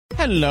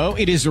Hello,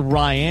 it is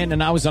Ryan,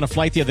 and I was on a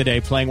flight the other day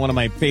playing one of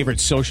my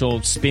favorite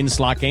social spin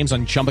slot games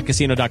on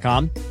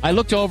ChumbaCasino.com. I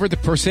looked over at the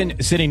person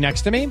sitting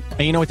next to me, and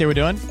you know what they were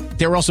doing?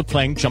 They were also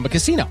playing Chumba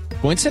Casino.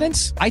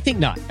 Coincidence? I think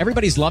not.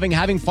 Everybody's loving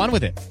having fun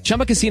with it.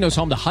 Chumba Casino is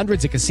home to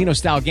hundreds of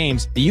casino-style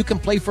games that you can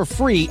play for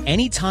free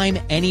anytime,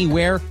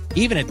 anywhere,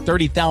 even at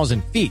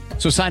 30,000 feet.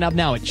 So sign up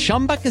now at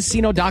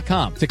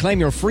ChumbaCasino.com to claim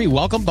your free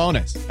welcome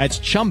bonus. That's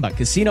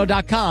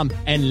ChumbaCasino.com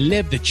and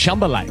live the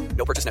Chumba life.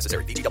 No purchase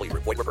necessary. VGW.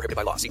 Void where prohibited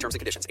by law. See terms and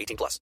conditions. 18+.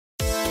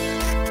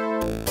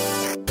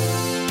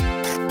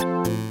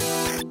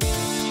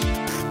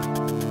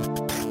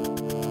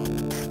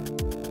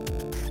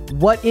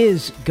 What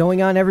is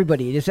going on,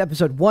 everybody? It is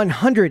episode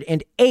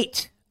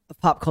 108 of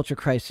Pop Culture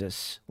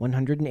Crisis.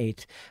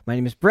 108. My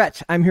name is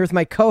Brett. I'm here with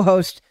my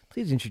co-host.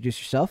 Please introduce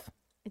yourself.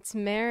 It's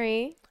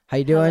Mary. How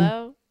you doing?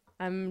 Hello.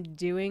 I'm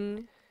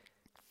doing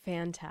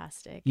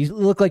fantastic. You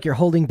look like you're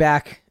holding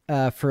back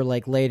for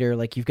like later.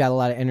 Like you've got a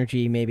lot of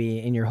energy, maybe,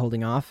 and you're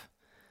holding off.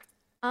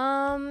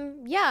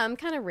 Yeah, I'm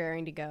kind of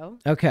raring to go.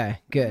 Okay,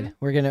 good. Mm-hmm.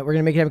 We're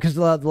gonna make it happen because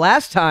the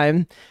last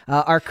time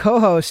our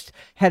co-host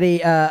had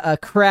a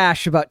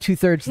crash about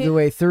 2/3 of the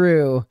way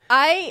through.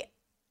 I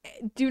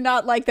do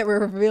not like that we're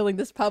revealing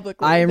this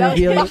publicly. I am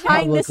revealing it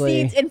behind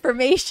publicly. the scenes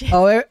information.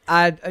 Oh,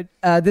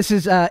 this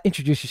is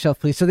introduce yourself,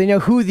 please, so they know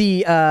who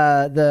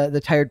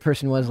the tired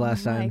person was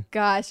last time. Oh my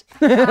gosh.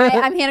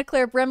 Hi, I'm Hannah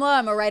Claire Brimlow.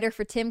 I'm a writer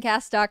for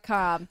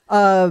timcast.com.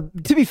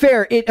 To be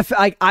fair,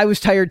 I was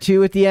tired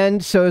too at the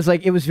end, so it was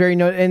like it was very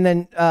and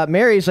then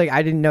Mary's like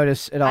I didn't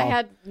notice at all. I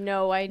had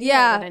no idea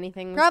that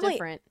anything was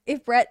different.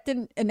 If Brett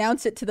didn't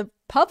announce it to the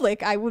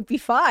public, I would be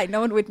fine.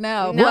 No one would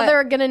know. Now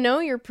they're gonna know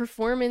your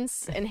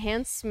performance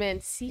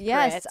enhancement secret.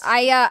 Yes,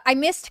 I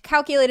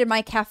miscalculated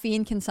my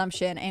caffeine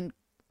consumption and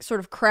sort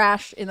of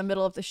crashed in the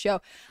middle of the show.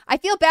 I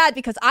feel bad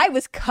because I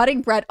was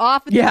cutting Brett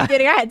off at the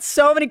beginning. I had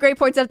so many great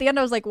points at the end.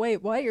 I was like,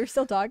 wait, what? You're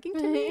still talking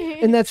to me?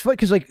 And that's funny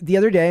because like the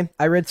other day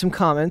I read some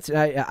comments and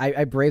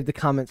I brave the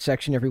comment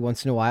section every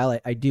once in a while.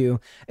 I do.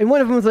 And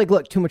one of them was like,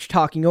 look, too much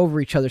talking over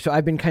each other. So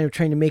I've been kind of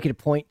trying to make it a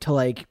point to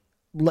like,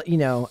 you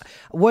know,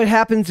 what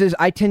happens is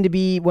I tend to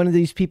be one of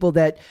these people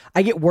that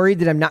I get worried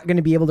that I'm not going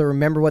to be able to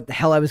remember what the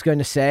hell I was going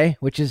to say,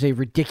 which is a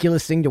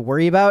ridiculous thing to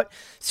worry about.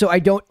 So I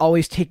don't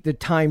always take the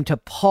time to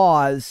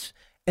pause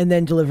and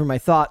then deliver my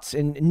thoughts.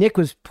 And Nick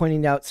was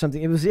pointing out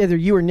something. It was either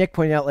you or Nick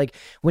pointing out, like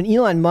when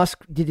Elon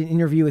Musk did an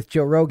interview with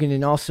Joe Rogan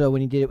and also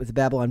when he did it with the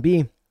Babylon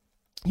Bee,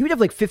 he would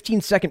have like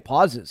 15-second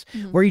pauses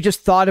where he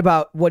just thought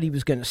about what he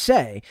was going to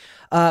say.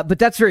 But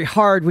that's very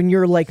hard when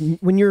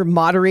you're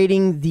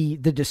moderating the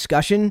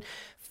discussion.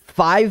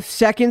 5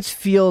 seconds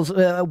feels,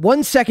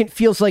 1 second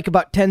feels like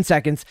about 10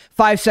 seconds.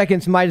 5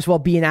 seconds might as well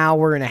be an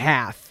hour and a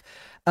half.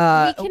 We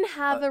can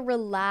have a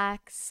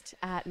relaxed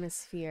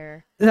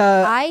atmosphere.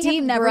 I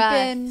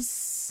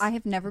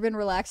have never been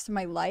relaxed in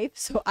my life,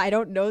 so I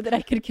don't know that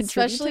I could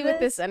contribute. Especially with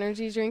this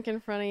energy drink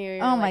in front of you.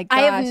 Oh my gosh.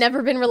 I have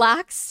never been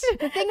relaxed.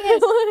 The thing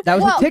is, that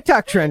was a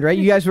TikTok trend, right?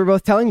 You guys were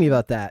both telling me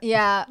about that.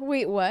 Yeah.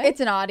 Wait, what? It's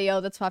an audio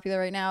that's popular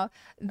right now.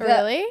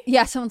 Really?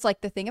 Yeah, someone's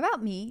like, the thing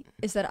about me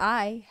is that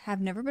I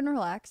have never been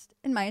relaxed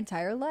in my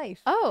entire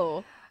life.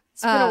 Oh,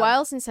 it's been a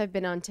while since I've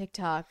been on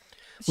TikTok.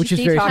 Which is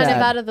very kind sad.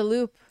 of out of the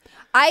loop.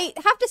 I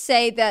have to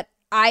say that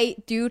I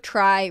do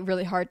try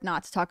really hard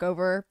not to talk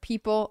over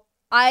people.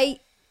 I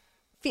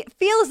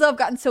feel as though I've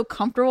gotten so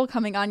comfortable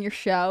coming on your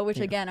show, which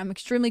again, I'm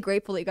extremely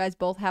grateful that you guys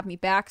both have me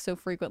back so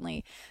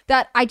frequently,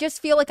 that I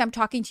just feel like I'm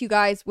talking to you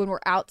guys when we're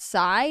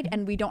outside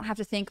and we don't have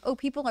to think, oh,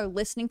 people are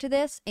listening to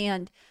this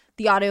and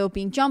the audio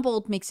being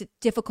jumbled makes it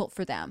difficult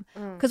for them.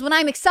 Because when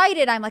I'm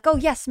excited, I'm like, oh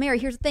yes, Mary,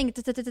 here's the thing.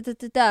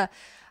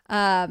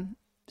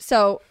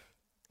 So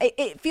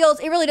it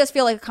really does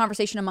feel like a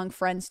conversation among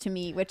friends to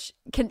me, which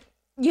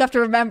you have to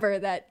remember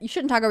that you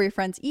shouldn't talk over your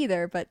friends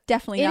either, but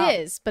definitely not. It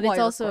is, but it's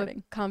also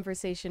a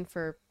conversation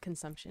for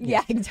consumption.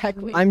 Yeah,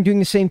 exactly. I'm doing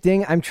the same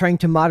thing. I'm trying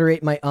to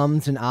moderate my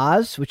ums and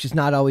ahs, which is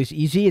not always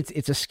easy.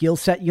 It's a skill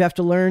set you have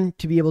to learn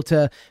to be able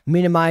to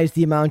minimize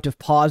the amount of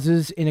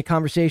pauses in a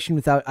conversation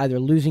without either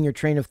losing your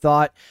train of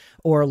thought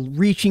or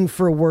reaching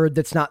for a word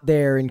that's not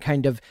there and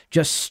kind of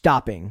just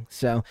stopping.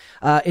 So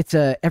it's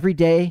every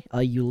day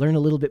you learn a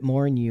little bit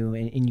more and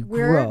you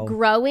grow. We're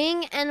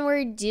growing and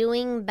we're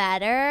doing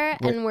better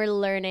and we're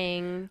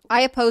learning.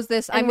 I oppose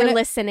this. We're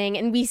listening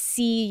and we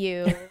see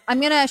you. I'm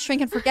going to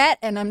shrink and forget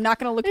and I'm not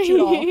going to look at you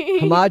at all.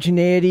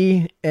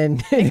 Homogeneity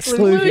and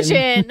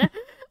exclusion.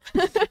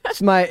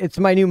 It's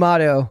my new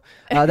motto.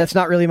 That's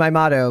not really my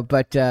motto,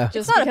 but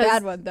it's not a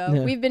bad one though.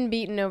 Yeah. We've been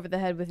beaten over the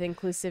head with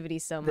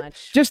inclusivity so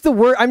much. Just the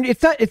word. I mean,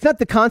 it's not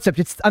the concept.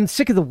 I'm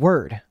sick of the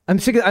word. I'm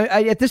sick of.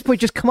 I at this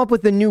point just come up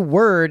with a new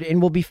word and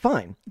we'll be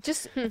fine.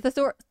 Just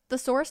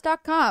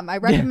thesaurus.com. I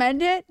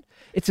recommend it.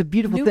 It's a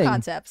beautiful new thing.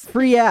 Concepts.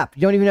 Free app.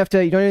 You don't even have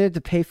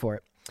to pay for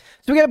it.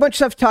 So we got a bunch of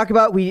stuff to talk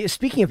about.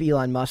 Speaking of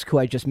Elon Musk, who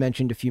I just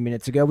mentioned a few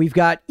minutes ago, we've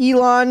got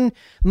Elon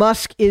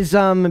Musk is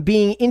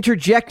being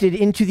interjected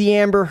into the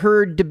Amber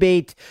Heard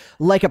debate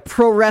like a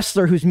pro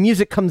wrestler whose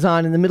music comes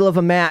on in the middle of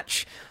a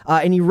match,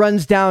 and he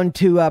runs down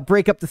to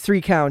break up the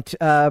 3 count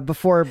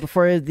before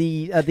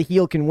the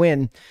heel can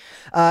win.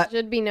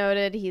 Should be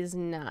noted, he's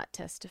not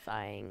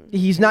testifying.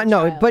 He's not.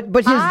 No, but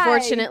his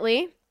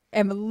Unfortunately,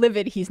 am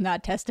livid he's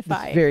not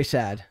testifying. very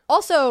sad.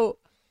 Also,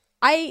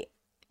 I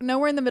know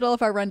we're in the middle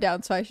of our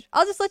rundown, so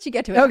I'll just let you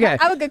get to it. Okay.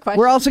 I have a good question.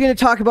 We're also going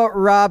to talk about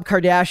Rob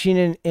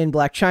Kardashian and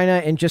Blac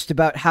Chyna and just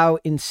about how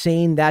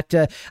insane that...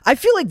 I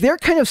feel like they're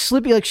kind of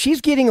slipping... Like, she's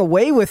getting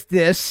away with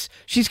this.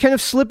 She's kind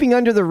of slipping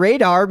under the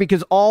radar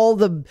because all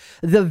the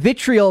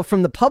vitriol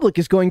from the public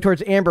is going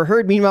towards Amber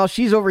Heard. Meanwhile,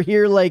 she's over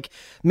here, like,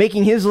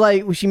 making his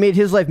life... She made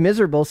his life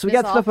miserable. So we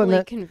got stuff on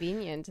that. It's awfully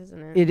convenient,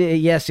 isn't it?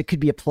 Yes, it could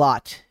be a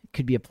plot.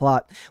 Could be a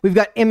plot. We've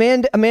got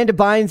Amanda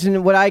Bynes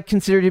and what I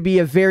consider to be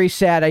a very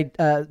sad,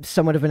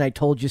 somewhat of an I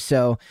told you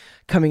so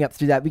coming up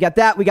through that. We got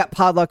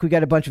Podluck. We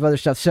got a bunch of other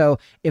stuff. So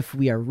if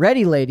we are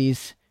ready,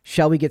 ladies,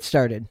 shall we get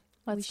started?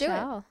 Let's do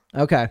it.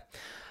 Okay.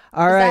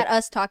 All Is right. that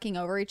us talking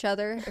over each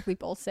other if we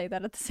both say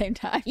that at the same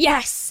time?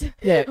 Yes,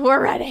 Yeah. we're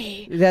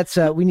ready. That's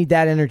we need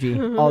that energy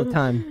all the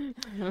time.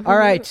 All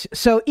right.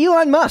 So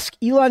Elon Musk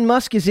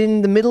is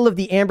in the middle of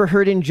the Amber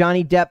Heard and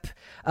Johnny Depp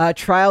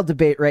trial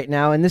debate right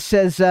now, and this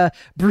says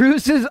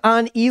bruises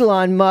on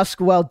Elon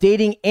Musk while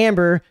dating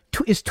Amber.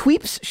 Is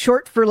tweeps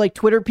short for like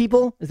Twitter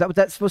people? Is that what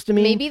that's supposed to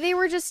mean? Maybe they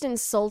were just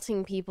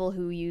insulting people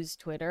who use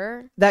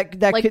Twitter.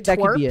 that like could be it.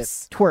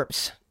 twerps?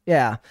 Twerps.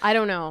 Yeah. I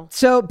don't know.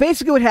 So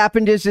basically what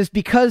happened is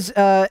because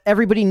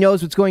everybody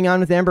knows what's going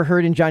on with Amber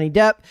Heard and Johnny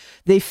Depp,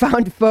 they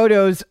found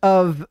photos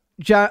of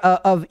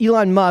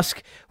Elon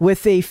Musk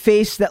with a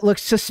face that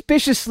looks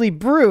suspiciously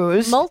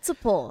bruised.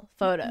 Multiple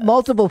photos.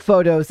 Multiple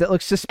photos that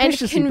look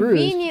suspiciously and bruised.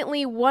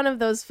 conveniently, one of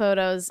those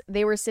photos,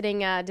 they were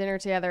sitting at dinner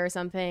together or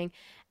something,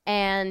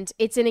 and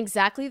it's in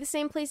exactly the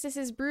same place as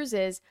his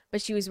bruises,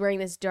 but she was wearing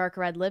this dark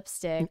red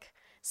lipstick.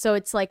 So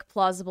it's like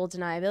plausible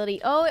deniability.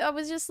 Oh, I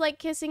was just like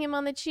kissing him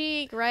on the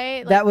cheek, right?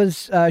 Like, That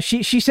was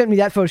she sent me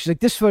that photo. She's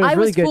like, this photo is I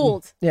really was good.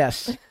 fooled.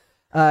 Yes.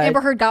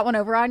 Amber Heard got one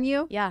over on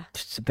you? yeah.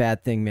 It's a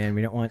bad thing, man.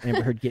 We don't want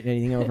Amber Heard getting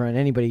anything over on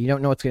anybody. You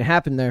don't know what's going to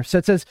happen there. So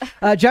it says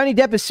Johnny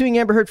Depp is suing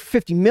Amber Heard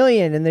for $50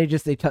 million, and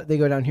they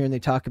go down here and they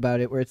talk about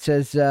it, where it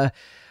says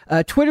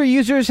Twitter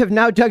users have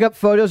now dug up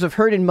photos of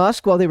Heard and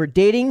Musk while they were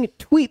dating.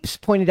 Tweeps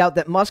pointed out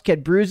that Musk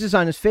had bruises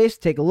on his face.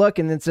 Take a look,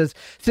 and then it says,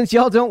 since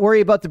y'all don't worry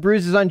about the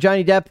bruises on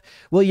Johnny Depp,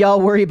 will y'all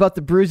worry about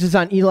the bruises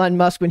on Elon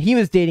Musk when he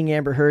was dating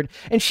Amber Heard?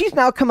 And she's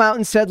now come out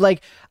and said,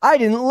 like, I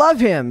didn't love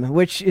him,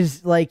 which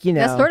is like, you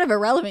know. That's sort of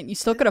irrelevant. You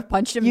still could have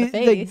punched him in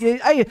the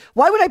face.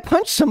 Why would I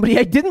punch somebody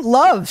I didn't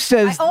love?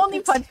 Says I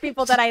only punch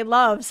people that I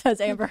love, says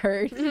Amber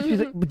Heard. She's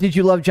like, did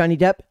you love Johnny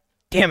Depp?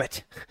 Damn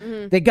it.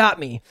 They got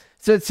me.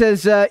 So it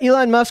says,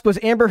 Elon Musk, was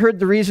Amber Heard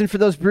the reason for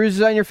those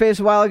bruises on your face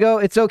a while ago?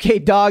 It's okay,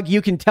 dog. You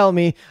can tell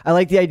me. I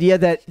like the idea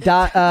that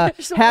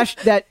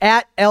that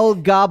at El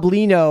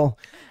Goblino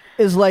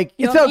is like,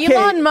 it's okay.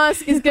 Elon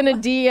Musk is going to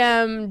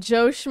DM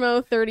Joe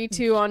Schmo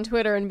 32 on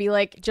Twitter and be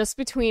like, just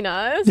between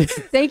us.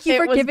 Thank you It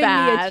for was giving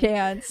bad. me a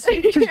chance.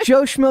 Because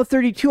Joe Schmo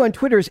 32 on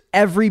Twitter is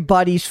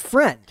everybody's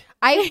friend.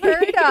 I've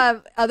heard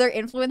of other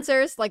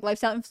influencers, like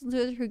lifestyle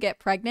influencers who get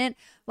pregnant,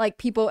 like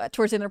people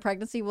towards the end of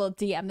pregnancy will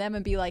DM them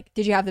and be like,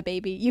 did you have the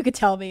baby? You could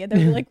tell me. And they'll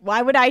be like,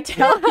 why would I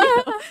tell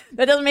you?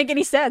 That doesn't make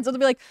any sense. So they'll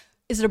be like,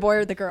 is it a boy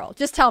or the girl?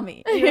 Just tell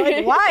me. And you're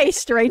like, why,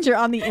 stranger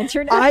on the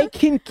internet? I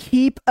can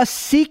keep a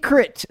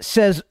secret,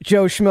 says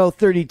Joe Schmo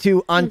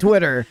 32 on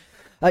Twitter.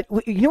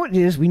 You know what it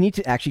is? We need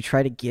to actually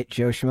try to get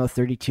Joe Schmo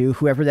 32,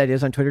 whoever that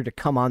is on Twitter, to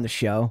come on the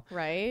show.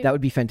 Right? That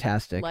would be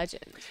fantastic.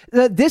 Legend.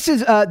 This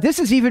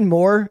is even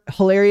more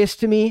hilarious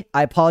to me.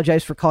 I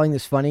apologize for calling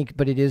this funny,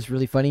 but it is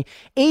really funny.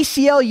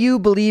 ACLU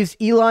believes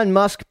Elon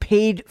Musk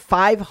paid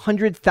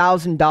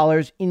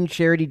 $500,000 in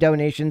charity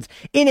donations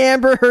in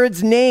Amber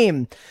Heard's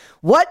name.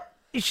 What?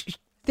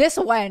 This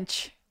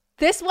wench,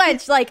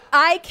 like,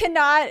 I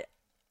cannot.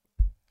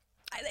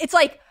 It's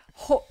like,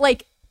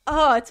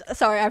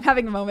 sorry, I'm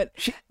having a moment.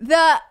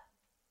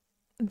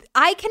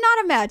 I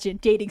cannot imagine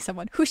dating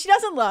someone who she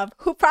doesn't love,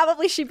 who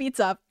probably she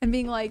beats up, and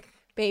being like,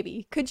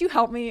 baby, could you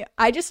help me?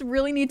 I just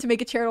really need to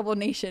make a charitable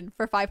donation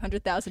for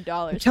 $500,000.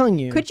 I'm telling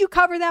you. Could you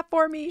cover that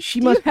for me?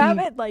 She Do must you have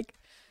be- it? Like,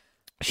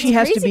 She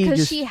has to Crazy be because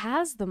just... she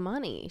has the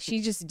money.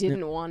 She just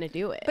didn't want to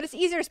do it. but it's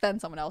easier to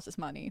spend someone else's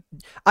money.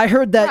 I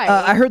heard that. Right.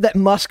 I heard that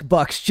Musk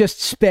bucks just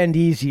spend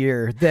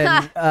easier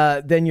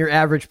than your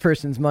average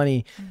person's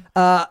money.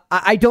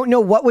 I don't know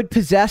what would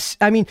possess.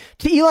 I mean,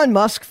 to Elon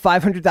Musk,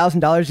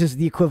 $500,000 is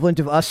the equivalent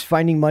of us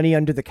finding money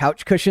under the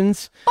couch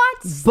cushions.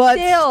 But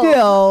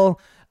still.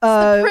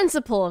 the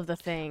principle of the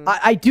thing.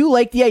 I do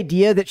like the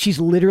idea that she's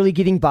literally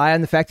getting by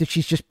on the fact that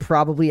she's just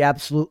probably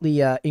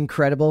absolutely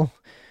incredible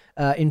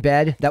in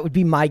bed. That would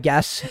be my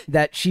guess,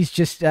 that she's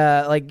just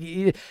like...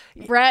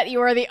 Brett, you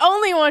are the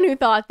only one who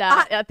thought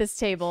that at this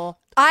table.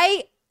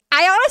 I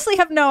honestly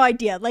have no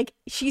idea. Like,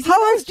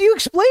 How else do you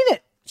explain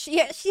it? She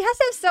has to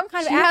have some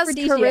kind She of has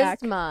aphrodisiac.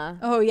 charisma.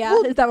 Oh yeah,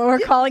 is that what we're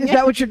calling Is it?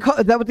 that what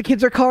is that what the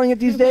kids are calling it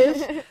these days?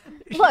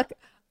 Look,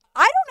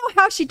 I don't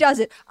know how she does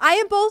it. I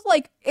am both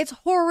like, it's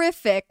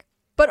horrific,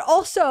 but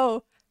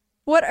also,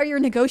 what are your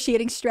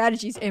negotiating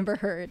strategies, Amber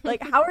Heard?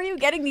 Like, how are you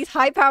getting these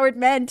high-powered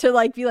men to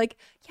like be like,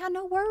 yeah,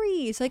 no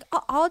worries. Like,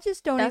 I'll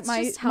just donate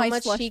That's just how my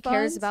much slush she funds.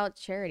 cares about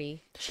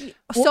charity.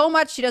 So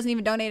much she doesn't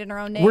even donate in her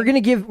own name. We're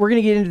gonna get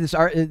into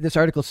this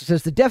article. So it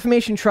says the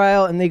defamation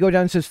trial, and they go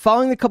down and says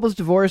following the couple's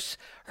divorce,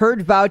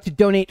 Heard vowed to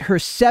donate her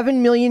 $7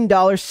 million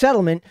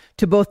settlement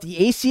to both the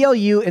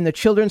ACLU and the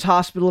Children's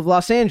Hospital of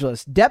Los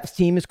Angeles. Depp's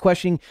team is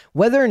questioning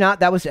whether or not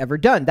that was ever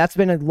done. That's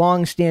been a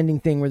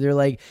long-standing thing where they're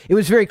like, it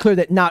was very clear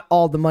that not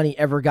all the money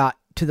ever got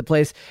to the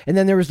place. And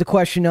then there was the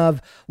question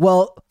of,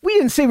 well, we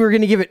didn't say we were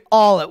going to give it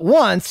all at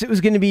once. It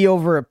was going to be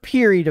over a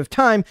period of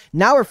time.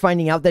 Now we're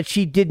finding out that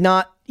she did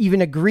not even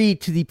agree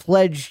to the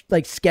pledge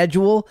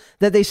schedule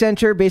that they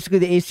sent her. Basically,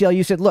 the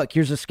ACLU said, look,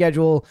 here's a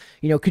schedule,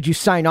 could you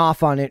sign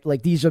off on it?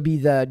 Like, these will be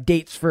the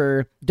dates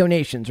for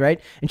donations, right?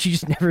 And she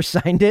just never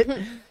signed it.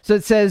 So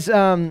it says,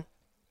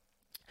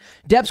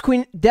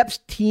 Depp's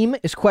team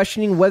is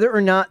questioning whether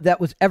or not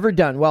that was ever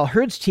done, while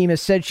Heard's team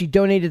has said she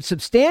donated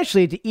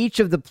substantially to each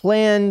of the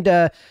planned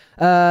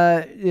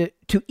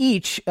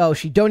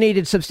she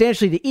donated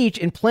substantially to each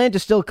and planned to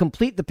still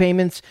complete the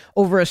payments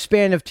over a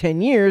span of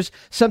 10 years,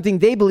 something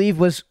they believe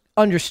was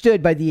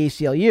understood by the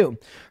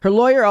ACLU. Her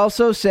lawyer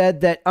also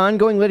said that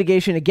ongoing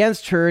litigation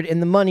against Heard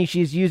and the money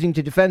she is using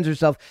to defend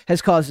herself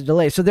has caused a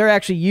delay. So they're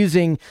actually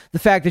using the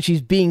fact that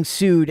she's being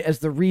sued as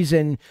the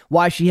reason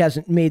why she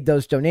hasn't made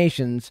those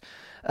donations.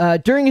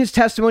 During his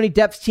testimony,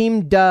 Depp's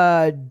team,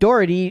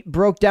 Doherty,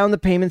 broke down the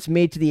payments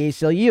made to the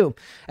ACLU.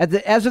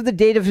 As of the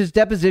date of his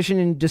deposition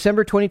in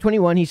December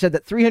 2021, he said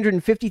that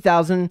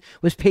 $350,000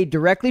 was paid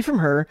directly from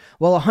her,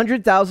 while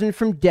 $100,000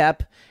 from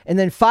Depp, and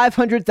then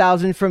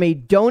 $500,000 from a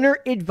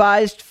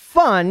donor-advised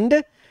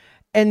fund,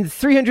 and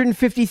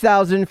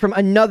 $350,000 from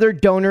another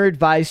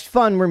donor-advised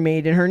fund were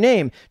made in her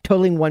name,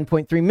 totaling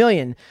 $1.3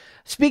 million.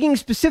 Speaking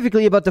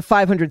specifically about the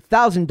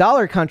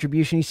 $500,000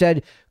 contribution, he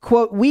said,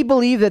 quote, "We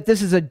believe that this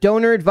is a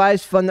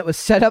donor-advised fund that was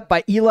set up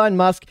by Elon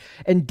Musk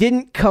and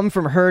didn't come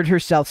from Heard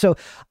herself." So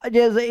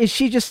is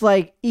she just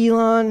like,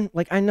 Elon,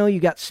 like, I know you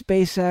got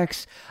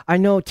SpaceX. I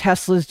know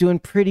Tesla's doing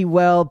pretty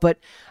well, but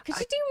Could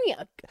you do me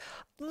a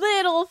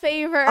little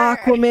favor?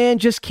 Aquaman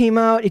just came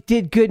out. It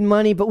did good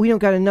money, but we don't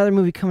got another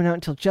movie coming out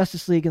until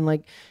Justice League and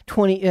like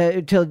till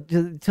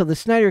the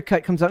Snyder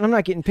Cut comes out. And I'm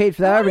not getting paid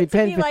for that. I already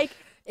paid for like,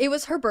 it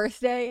was her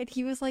birthday, and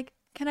he was like,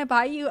 "Can I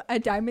buy you a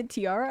diamond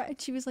tiara?" And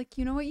she was like,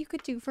 "You know what you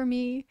could do for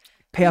me?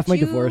 Pay off my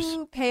divorce.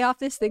 Pay off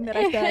this thing that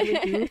I said I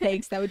would do.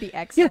 Thanks, that would be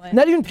excellent." Yeah,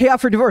 not even pay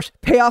off for divorce.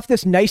 Pay off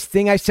this nice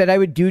thing I said I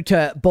would do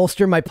to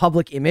bolster my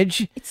public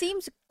image. It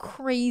seems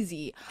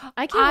crazy.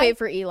 I can't wait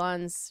for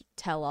Elon's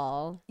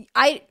tell-all.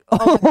 I'm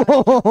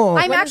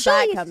When is actually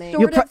that coming?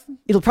 sort of.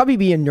 It'll probably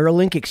be a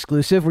Neuralink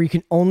exclusive where you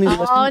can only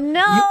listen. Oh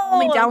no!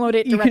 Only download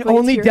it. You can directly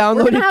only to your-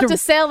 download We're gonna it. have to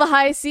sail the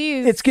high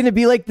seas. It's gonna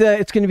be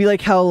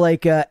like how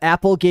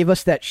Apple gave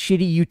us that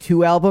shitty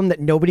U2 album that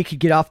nobody could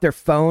get off their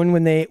phone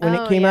when it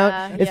came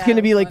out. It's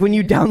gonna be like when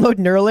you download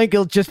Neuralink,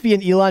 it'll just be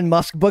an Elon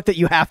Musk book that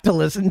you have to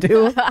listen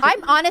to.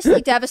 I'm honestly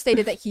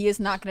devastated that he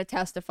is not going to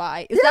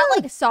testify. Is that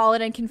like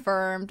solid and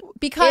confirmed?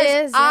 Because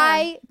It is, yeah.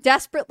 I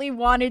desperately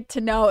wanted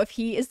to know if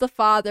he is the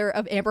father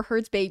of Amber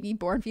Heard's baby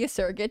born via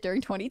surrogate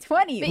during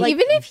 2020. But Like,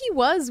 even if he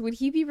was, would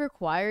he be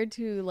required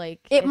to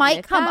it might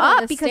admit come that on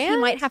up the because he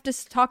stand? might have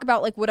to talk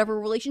about like whatever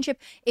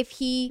relationship. If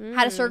he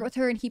had a surrogate with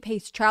her and he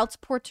pays child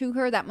support to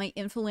her, that might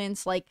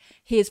influence like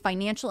his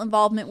financial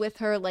involvement with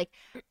her. Like,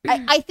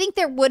 I think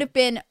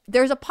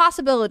there's a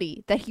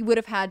possibility that he would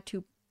have had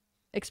to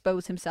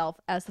expose himself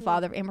as the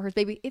father of Amber Heard's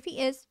baby. If he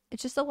is,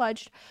 it's just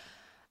alleged.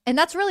 And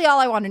that's really all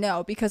I want to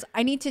know, because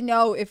I need to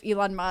know if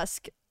Elon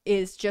Musk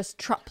is just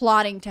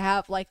plotting to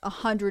have like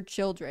 100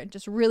 children,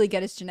 just really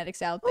get his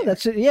genetics out there. Oh,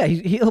 that's it. Yeah,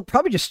 he'll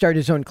probably just start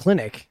his own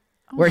clinic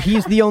where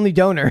he's the only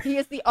donor. He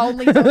is the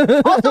only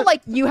donor. Also,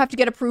 like, you have to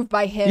get approved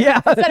by him.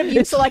 Yeah. Instead of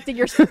you selecting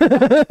your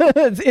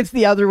It's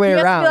the other way you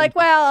have around. to be like,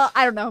 well,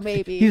 I don't know,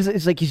 maybe.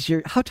 It's like,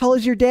 how tall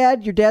is your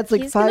dad? Your dad's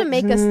like He's 5. gonna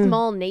make a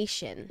small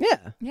nation.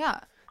 Yeah, yeah.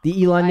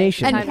 the Elon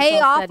Nation. And Time pay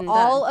it's all off said and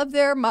all done. of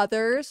their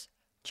mother's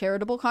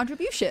charitable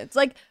contributions.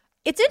 Like,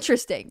 it's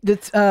interesting.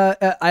 That's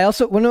I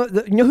also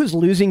who's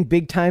losing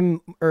big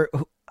time, or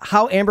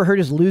how Amber Heard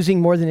is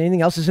losing more than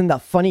anything else is in the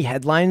funny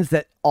headlines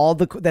that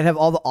have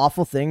all the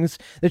awful things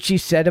that she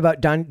said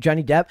about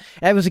Johnny Depp.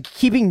 And I was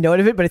keeping note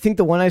of it, but I think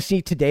the one I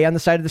see today on the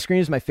side of the screen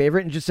is my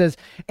favorite, and it just says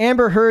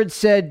Amber Heard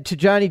said to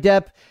Johnny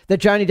Depp that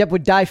Johnny Depp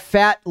would die a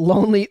fat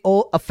lonely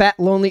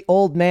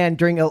old man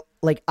during a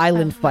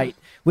island fight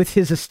with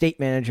his estate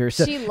manager.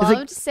 So She it's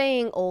loved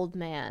saying "old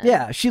man."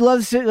 yeah, she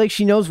loves it. Like,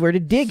 she knows where to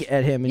dig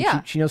at him, and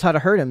Yeah. she knows how to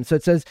hurt him. So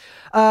it says,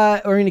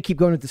 we're going to keep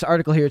going with this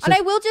article here. It And says,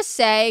 I will just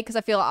say, because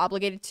I feel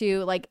obligated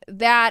to, like,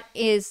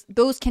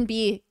 those can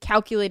be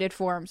calculated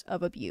forms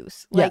of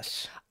abuse. Like,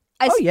 yes.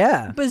 as Oh,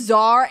 yeah.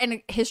 bizarre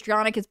and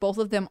histrionic as both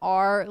of them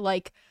are,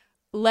 like,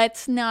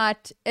 let's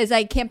not, as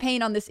I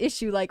campaign on this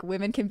issue, like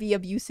women can be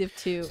abusive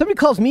too. Somebody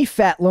calls me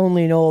fat,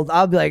 lonely, and old,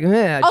 I'll be like,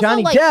 Also,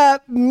 Johnny like-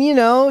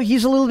 Depp,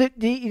 he's a little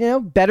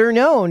bit, better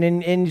known,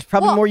 and he's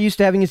probably more used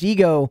to having his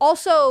ego.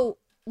 Also,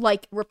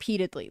 like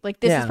repeatedly, like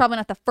this Yeah. is probably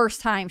not the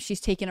first time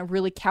she's taken a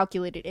really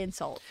calculated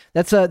insult.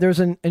 That's there's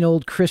an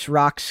old Chris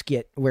Rock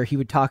skit where he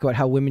would talk about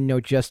how women know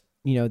just,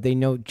 they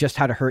know just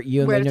how to hurt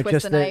you, and Where they to know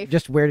twist the knife.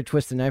 just where to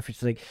twist the knife.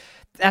 It's like,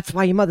 that's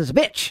why your mother's a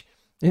bitch.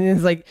 And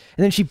it's like,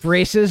 and then she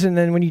braces, and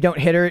then when you don't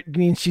hit her, it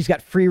means she's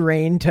got free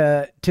reign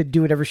to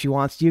do whatever she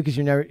wants to you, because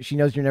she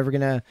knows you're never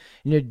gonna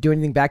do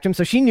anything back to him.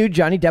 So she knew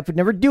Johnny Depp would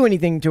never do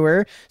anything to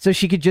her, so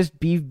she could just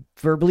be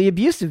verbally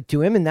abusive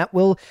to him, and that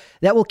will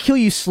kill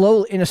you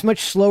in a much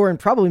slower and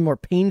probably more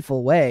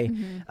painful way,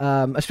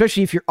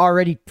 especially if you're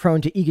already prone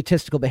to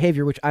egotistical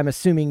behavior, which I'm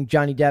assuming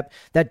Johnny Depp.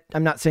 That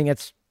I'm not saying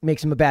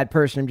makes him a bad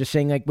person. I'm just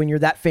saying, like, when you're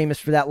that famous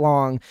for that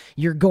long,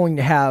 you're going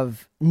to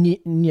have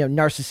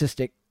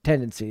narcissistic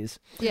tendencies.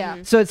 Yeah.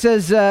 So it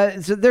says,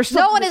 so there's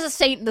No one is a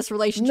saint in this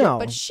relationship, No.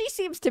 but she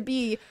seems to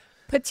be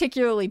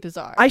particularly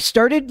bizarre. I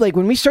started, like,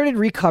 when we started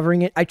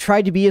recovering it, I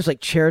tried to be as,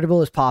 like,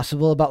 charitable as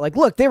possible about, like,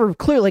 look, they were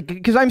clear, like,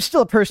 because I'm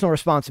still a personal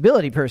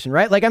responsibility person,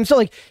 right? Like, I'm still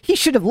like, he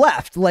should have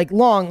left, a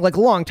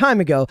long time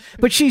ago,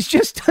 but she's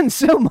just done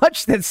so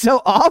much that's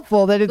so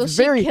awful that it's Well,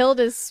 very... she killed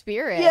his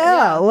spirit.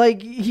 Yeah,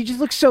 like, he just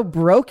looks so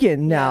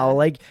broken now. Yeah.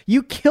 Like,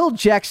 you killed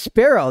Jack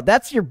Sparrow.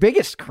 That's your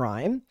biggest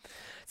crime.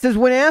 It says,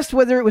 when asked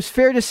whether it was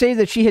fair to say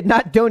that she had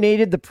not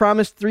donated the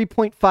promised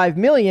 $3.5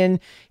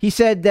 million, he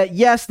said that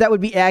yes, that would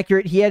be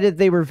accurate. He added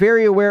they were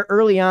very aware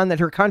early on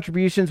that her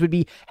contributions would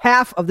be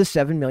half of the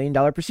 $7 million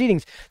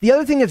proceedings. The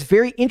other thing that's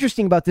very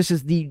interesting about this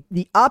is the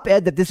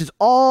op-ed that this is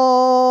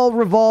all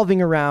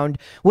revolving around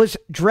was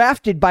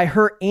drafted by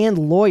her and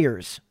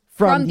lawyers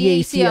from the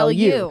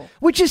ACLU,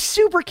 which is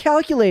super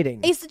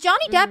calculating. Is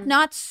Johnny Depp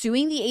not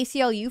suing the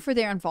ACLU for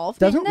their involvement?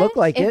 Doesn't in look this?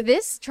 like If it.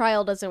 this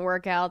trial doesn't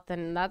work out,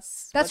 then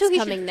that's That's what's who he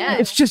coming should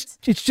next.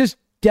 It's just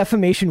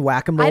defamation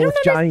whack-a-mole I don't with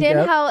Johnny understand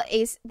Depp. how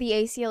the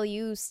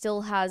ACLU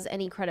still has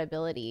any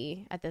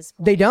credibility at this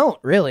point. They don't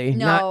really.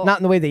 No. Not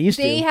in the way they used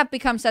They to. have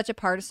become such a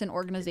partisan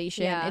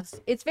organization. Yeah.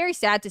 It's very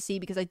sad to see,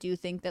 because I do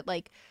think that,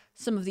 like,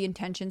 some of the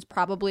intentions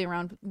probably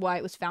around why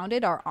it was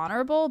founded are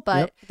honorable,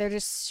 but They're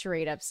just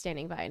straight up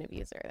standing by an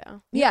abuser,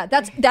 though. yeah,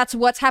 that's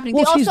what's happening.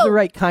 Well, They she's also, the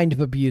right kind of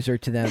abuser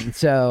to them,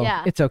 so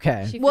Yeah. it's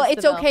okay. She well, fits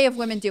it's the bill. okay if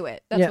women do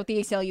it. That's Yeah. what the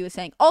ACLU is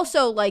saying.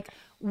 Also, like,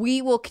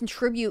 we will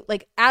contribute,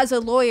 like, as a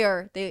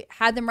lawyer, they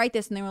had them write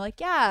this and they were like,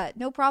 yeah,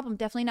 no problem,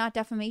 definitely not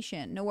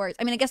defamation, no worries.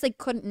 I mean, I guess they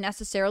couldn't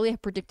necessarily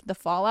have predicted the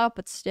fallout,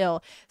 but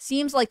still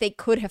seems like they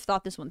could have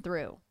thought this one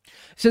through.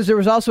 Says there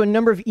was also a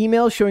number of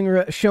emails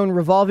shown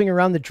revolving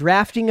around the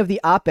drafting of the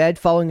op-ed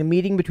following a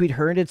meeting between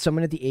her and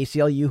someone at the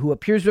ACLU who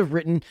appears to have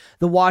written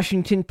the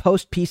Washington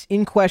Post piece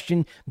in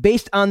question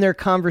based on their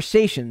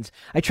conversations.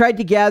 I tried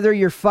to gather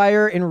your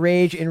fire and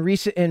rage and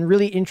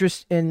really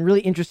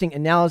interesting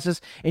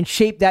analysis and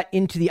shape that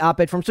into the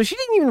op-ed form. So she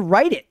didn't even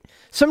write it.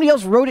 Somebody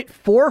else wrote it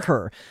for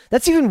her.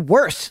 That's even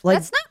worse. Like,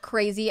 That's not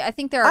crazy. I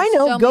think there are I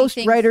know so many ghost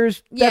things-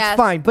 writers, that's Yes.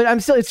 fine. But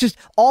it's just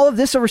all of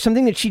this over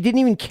something that she didn't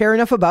even care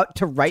enough about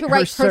to write,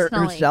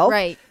 personally, herself.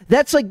 right.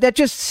 That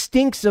just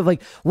stinks of,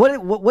 like,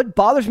 what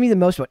bothers me the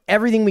most about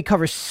everything we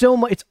cover so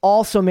much. It's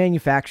all so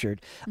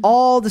manufactured. Mm-hmm.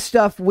 All the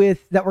stuff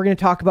that we're going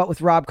to talk about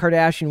with Rob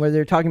Kardashian, where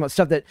they're talking about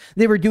stuff that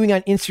they were doing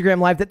on Instagram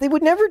Live that they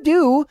would never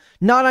do,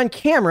 not on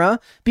camera,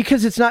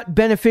 because it's not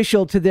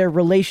beneficial to their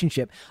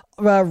relationship.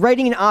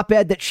 Writing an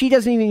op-ed that she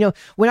doesn't even know.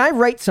 When I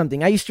write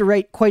something, I used to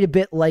write quite a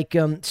bit, like,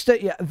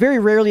 very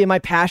rarely am I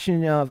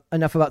passionate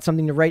enough about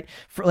something to write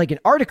for, like, an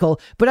article,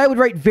 but I would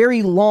write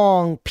very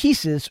long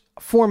pieces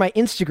for my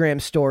Instagram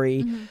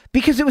story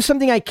because it was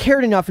something I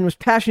cared enough and was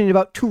passionate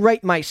about to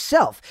write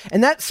myself.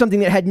 And that's something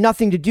that had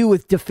nothing to do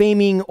with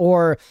defaming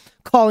or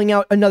calling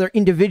out another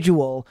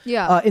individual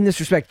in this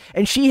respect.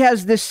 And she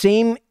has this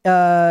same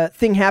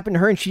thing happen to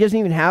her, and she doesn't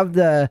even have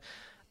the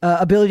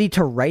ability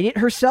to write it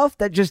herself.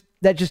 That just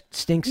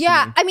stinks. to me.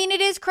 I mean,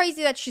 it is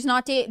crazy that she's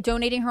not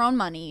donating her own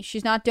money.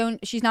 She's not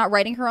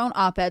writing her own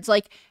op-eds.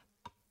 Like,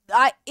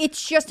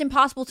 it's just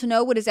impossible to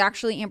know what is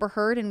actually Amber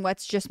Heard and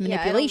what's just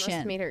manipulation. Yeah, it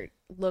almost made her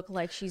look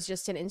like she's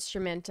just an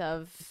instrument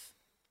of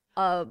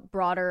a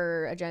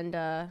broader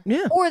agenda.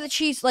 Yeah. Or that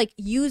she's, like,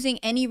 using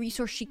any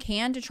resource she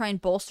can to try and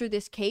bolster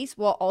this case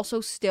while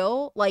also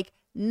still, like,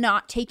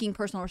 not taking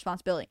personal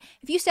responsibility.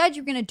 If you said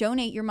you're going to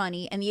donate your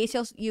money and the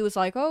ACLU was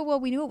like, oh, well,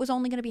 we knew it was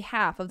only going to be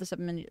half of the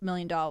 $7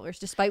 million,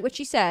 despite what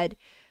she said,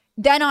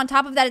 then on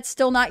top of that, it's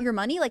still not your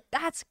money. Like,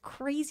 that's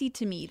crazy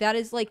to me. That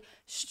is, like,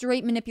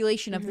 straight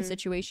manipulation of the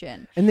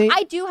situation. And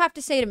I do have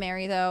to say to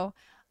Mary, though,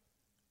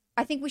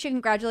 I think we should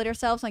congratulate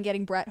ourselves on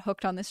getting Brett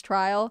hooked on this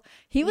trial.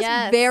 He was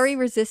Yes. very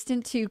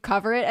resistant to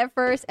cover it at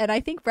first, and I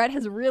think Brett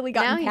has really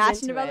Now gotten he's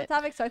passionate into about it. the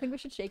topic, so I think we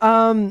should shake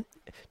it.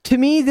 To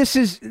me,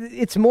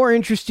 it's more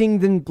interesting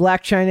than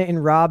Blac, Chyna,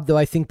 and Rob, though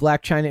I think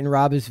Blac, Chyna, and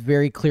Rob is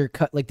very clear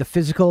cut. Like, the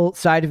physical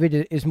side of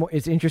it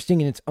is interesting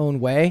in its own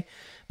way.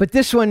 But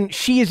this one,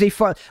 she is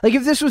like,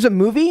 if this was a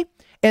movie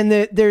And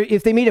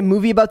if they made a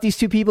movie about these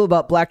two people,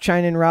 about Blac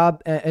Chyna and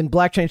Rob, and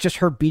Blac Chyna, it's just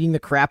her beating the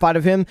crap out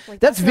of him.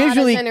 That's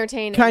visually not as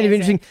entertaining, kind of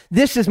is interesting. it?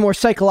 This is more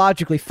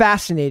psychologically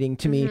fascinating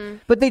to me.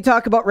 But they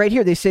talk about right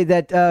here. They say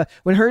that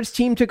when Heard's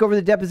team took over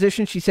the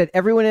deposition, she said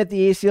everyone at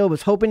the ACL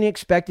was hoping and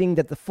expecting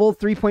that the full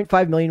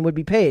 $3.5 million would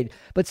be paid.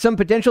 But some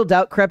potential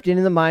doubt crept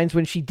in the minds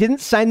when she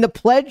didn't sign the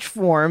pledge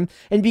form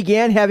and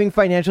began having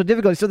financial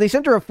difficulties. So they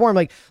sent her a form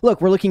like, look,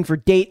 we're looking for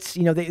dates.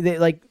 They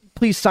like,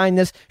 please sign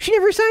this. She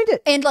never signed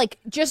it. And like,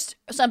 just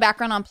some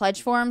background on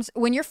pledge forms.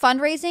 When you're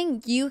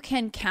fundraising, you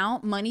can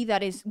count money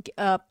that is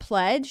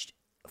pledged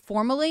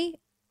formally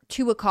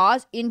to a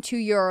cause into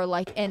your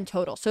like end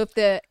total. So if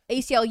the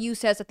ACLU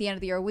says at the end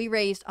of the year, we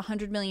raised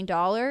 $100 million,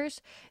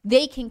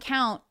 they can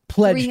count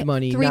Pledged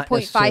money, not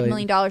 $3.5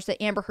 million that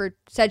Amber Heard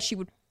said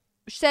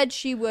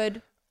she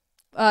would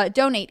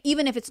donate,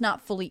 even if it's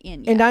not fully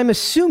in yet. And I'm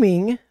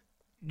assuming,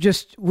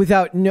 just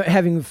without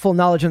having full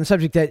knowledge on the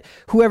subject, that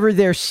whoever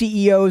their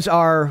CEOs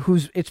are,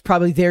 it's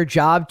probably their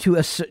job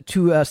to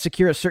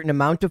secure a certain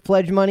amount of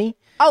pledge money.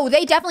 Oh,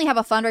 they definitely have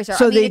a fundraiser.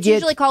 So it's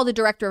usually called the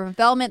director of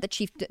development, the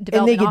chief development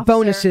and they get officer.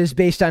 bonuses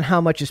based on how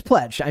much is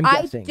pledged. I'm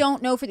guessing. I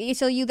don't know for the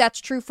ACLU. That's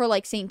true for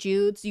like St.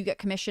 Jude's. You get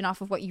commission off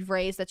of what you've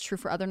raised. That's true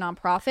for other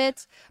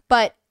nonprofits.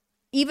 But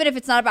even if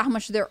it's not about how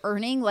much they're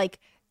earning, like,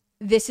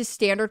 this is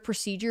standard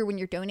procedure when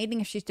you're donating.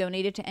 If she's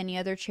donated to any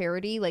other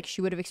charity, like, she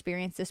would have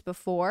experienced this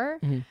before.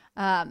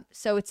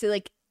 So it's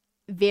like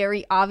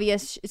very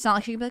obvious. It's not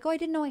like she'd be like, oh, I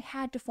didn't know I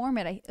had to form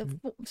it. I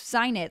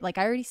sign it. Like,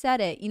 I already said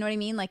it. You know what I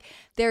mean? Like,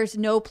 there's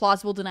no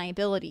plausible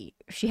deniability.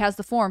 If she has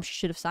the form, she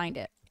should have signed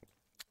it.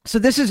 So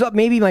this is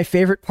maybe my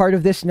favorite part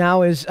of this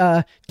now is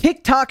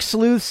TikTok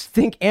sleuths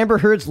think Amber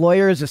Heard's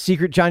lawyer is a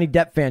secret Johnny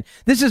Depp fan.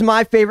 This is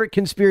my favorite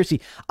conspiracy.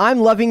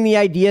 I'm loving the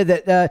idea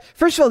that,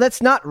 first of all,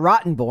 that's not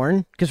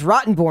Rottenborn, because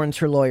Rottenborn's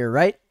her lawyer,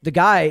 right? The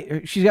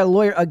guy, she's got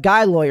a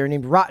guy lawyer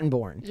named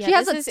Rottenborn. Yeah, She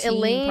has this a is team,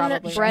 Elaine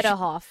probably.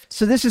 Bredehoft.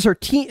 So this is her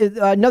team,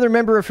 another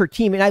member of her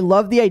team. And I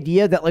love the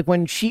idea that, like,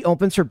 when she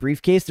opens her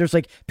briefcase, there's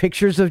like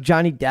pictures of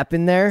Johnny Depp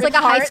in there. It's like a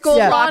high school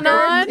Yeah.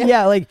 locker.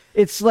 Yeah, like,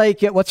 it's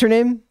like, what's her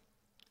name?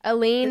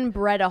 Elaine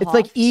Bredehoft. It's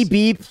like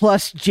EB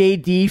plus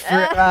JD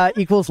for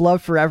equals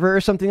love forever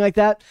or something like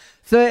that.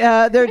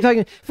 So they're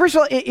talking. First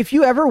of all, if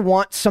you ever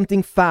want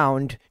something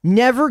found,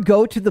 never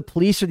go to the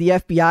police or the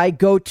FBI.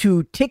 Go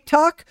to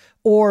TikTok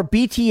or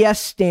BTS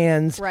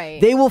stands.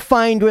 Right. They will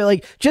find where,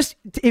 like, just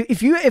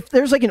if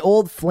there's like an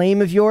old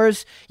flame of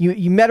yours,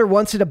 you met her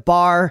once at a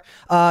bar,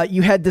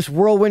 you had this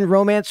whirlwind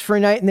romance for a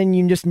night, and then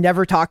you just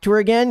never talk to her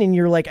again, and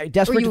you're like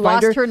desperate Or you to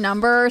find lost her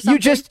number or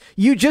something.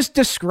 You just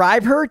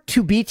describe her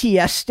to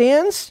BTS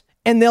stands,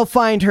 and they'll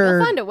find her.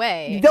 They'll find a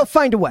way. They'll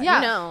find a way. Yeah.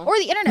 You know. Or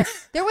the internet.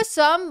 There was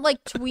some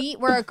like tweet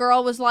where a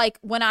girl was like,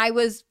 when I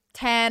was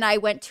 10, I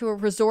went to a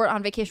resort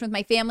on vacation with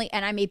my family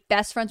and I made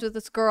best friends with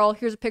this girl.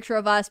 Here's a picture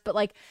of us. But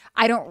like,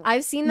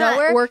 I've seen know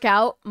that her. work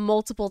out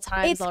multiple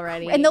times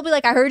already. And they'll be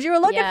like, I heard you were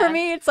looking Yeah. for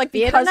me. It's like,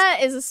 the because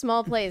internet is a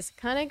small place.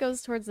 Kind of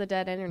goes towards the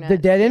dead internet. The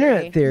dead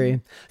internet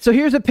theory. So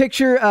here's a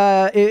picture.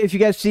 If you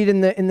guys see it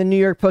in the New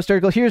York Post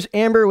article, here's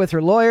Amber with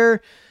her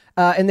lawyer.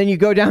 And then you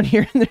go down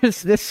here and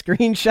there's this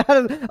screenshot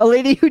of a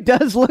lady who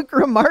does look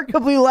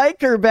remarkably like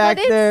her back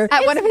there.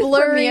 at one of his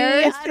blurry.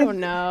 premieres. I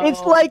don't know.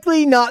 It's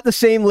likely not the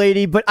same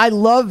lady, but I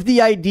love the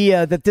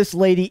idea that this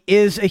lady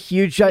is a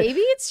huge... Maybe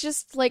it's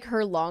just like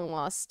her long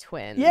lost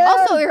twin. Yeah.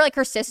 Also, you're like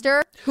her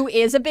sister, who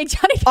is a big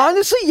Johnny Depp.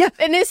 Honestly, yeah.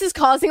 And this is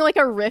causing like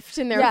a rift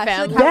in their Yeah,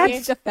 family. she's like, how do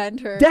That's- you defend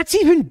her? That's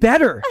even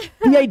better.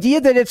 The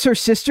idea that it's her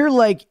sister,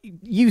 like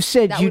you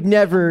said, That you'd would be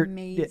never...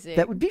 amazing.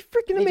 That would be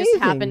freaking They amazing.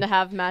 just happen to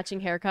have matching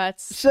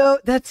haircuts. So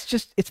that's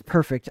just... It's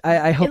perfect.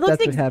 I hope It looks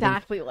that's what happens.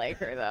 exactly like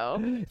her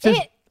though.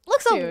 It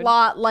looks a Dude.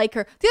 lot like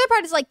her. The other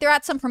part is like they're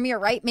at some premiere,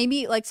 right?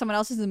 Maybe like someone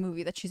else is in the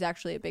movie that she's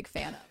actually a big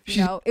fan of.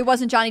 You know, it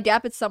wasn't Johnny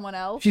Depp; it's someone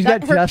else. She's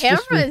got Her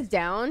justice. camera is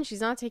down.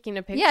 She's not taking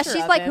a picture. Yeah,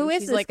 she's of like, him. who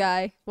is She's this like,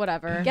 guy?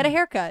 Whatever. Get a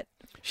haircut.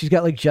 She's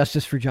got like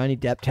justice for Johnny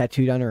Depp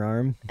tattooed on her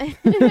arm.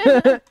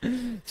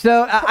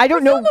 So I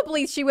don't know.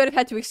 Probably she would have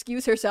had to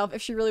excuse herself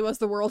if she really was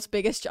the world's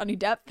biggest Johnny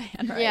Depp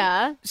fan, right?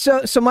 Yeah.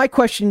 So my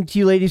question to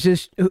you ladies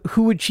is,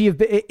 who would she have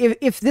been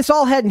if this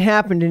all hadn't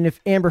happened, and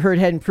if Amber Heard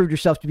hadn't proved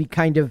herself to be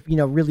kind of,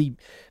 really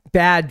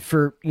bad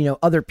for,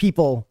 other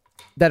people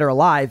that are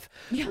alive?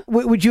 Yeah.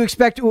 Would you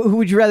expect? Who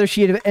would you rather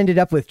she had ended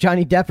up with,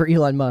 Johnny Depp or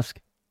Elon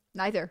Musk?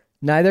 Neither.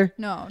 Neither.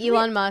 No.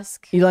 Elon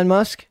Musk. Elon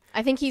Musk.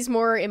 I think he's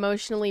more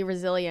emotionally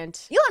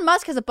resilient. Elon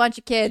Musk has a bunch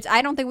of kids.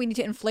 I don't think we need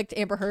to inflict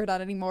Amber Heard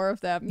on any more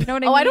of them. You know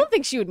what I mean? Oh, I don't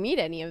think she would meet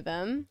any of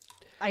them.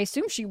 I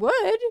assume she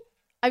would.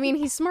 I mean,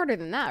 he's smarter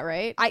than that,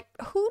 right?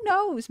 Who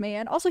knows,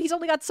 man? Also, he's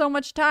only got so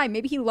much time.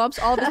 Maybe he lumps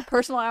all of his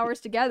personal hours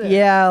together.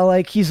 Yeah,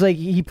 like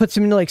he puts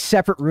them into like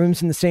separate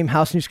rooms in the same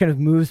house and just kind of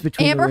moves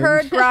between. Amber the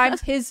rooms. Heard,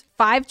 Grimes, his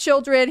 5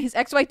 children, his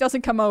ex-wife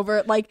doesn't come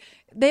over. Like,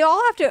 they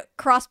all have to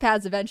cross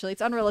paths eventually.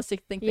 It's unrealistic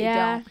to think they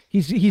don't.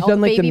 He's All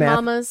done the like the baby math.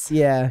 mamas.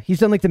 Yeah, he's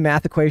done like the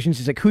math equations.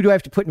 He's like, who do I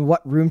have to put in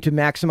what room to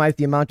maximize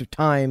the amount of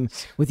time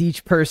with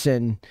each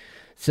person?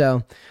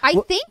 So I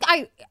think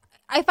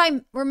if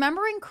I'm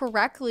remembering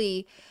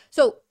correctly,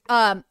 so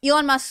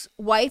Elon Musk's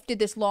wife did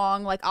this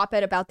long like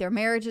op-ed about their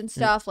marriage and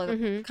stuff,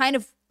 like kind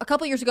of a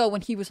couple years ago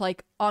when he was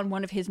like on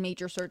one of his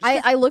major surgeries.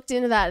 I looked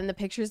into that, and the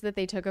pictures that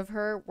they took of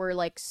her were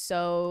like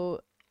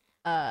so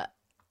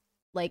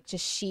like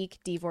just chic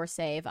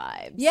divorcee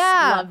vibes.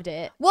 Yeah. Loved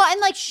it. Well, and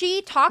like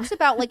she talks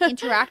about like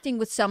interacting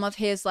with some of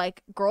his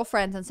like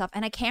girlfriends and stuff,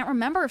 and I can't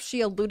remember if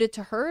she alluded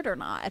to her or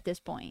not at this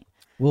point.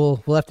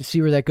 We'll have to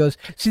see where that goes.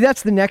 See,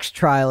 that's the next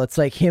trial. It's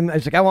like him.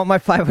 It's like, I want my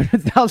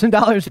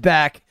 $500,000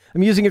 back.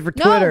 I'm using it for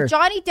Twitter. No,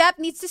 Johnny Depp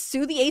needs to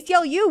sue the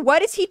ACLU.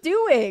 What is he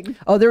doing?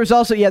 Oh, there was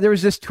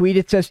this tweet.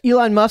 It says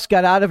Elon Musk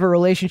got out of a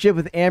relationship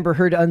with Amber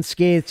Heard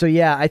unscathed. So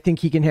yeah, I think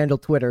he can handle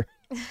Twitter.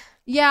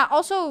 Yeah.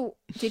 Also,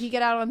 did he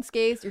get out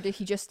unscathed, or did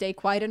he just stay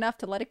quiet enough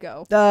to let it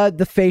go?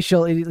 The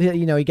facial, he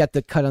got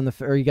the cut on the,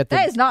 or he got the.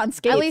 That is not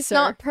unscathed. At least sir.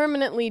 not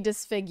permanently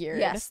disfigured.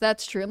 Yes,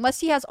 that's true. Unless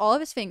he has all of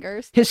his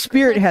fingers. His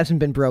spirit hasn't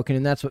been broken,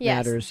 and that's what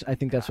Yes. matters. I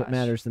think that's what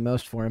matters the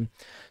most for him.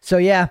 So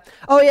yeah.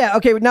 Oh yeah.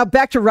 Okay. Now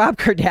back to Rob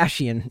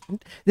Kardashian.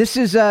 This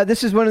is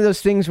one of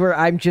those things where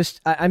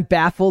I'm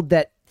baffled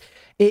that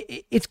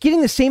it's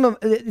getting the same.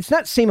 It's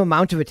not same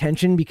amount of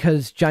attention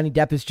because Johnny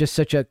Depp is just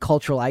such a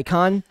cultural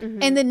icon.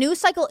 And the news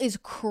cycle is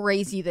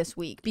crazy this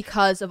week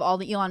because of all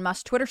the Elon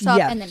Musk Twitter stuff,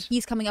 Yes. and then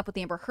he's coming up with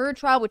the Amber Heard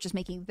trial, which is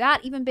making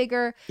that even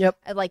bigger. Yep.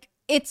 Like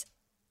it's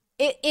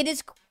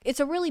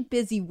a really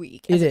busy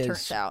week, as It it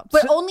turns is. out,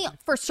 but only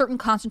for certain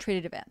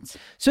concentrated events.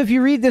 So if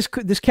you read this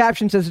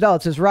caption says it all.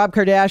 It says Rob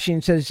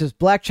Kardashian says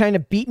Blac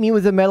Chyna beat me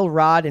with a metal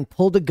rod and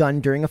pulled a gun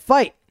during a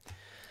fight.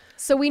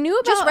 So we knew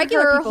Just about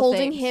regular her people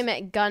holding things. him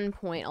at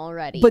gunpoint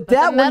already. But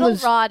that the metal one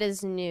was- rod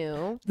is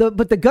new.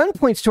 But the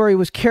gunpoint story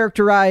was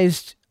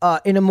characterized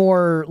in a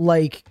more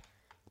like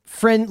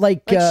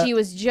She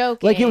was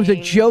joking. like it was a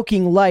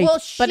joking light. Well,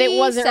 But it she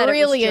wasn't said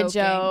really it was a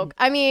joke.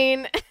 I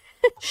mean,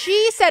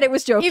 She said it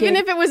was joking. even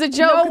if it was a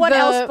joke, no one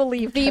else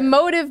believed the her.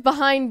 motive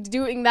behind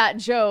doing that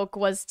joke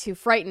was to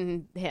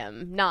frighten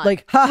him, not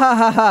Like ha ha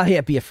ha ha! Yeah,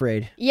 be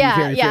afraid. Be yeah,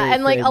 very, yeah, very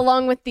and like afraid.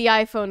 along with the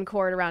iPhone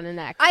cord around the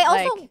neck. I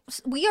Like, also,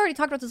 we already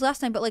talked about this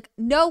last time, but like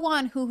no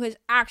one who has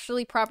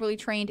actually properly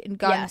trained in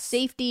gun Yes.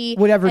 safety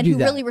Would ever and do who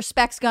that. really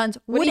respects guns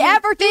would even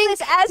ever do this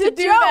as to a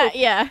do joke. that,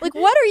 yeah. Like,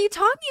 what are you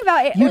talking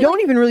about? You Like,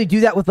 don't even really do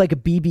that with like a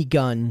BB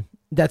gun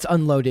that's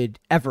unloaded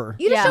ever.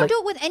 You just Yeah. don't do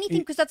it with anything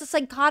because that's a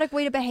psychotic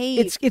way to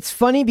behave. It's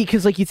funny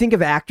because like you think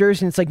of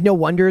actors and it's like no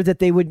wonder that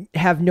they would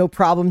have no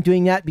problem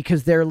doing that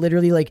because they're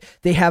literally like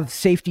they have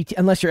safety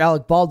unless you're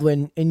Alec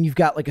Baldwin and you've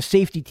got like a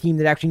safety team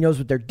that actually knows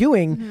what they're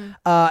doing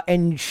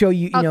and show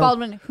you Alec know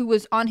Baldwin, who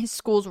was on his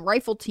school's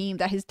rifle team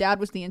that his dad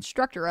was the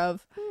instructor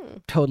of.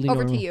 totally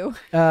Over normal. to you.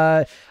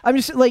 I'm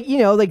just like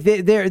like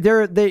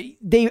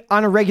they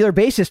on a regular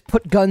basis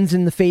put guns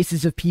in the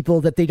faces of people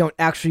that they don't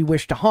actually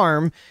wish to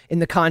harm in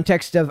the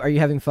context of are you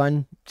having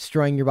fun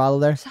destroying your bottle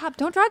there? Stop!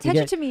 Don't draw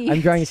attention to me.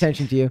 I'm drawing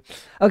attention to you.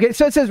 Okay,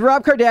 so it says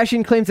Rob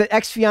Kardashian claims that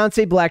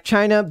ex-fiance Blac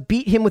Chyna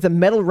beat him with a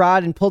metal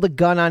rod and pulled a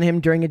gun on him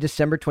during a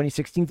December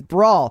 2016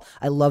 brawl.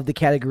 I love the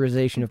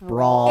categorization of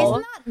brawl.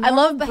 Isn't that I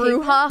love normal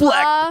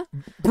behavior?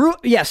 brouhaha.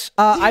 Yes,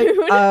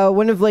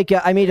 one of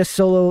I made a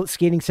solo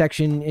skating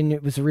section and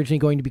it was originally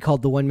going to be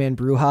called the One Man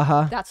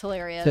Brouhaha. That's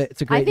hilarious. So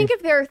it's a great I think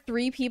if there are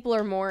 3 people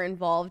or more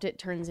involved, it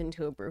turns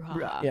into a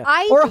brouhaha. yeah.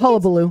 I or a think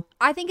hullabaloo.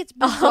 I think it's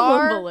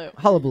bizarre Hullabaloo.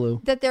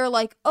 Hullabaloo. that they're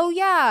like, oh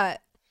yeah.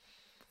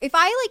 If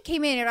I like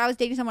came in and I was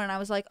dating someone and I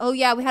was like, oh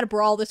yeah, we had a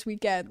brawl this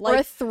weekend. Or a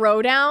Like,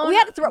 throwdown. We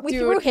had to we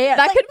Dude, threw hands.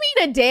 That Like, could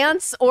mean a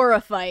dance or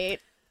a fight.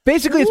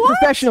 Basically, it's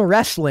professional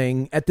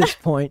wrestling at this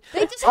point.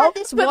 they just had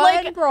this but,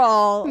 one like,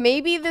 brawl.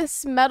 Maybe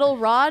this metal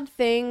rod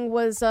thing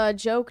was a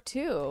joke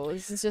too.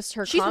 This is just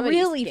her. She's comedy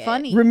really skit.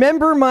 funny.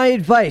 Remember my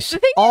advice.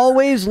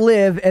 Always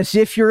live as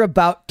if you're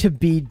about to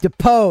be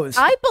deposed.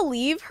 I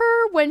believe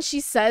her when she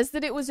says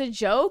that it was a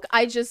joke.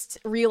 I just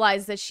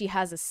realize that she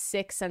has a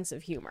sick sense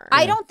of humor.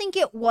 I don't think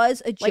it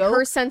was a joke. like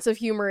her sense of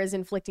humor is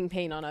inflicting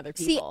pain on other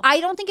See, people.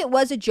 I don't think it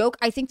was a joke.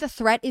 I think the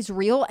threat is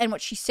real, and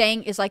what she's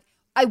saying is like,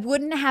 I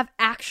wouldn't have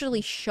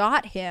actually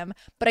shot him,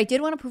 but I did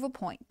want to prove a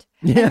point.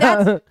 And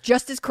that's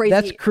just as crazy.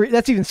 that's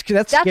That's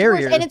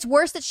scarier. worse. And it's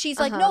worse that she's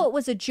like, no, it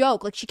was a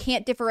joke. Like, she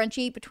can't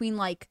differentiate between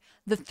like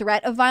the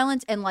threat of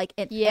violence and like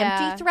an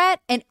empty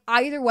threat. And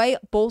either way,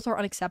 both are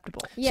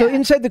unacceptable. So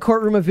inside the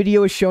courtroom, a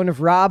video is shown of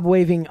Rob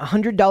waving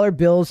 $100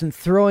 bills and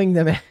throwing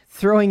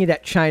it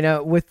at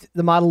Chyna with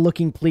the model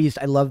looking pleased.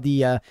 I love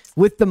the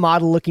with the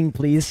model looking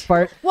pleased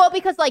part. Well,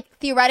 because like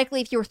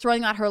theoretically, if you were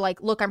throwing at her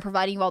like, look, I'm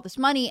providing you all this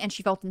money, and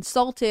she felt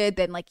insulted,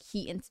 then like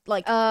you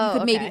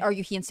could maybe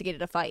argue he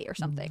instigated a fight or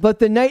something. But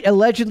the night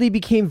allegedly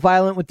became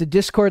violent with the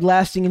discord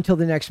lasting until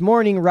the next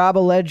morning. Rob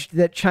alleged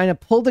that Chyna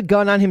pulled a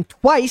gun on him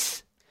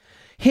twice,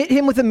 hit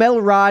him with a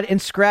metal rod, and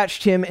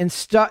scratched him and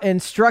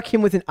struck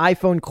him with an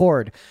iPhone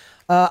cord.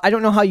 I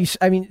don't know how you.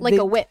 I mean, like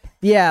a whip.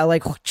 Yeah,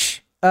 like.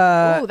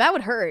 Ooh, that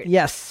would hurt.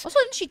 Yes. Also,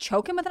 didn't she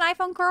choke him with an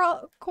iPhone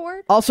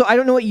cord? Also, I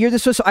don't know what year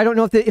this was, so I don't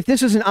know if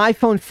this was an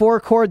iPhone 4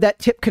 cord, that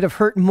tip could have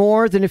hurt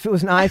more than if it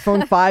was an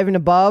iPhone 5 and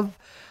above.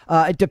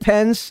 It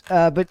depends,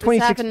 but This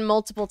 26. happened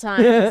multiple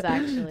times,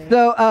 actually.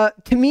 So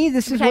to me,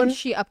 this Every is time one.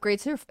 she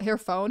upgrades her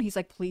phone, he's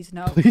like, please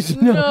no. Please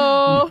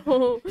no.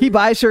 No. He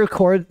buys her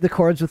the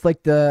cords with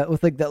like that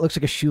looks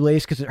like a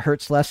shoelace because it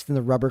hurts less than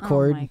the rubber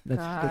cord. Oh my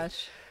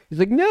gosh. He's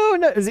like,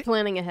 no. He's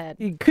planning ahead.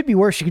 It could be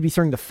worse. She could be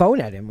throwing the phone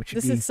at him, which would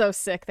This be. is so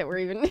sick that we're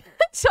even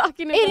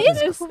talking about It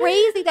this. is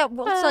crazy that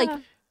it's like,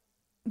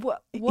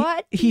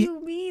 what do he- you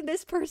mean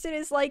this person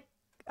is like,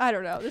 I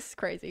don't know. This is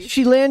crazy.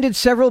 She landed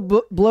several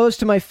blows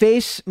to my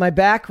face, my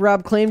back.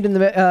 Rob claimed in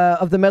the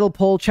of the metal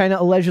pole Chyna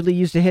allegedly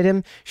used to hit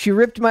him. She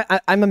ripped my.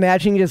 I'm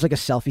imagining it as like a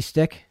selfie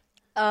stick.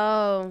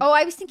 Oh. Oh,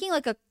 I was thinking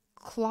like a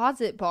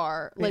closet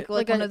bar, like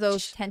Like one a of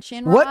those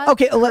tension What? rods.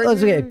 Okay,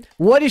 okay.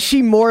 What is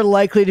she more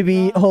likely to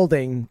be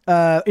holding?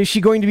 Is she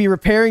going to be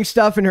repairing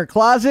stuff in her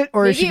closet,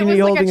 or is she Maybe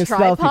going to it be was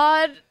holding like a a selfie?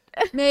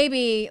 tripod.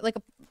 Maybe like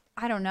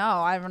I don't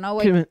know.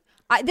 Could've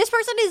This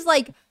person is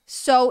like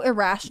so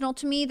irrational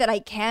to me that I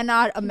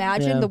cannot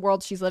imagine Yeah. the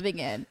world she's living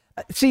in.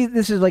 See,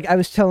 this is like I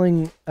was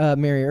telling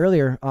Mary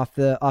earlier off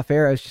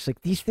air. I was just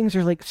like, these things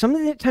are like some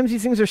of the times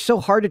these things are so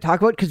hard to talk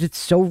about because it's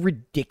so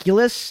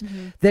ridiculous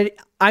that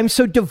I'm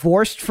so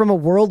divorced from a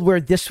world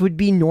where this would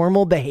be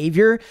normal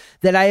behavior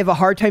that I have a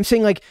hard time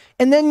saying like.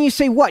 And then you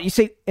say what? You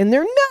say, and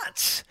they're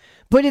nuts.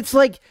 But it's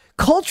like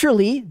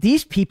culturally,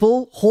 these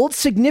people hold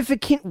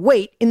significant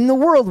weight in the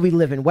world we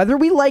live in, whether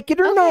we like it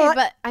or Okay, not.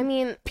 but I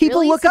mean, people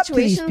really, look up to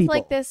these situations people.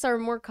 like this are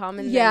more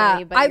common Yeah, than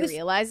anybody I was-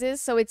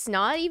 realizes, so it's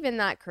not even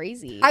that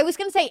crazy. I was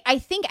gonna say, I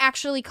think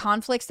actually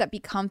conflicts that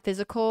become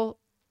physical,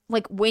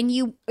 like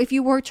if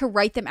you were to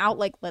write them out,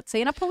 like let's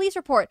say in a police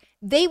report,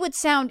 they would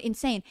sound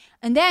insane.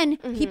 And then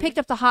he picked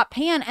up the hot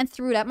pan and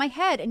threw it at my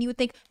head, and you would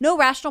think no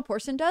rational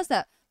person does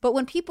that. But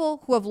when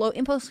people who have low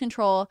impulse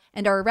control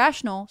and are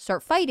irrational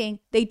start fighting,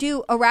 they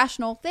do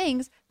irrational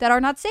things that are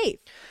not safe.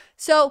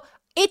 So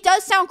it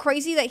does sound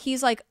crazy that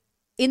he's like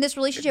in this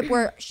relationship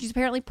where she's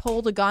apparently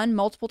pulled a gun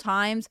multiple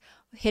times,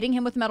 hitting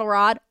him with a metal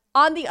rod.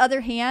 On the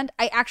other hand,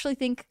 I actually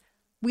think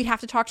we'd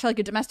have to talk to like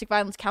a domestic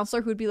violence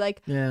counselor who'd be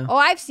like, Yeah. oh,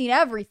 I've seen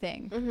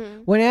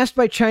everything. When asked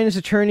by China's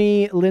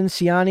attorney, Lynn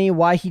Ciani,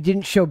 why he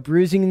didn't show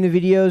bruising in the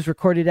videos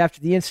recorded after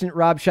the incident,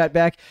 Rob shot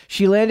back,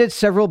 she landed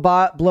several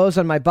blows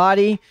on my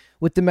body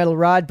with the metal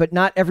rod, but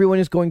not everyone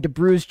is going to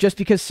bruise just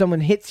because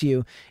someone hits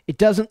you. It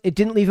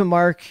didn't leave a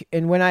mark.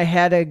 And when I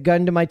had a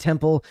gun to my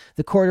temple,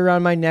 the cord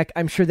around my neck,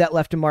 I'm sure that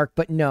left a mark,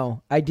 but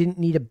no, I didn't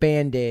need a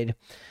Band-Aid.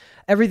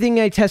 Everything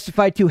I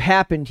testified to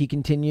happened, he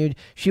continued.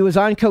 She was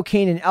on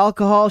cocaine and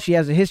alcohol. She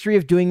has a history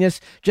of doing this.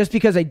 Just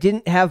because I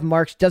didn't have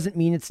marks doesn't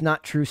mean it's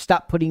not true.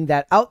 Stop putting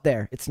that out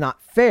there. It's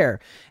not fair.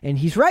 And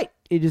he's right.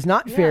 It is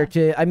not fair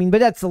to, but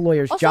that's the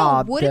lawyer's Also,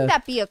 job. wouldn't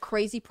that be a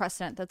crazy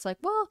precedent that's like,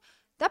 well,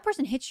 that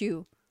person hit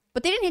you,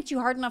 but they didn't hit you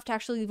hard enough to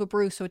actually leave a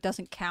bruise, so it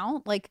doesn't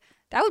count? Like,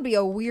 that would be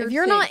a weird if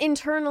you're thing. not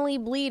internally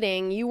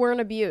bleeding, you weren't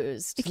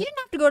abused. If you didn't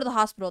have to go to the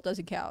hospital, it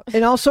doesn't count.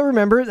 And also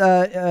remember,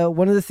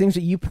 one of the things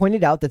that you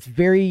pointed out that's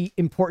very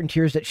important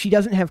here is that she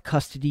doesn't have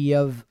custody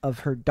of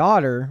her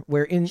daughter.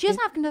 She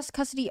doesn't have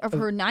custody of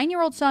her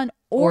 9-year-old son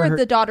or her-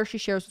 the daughter she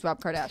shares with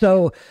Rob Kardashian.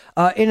 So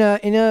in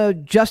a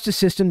justice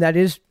system that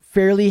is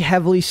fairly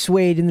heavily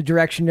swayed in the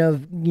direction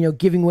of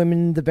giving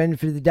women the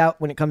benefit of the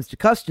doubt when it comes to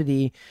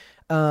custody,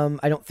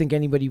 I don't think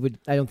anybody would.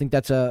 I don't think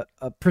that's a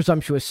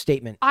presumptuous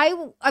statement. I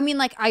mean,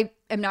 like, I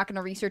am not going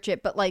to research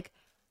it, but like,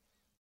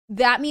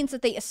 that means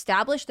that they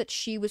established that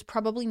she was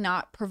probably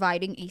not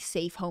providing a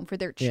safe home for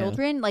their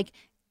children. Like,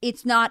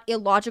 it's not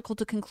illogical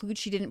to conclude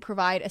she didn't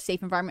provide a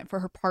safe environment for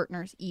her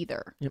partners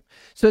either. Yep.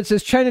 So it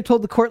says Chyna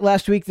told the court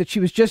last week that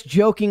she was just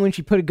joking when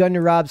she put a gun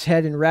to Rob's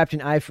head and wrapped an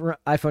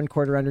iPhone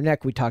cord around her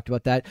neck. We talked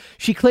about that.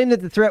 She claimed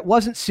that the threat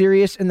wasn't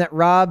serious and that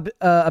Rob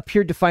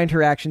appeared to find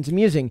her actions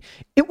amusing.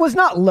 It was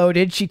not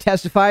loaded, she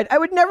testified. I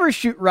would never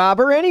shoot Rob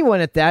or anyone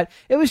at that.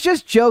 It was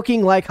just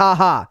joking, like,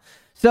 haha.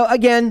 So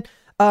again,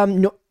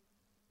 no,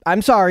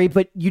 I'm sorry,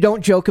 but you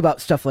don't joke about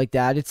stuff like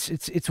that.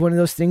 It's one of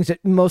those things that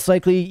most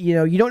likely,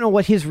 you don't know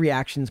what his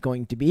reaction's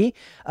going to be.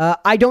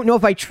 I don't know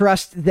if I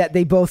trust that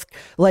they both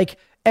like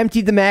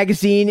emptied the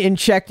magazine and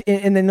checked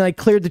and then like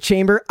cleared the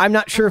chamber. I'm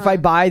not sure if I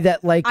buy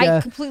that. Like,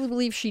 I completely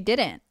believe she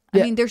didn't.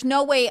 I mean, there's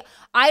no way.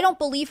 I don't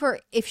believe her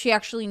if she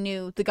actually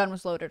knew the gun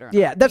was loaded or not.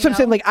 Yeah, that's what I'm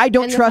saying. Like, I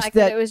don't And the trust fact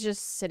that it was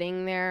just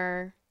sitting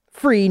there.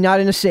 free, not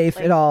in a safe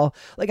at all.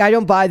 Like, I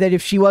don't buy that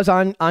if she was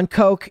on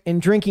coke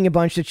and drinking a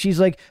bunch that she's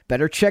like,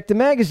 better check the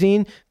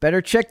magazine, better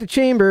check the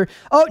chamber.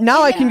 Oh,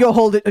 now I can go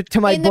hold it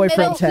to my In the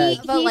boyfriend's middle, head.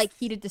 but like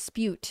heated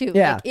dispute too.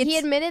 Yeah. Like, He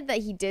admitted that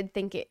he did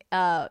think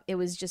it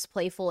was just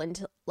playful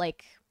until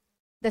like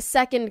the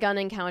second gun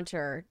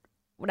encounter,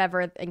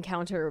 whatever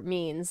encounter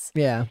means,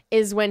 Yeah.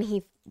 is when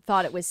he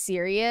thought it was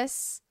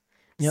serious.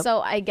 Yep. So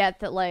I get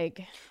that,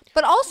 like,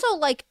 But also,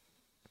 like,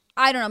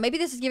 I don't know, maybe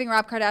this is giving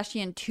Rob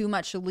Kardashian too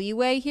much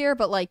leeway here,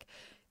 but like,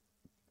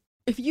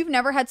 if you've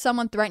never had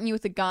someone threaten you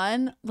with a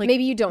gun, like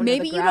maybe you don't know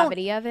maybe the you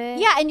gravity of it.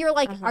 Yeah, and you're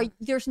like,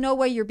 there's no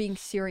way you're being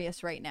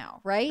serious right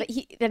now, right?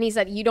 But then he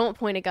said, you don't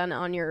point a gun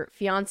on your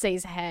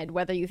fiance's head,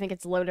 whether you think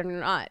it's loaded or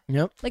not.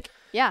 Yep. Like,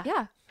 yeah.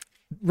 Yeah.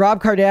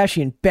 Rob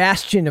Kardashian,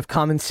 bastion of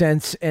common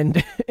sense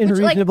and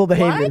reasonable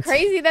behavior.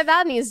 Crazy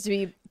that needs to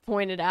be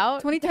pointed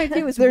out.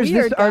 2022 was There's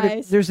weird, this article.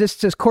 guys. There's this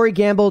says Corey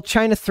Gamble,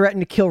 Chyna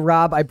threatened to kill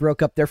Rob. I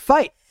broke up their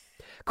fight.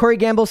 Corey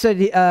Gamble said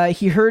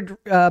he heard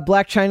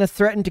Blac Chyna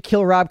threaten to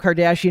kill Rob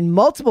Kardashian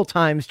multiple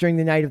times during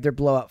the night of their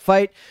blowout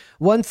fight.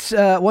 Once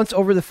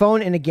over the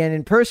phone and again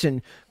in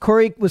person.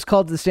 Corey was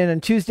called to the stand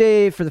on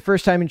Tuesday for the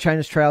first time in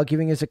Chyna's trial,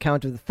 giving his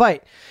account of the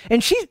fight.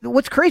 And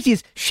what's crazy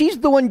is she's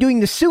the one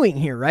doing the suing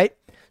here, right?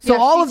 So Yeah,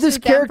 all she of this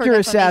sued them for character defamation.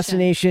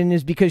 assassination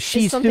is because It's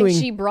she's something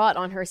suing. she brought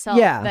on herself.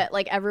 Yeah. That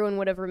like everyone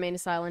would have remained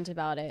silent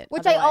about it.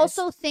 Which I otherwise.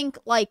 also think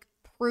like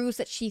proves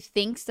that she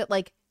thinks that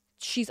like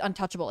she's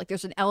untouchable. Like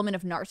there's an element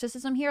of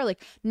narcissism here.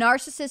 Like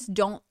narcissists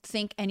don't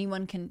think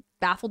anyone can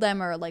baffle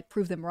them or like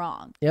prove them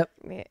wrong. Yep.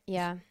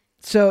 Yeah.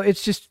 So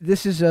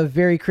this is a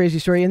very crazy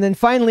story. And then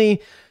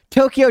finally,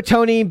 Tokyo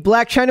Tony,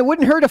 Blac Chyna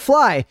wouldn't hurt a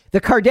fly.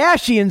 The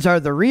Kardashians are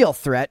the real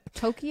threat.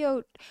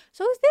 Tokyo.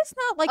 So is this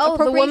not like Oh, the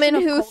appropriation woman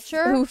of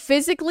culture? who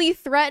physically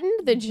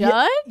threatened the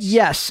judge?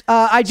 Yes.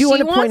 I do want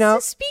to point She out.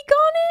 wants to speak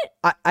on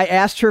it? I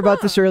asked her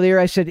about this earlier.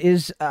 I said,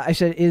 is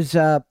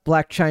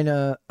Blac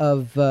Chyna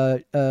of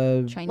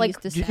Chinese Like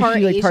descent. part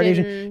Asian?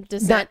 Asian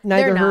descent?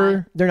 Neither They're her.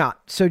 not. They're not.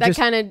 So That just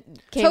kind of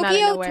came out of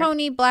Tokyo, nowhere.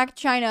 Tony, Blac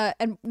Chyna,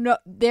 and no,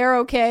 they're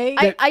okay.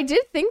 I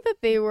did think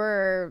that they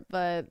were,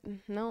 but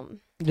no.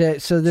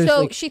 so there's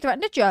So like, she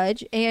threatened a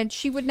judge, and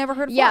she would never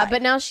hurt a Yeah, fly.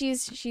 but now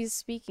she's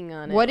speaking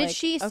on it. What did like,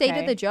 she say to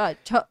okay. the judge?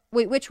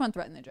 Wait, which one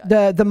threatened the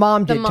judge? the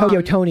mom did. The Tokyo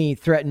mom. Tony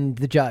threatened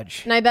the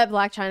judge. And I bet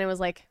Blac Chyna was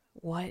like,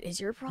 "What is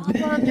your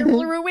problem? You're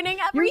ruining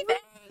everything."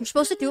 You're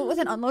supposed to do it with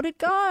an unloaded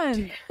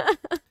gun.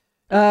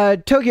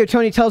 Tokyo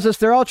Tony tells us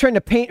they're all trying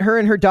to paint her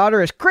and her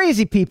daughter as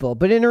crazy people,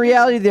 but in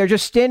reality, they're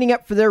just standing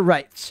up for their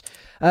rights.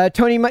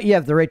 Tony might,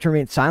 have the right to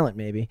remain silent,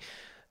 maybe.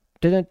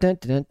 Dun, dun, dun,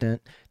 dun, dun.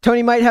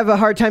 Tony might have a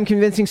hard time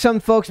convincing some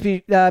folks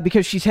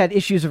because she's had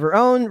issues of her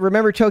own.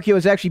 Remember, Tokyo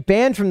was actually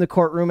banned from the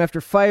courtroom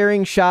after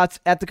firing shots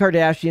at the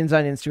Kardashians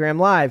on Instagram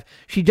Live.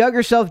 She dug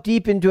herself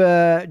into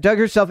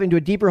a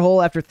deeper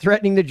hole after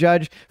threatening the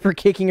judge for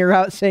kicking her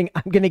out, saying,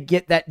 "I'm gonna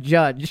get that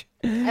judge."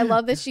 I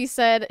love that she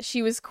said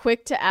she was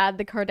quick to add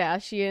the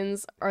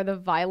Kardashians are the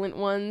violent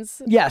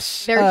ones.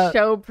 Yes, Their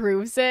show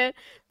proves it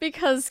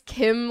because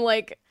Kim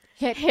like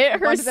hit her one of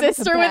them with a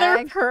sister with her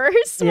bag.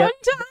 purse Yeah. one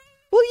time.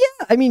 Well,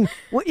 yeah. I mean,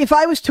 if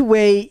I was to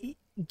weigh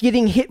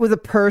getting hit with a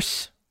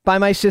purse by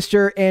my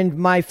sister and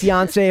my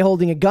fiance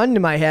holding a gun to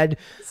my head,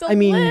 It's a I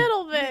mean,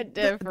 little bit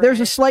different. there's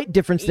a slight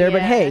difference there.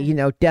 But hey,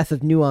 Yeah. death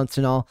of nuance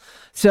and all.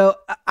 So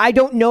I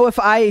don't know if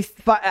I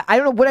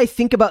don't know what I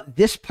think about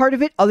this part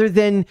of it, other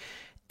than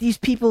these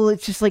people.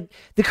 It's just like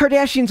the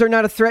Kardashians are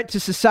not a threat to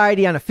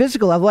society on a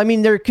physical level. I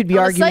mean, there could be on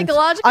a arguments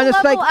psychological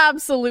level,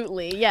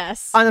 absolutely,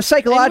 yes. on a and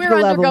psychological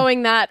we're level.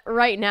 undergoing that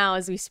right now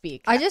as we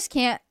speak. I just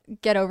can't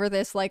get over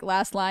this like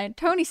last line.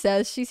 Tony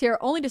says she's here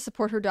only to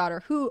support her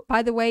daughter, who,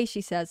 by the way, she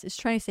says is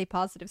trying to stay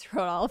positive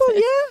throughout all of this.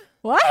 Yeah.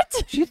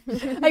 What?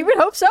 I would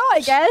hope so,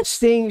 I guess.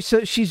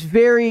 So she's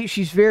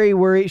very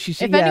worried.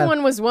 If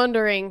anyone was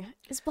wondering,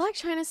 is Blac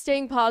Chyna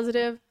staying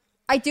positive?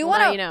 I do Well,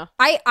 now want to. you know.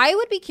 I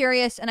would be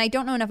curious, and I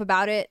don't know enough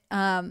about it,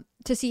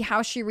 to see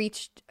how she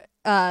reached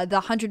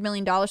the $100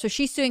 million. So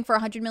she's suing for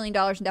 $100 million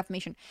in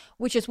defamation,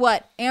 which is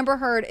what Amber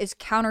Heard is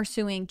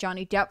countersuing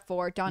Johnny Depp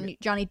for. Johnny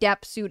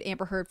Depp sued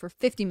Amber Heard for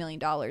 $50 million.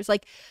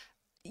 Like,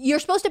 you're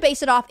supposed to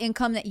base it off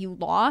income that you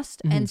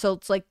lost, and so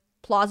it's like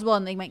plausible,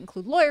 and they might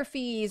include lawyer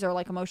fees or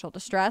like emotional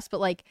distress,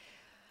 but like,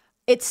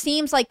 it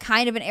seems like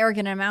kind of an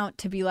arrogant amount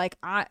to be like,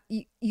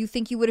 you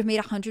think you would have made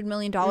 $100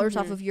 million off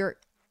of your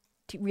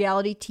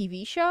reality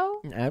TV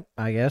show?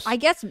 I guess. I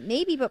guess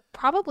maybe, but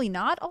probably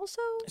not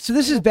also. So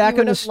this is back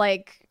You on would the have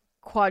like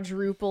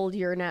quadrupled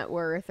your net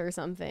worth or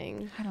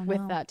something don't with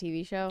know. that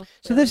TV show.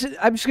 So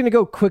I'm just going to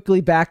go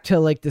quickly back to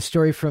like the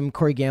story from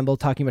Corey Gamble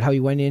talking about how he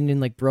went in and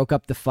like broke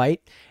up the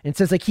fight, and it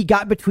says like he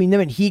got between them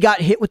and he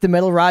got hit with the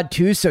metal rod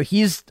too. So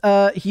he's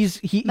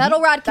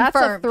Metal rod That's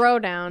confirmed. a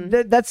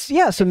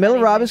throwdown. So metal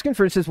rod anything. is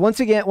confirmed. It says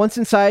once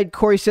inside,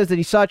 Corey says that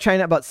he saw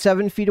Chyna about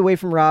 7 feet away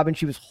from Rob and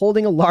she was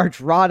holding a large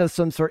rod of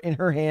some sort in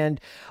her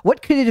hand.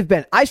 What could it have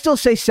been? I still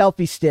say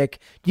selfie stick.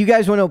 Do you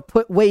guys want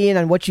to weigh in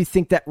on what you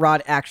think that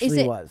rod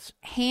actually was?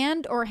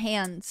 Hand or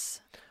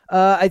hands?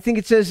 I think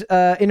it says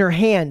in her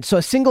hand. So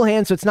a single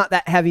hand, so it's not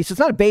that heavy. So it's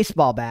not a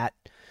baseball bat.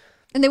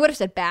 And they would have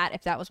said bat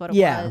if that was what it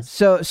Yeah. was.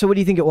 So what do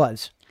you think it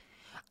was?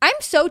 I'm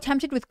so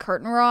tempted with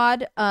curtain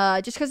rod,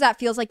 just because that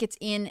feels like it's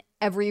in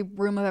every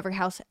room of every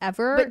house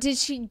ever. But did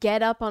she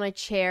get up on a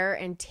chair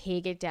and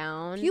take it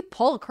down? if you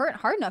pull a curtain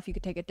hard enough, you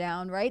could take it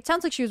down, right? It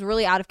sounds like she was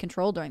really out of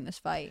control during this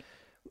fight.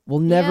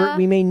 Yeah.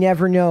 We may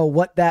never know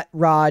what that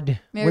rod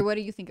Mary, what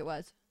do you think it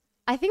was?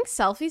 I think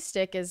selfie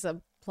stick is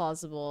a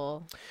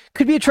plausible.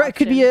 could be.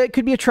 Could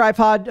be a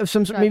tripod of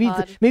some sort.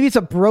 Tripod. Maybe it's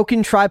a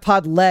broken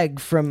tripod leg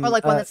from Or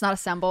like one that's not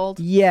assembled?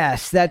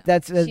 Yes, that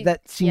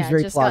seems She-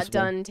 very just plausible.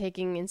 got done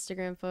taking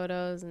Instagram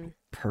photos and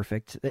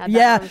perfect. Had that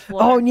Yeah. on the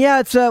floor. Oh, and yeah.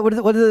 It's what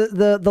are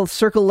the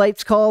circle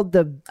lights called?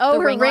 Oh, The her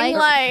ring ring light?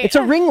 light. It's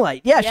a ring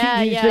light. Yeah.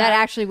 Yeah. That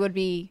actually would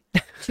be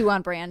too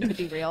on brand to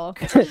be real.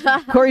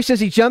 Corey says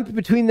he jumped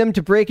between them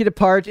to break it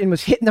apart and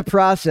was hit in the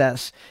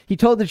process. He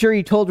told the jury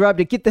he told Rob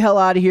to get the hell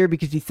out of here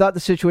because he thought the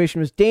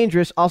situation was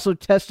dangerous, also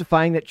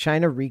testifying that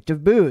Chyna reeked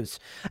of booze.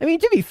 I mean,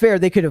 to be fair,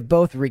 they could have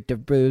both reeked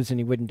of booze and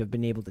he wouldn't have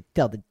been able to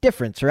tell the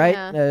difference, right?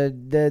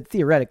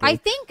 Theoretically. I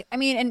think,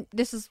 and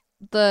this is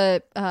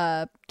the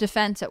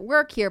defense at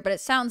work here, but it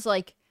sounds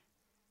like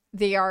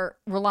they are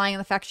relying on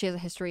the fact she has a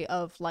history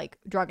of like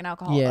drug and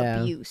alcohol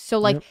abuse. So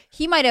like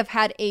he might have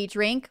had a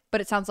drink, but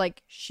it sounds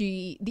like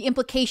the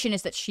implication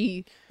is that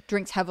she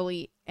drinks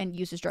heavily and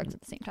uses drugs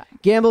at the same time.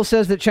 Gamble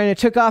says that Chyna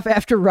took off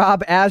after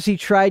Rob as he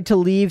tried to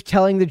leave,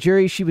 telling the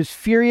jury she was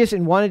furious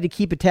and wanted to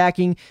keep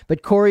attacking,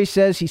 but Corey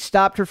says he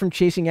stopped her from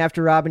chasing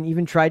after Rob and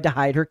even tried to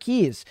hide her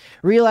keys.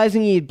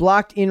 Realizing he had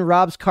blocked in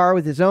Rob's car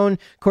with his own,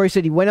 Corey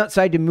said he went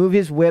outside to move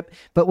his whip,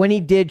 but when he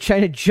did,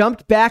 Chyna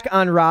jumped back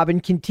on Rob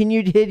and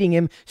continued hitting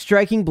him,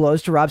 striking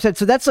blows to Rob's head.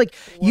 So that's like,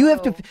 you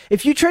have to,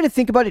 if you try to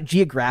think about it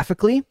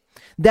geographically,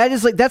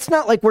 that's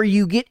not like where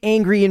you get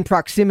angry in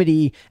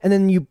proximity and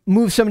then you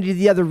move somebody to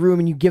the other room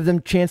and you give them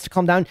a chance to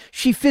calm down.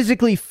 She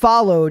physically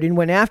followed and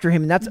went after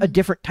him, and that's a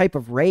different type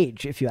of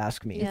rage, if you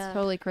ask me. It's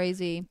totally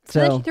crazy. So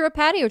Then she threw a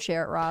patio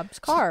chair at Rob's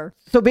car.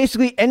 So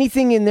basically,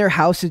 anything in their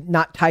house is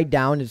not tied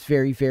down is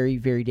very, very,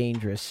 very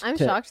dangerous. I'm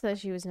shocked that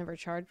she was never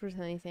charged with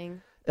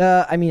anything.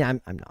 I mean,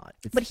 I'm not.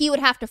 But he would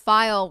have to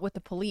file with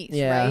the police,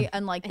 right?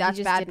 And like And that's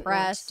he just bad didn't want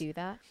press. to do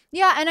that.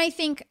 Yeah, and I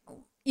think,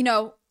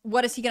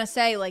 what is he going to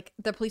say? Like,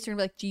 the police are going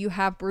to be like, do you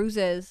have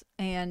bruises?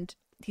 And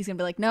he's going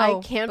to be like, no.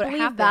 I can't but it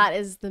believe happened. that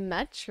is the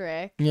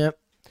metric. Yep.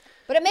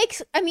 But it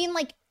makes,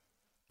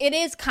 it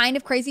is kind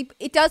of crazy.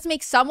 It does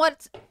make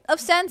somewhat of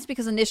sense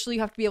because initially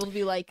you have to be able to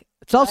be like,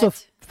 It's also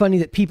what? funny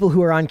that people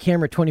who are on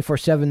camera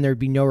 24/7, there'd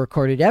be no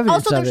recorded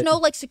evidence Also, of there's it. no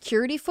like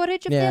security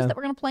footage of this that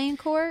we're going to play in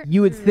court.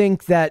 You would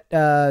think that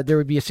there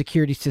would be a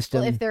security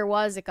system. Well, if there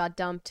was, it got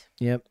dumped.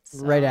 Yep.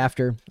 Right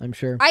after, I'm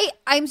sure.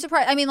 I'm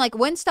surprised. I mean, like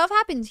when stuff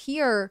happens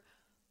here,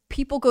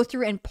 people go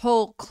through and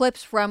pull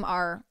clips from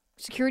our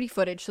security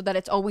footage so that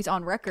it's always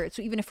on record.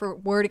 So even if we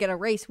were to get a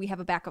race, we have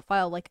a backup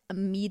file like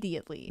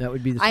immediately. That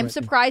would be the I'm smart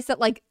thing. surprised that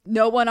like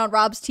no one on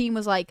Rob's team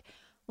was like,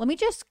 let me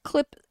just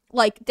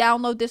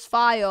download this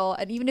file,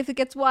 and even if it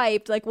gets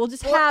wiped, like we'll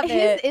just have His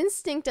it.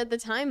 instinct at the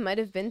time might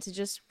have been to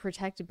just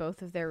protect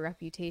both of their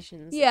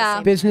reputations.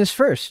 Yeah. Business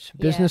first.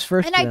 Business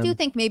first. And I do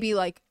think maybe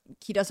like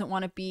he doesn't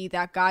want to be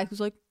that guy who's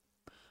like,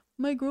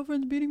 my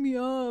girlfriend's beating me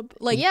up.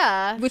 Like,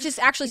 Yeah. which is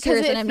actually Because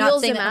serious, it and I'm not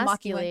feels saying that in a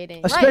mocking way.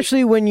 emasculating.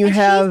 Especially when you And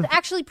have. she's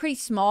actually pretty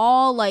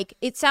small. Like,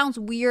 it sounds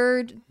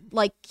weird.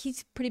 Like,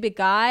 he's a pretty big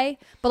guy,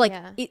 but like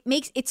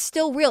it's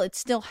still real. It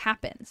still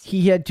happens.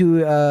 He had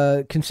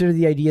to consider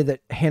the idea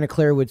that Hannah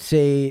Claire would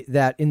say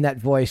that in that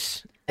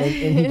voice. And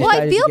he Well, I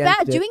decided feel against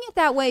bad it. doing it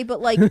that way,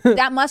 but like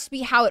that must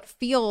be how it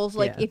feels.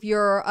 Like Yeah. if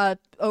you're a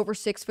over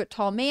 6 foot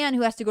tall man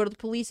who has to go to the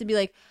police and be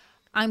like,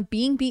 I'm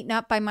being beaten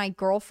up by my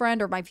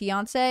girlfriend or my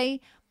fiance.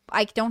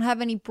 I don't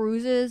have any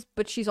bruises,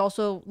 but she's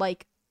also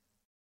like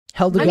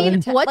Held the I gun.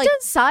 mean, what like-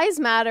 does size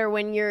matter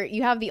when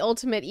you have the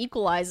ultimate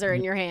equalizer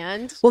in your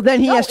hand? Well,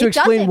 then he No, has to it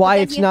explain doesn't, why but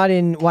then it's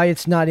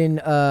he- not in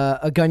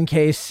a gun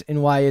case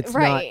and why it's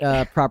Right.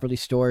 not properly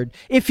stored.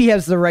 If he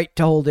has the right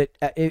to hold it,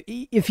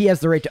 if he has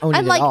the right to own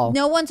and it like at all.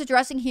 no one's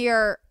addressing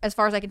here, as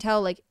far as I can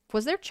tell. Like,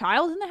 was there a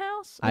child in the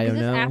house? Like, I don't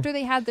is this know. after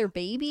they had their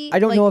baby? I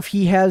don't Like, know if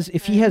he has.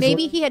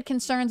 maybe he had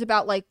concerns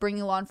about like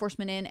bringing law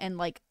enforcement in and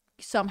like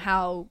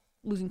somehow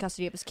losing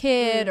custody of his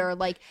kid or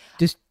like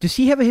Does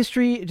he have a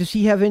history? Does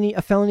he have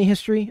a felony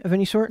history of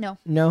any sort? No.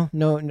 No.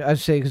 I would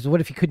say because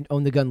what if he couldn't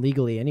own the gun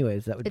legally?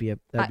 Anyways, that would be a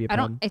I problem.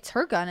 don't. It's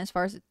her gun, as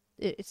far as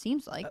it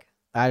seems like.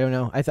 I don't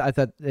know. I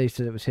thought they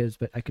said it was his,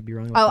 but I could be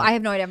wrong. Oh, about that. I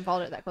have no idea. I haven't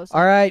followed it that closely.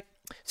 All right.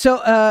 So,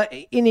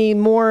 in a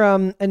more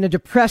in a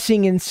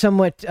depressing and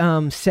somewhat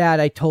sad,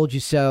 I told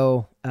you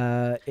so.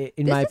 In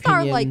This my is opinion,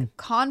 our like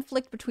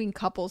conflict between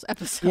couples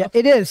episode. yeah,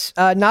 it is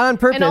not on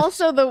purpose. And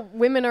also the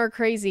women are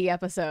crazy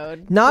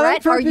episode. not on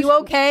Brett, are purpose. you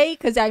okay?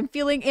 Because I'm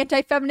feeling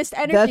anti-feminist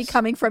energy That's-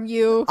 coming from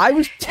you. I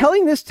was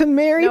telling this to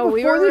Mary No, before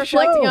we were the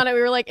reflecting show. on it.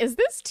 We were like, is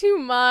this too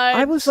much?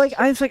 I was like,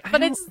 I but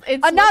don't-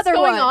 it's Another what's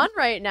going one. on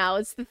right now.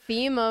 It's the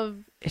theme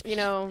of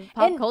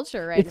pop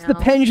culture right it's now. the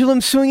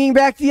pendulum swinging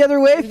back the other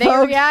way, They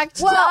folks. react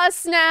to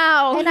us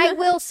now. And I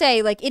will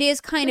say, like, it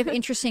is kind of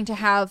interesting to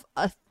have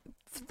a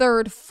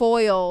third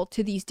foil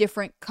to these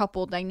different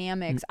couple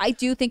dynamics. I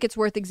do think it's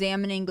worth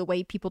examining the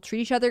way people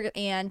treat each other,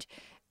 and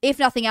if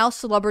nothing else,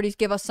 celebrities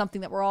give us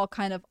something that we're all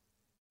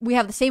we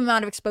have the same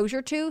amount of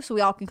exposure to, so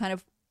we all can kind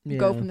of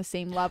go from the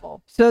same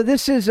level. So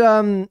this is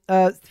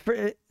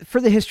for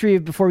the history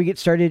of before we get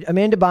started.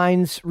 Amanda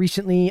Bynes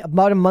recently,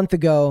 about a month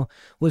ago,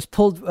 was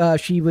pulled.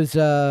 She was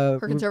her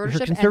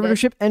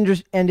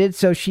conservatorship ended,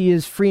 so she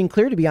is free and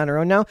clear to be on her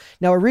own now.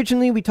 Now,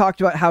 originally we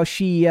talked about how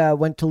she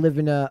went to live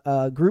in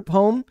a group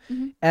home,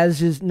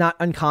 as is not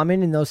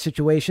uncommon in those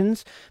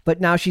situations.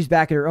 But now she's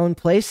back at her own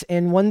place.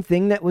 And one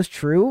thing that was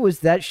true was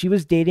that she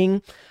was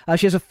dating.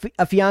 She has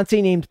a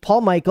fiance named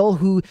Paul Michael,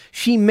 who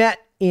she met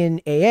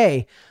in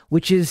AA,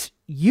 which is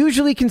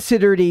usually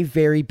considered a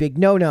very big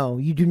no-no.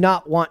 You do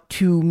not want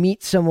to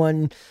meet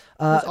someone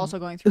who's also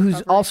going through who's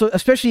recovery. also,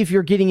 especially if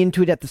you're getting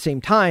into it at the same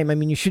time. I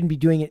mean, you shouldn't be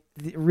doing it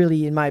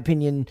really, in my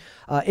opinion.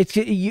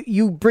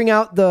 You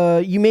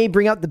may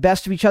bring out the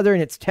best of each other,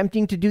 and it's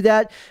tempting to do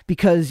that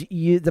because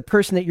the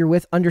person that you're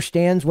with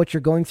understands what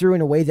you're going through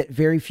in a way that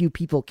very few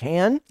people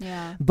can.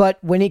 Yeah. But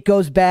when it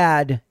goes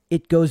bad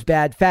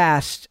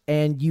fast,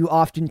 and you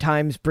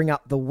oftentimes bring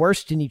out the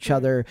worst in each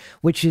other,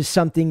 which is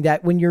something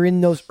that when you're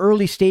in those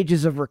early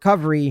stages of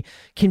recovery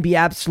can be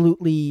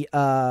absolutely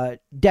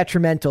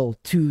detrimental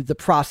to the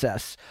process.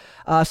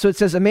 So it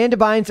says Amanda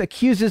Bynes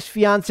accuses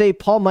fiance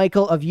Paul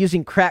Michael of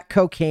using crack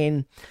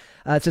cocaine.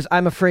 It says,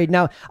 I'm afraid.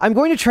 Now, I'm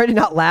going to try to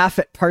not laugh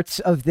at parts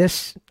of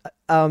this.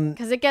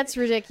 Because it gets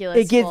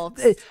ridiculous,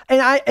 folks.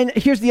 And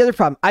here's the other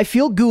problem. I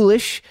feel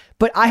ghoulish,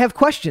 but I have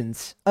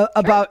questions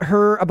about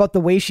her, about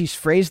the way she's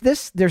phrased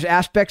this. There's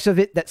aspects of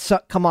it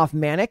that come off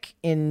manic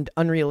and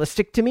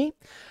unrealistic to me.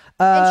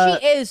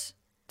 And she is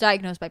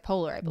diagnosed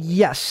bipolar, I believe.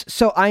 Yes.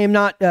 So I am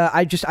not,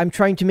 I'm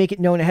trying to make it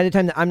known ahead of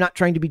time that I'm not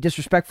trying to be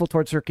disrespectful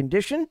towards her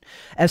condition.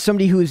 As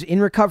somebody who is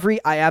in recovery,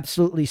 I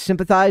absolutely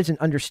sympathize and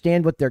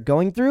understand what they're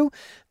going through,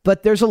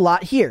 but there's a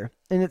lot here.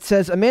 And it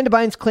says, Amanda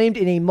Bynes claimed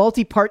in a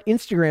multi-part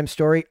Instagram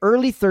story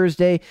early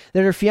Thursday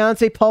that her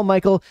fiance, Paul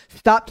Michael,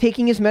 stopped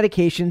taking his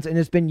medications and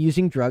has been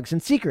using drugs in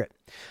secret.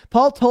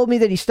 Paul told me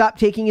that he stopped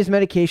taking his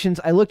medications.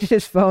 I looked at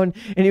his phone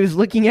and he was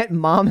looking at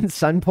mom and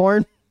son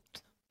porn.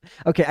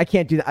 Okay, I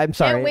can't do that. I'm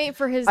sorry. Can't wait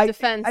for his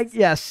defense.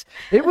 Yes,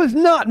 it was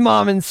not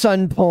mom and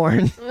son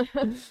porn.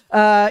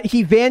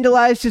 He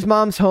vandalized his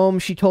mom's home,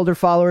 she told her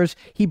followers.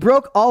 He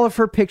broke all of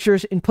her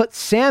pictures and put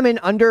salmon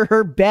under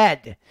her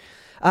bed.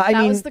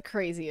 That was the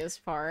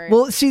craziest part.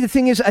 Well, see, the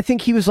thing is, I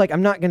think he was like,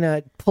 I'm not going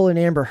to pull an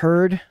Amber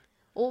Heard.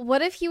 Well,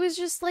 what if he was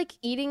just like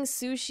eating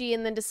sushi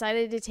and then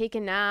decided to take a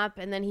nap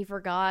and then he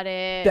forgot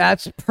it?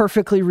 That's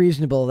perfectly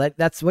reasonable.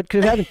 That's what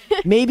could have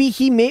happened. Maybe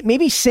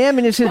maybe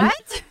salmon is his.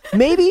 What?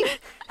 Maybe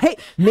I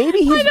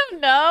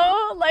don't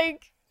know.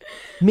 Like,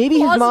 maybe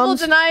his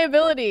mom's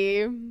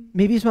deniability.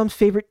 Maybe his mom's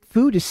favorite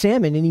food is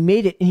salmon, and he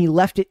made it and he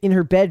left it in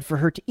her bed for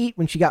her to eat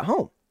when she got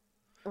home.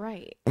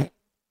 Right.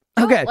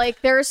 Okay.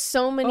 Like, there are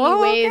so many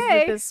ways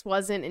that this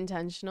wasn't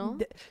intentional.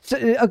 So,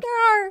 There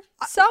are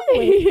some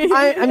ways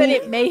I mean, that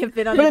it may have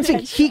been but I'm saying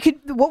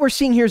unintentional. what we're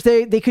seeing here is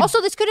they could.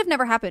 Also, this could have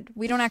never happened.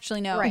 We don't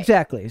actually know. Right.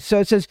 Exactly. So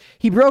it says,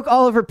 he broke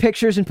all of her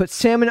pictures and put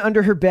salmon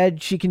under her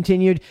bed, she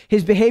continued.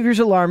 His behavior's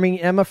alarming,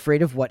 and I'm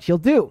afraid of what he'll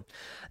do.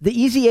 The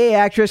Easy A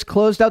actress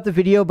closed out the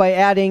video by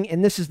adding,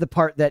 and this is the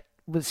part that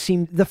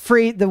seemed,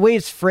 the way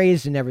it's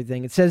phrased and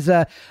everything. It says,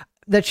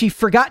 that she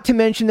forgot to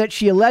mention that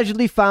she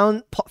allegedly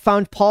found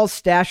Paul's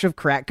stash of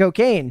crack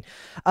cocaine.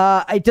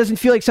 It doesn't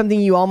feel like something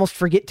you almost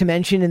forget to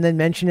mention and then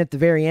mention at the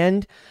very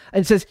end.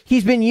 And it says,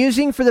 he's been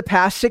using for the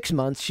past 6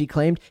 months, she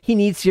claimed. He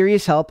needs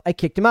serious help. I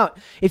kicked him out.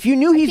 If you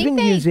knew he's been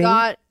using...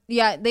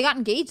 They got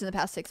engaged in the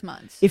past 6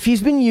 months. If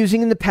he's been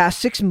using in the past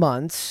 6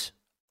 months,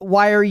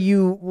 why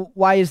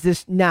is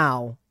this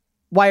now?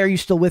 Why are you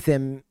still with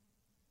him?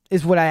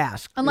 Is what I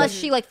asked. Unless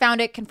she found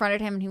it,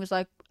 confronted him, and he was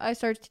like, I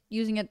started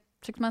using it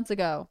 6 months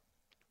ago.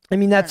 I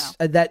mean,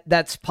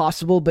 that's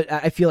possible, but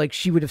I feel like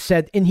she would have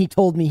said, and he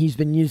told me he's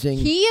been using.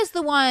 He is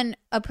the one.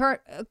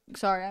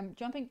 Sorry, I'm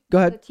jumping. Go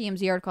ahead. The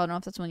TMZ article. I don't know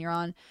if that's the one you're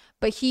on,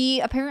 but he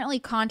apparently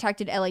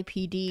contacted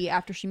LAPD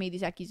after she made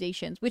these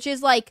accusations, which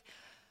is like,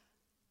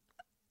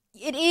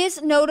 it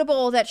is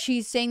notable that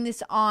she's saying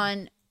this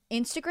on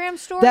Instagram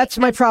story. That's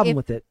my problem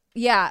with it.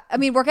 Yeah, I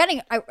mean,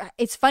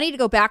 it's funny to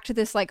go back to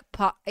this. Like,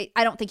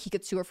 I don't think he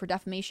could sue her for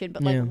defamation,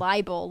 but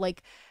libel.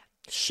 Like,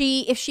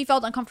 if she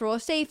felt uncomfortable or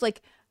safe,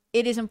 like,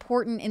 it is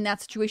important in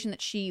that situation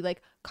that she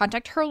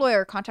contact her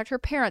lawyer, contact her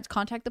parents,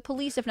 contact the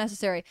police if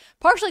necessary,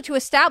 partially to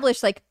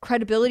establish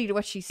credibility to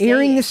what she's saying.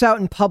 Airing this out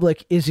in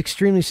public is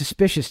extremely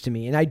suspicious to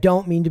me, and I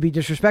don't mean to be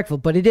disrespectful,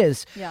 but it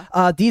is.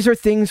 Yeah. These are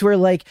things where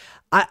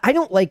I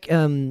don't like.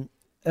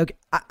 Okay,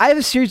 I have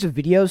a series of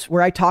videos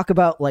where I talk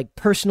about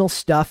personal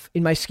stuff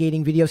in my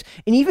skating videos,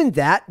 and even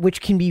that, which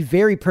can be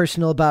very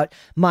personal about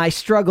my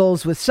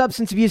struggles with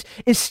substance abuse,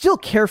 is still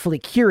carefully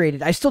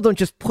curated. I still don't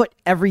just put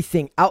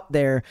everything out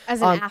there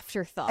as an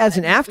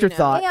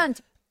afterthought. And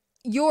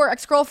your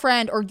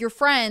ex-girlfriend or your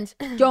friends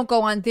don't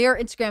go on their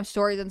Instagram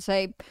stories and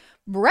say,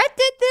 Brett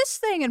did this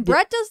thing and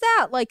Brett does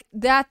that. Like,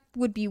 that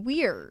would be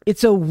weird.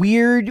 It's a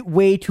weird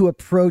way to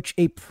approach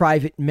a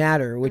private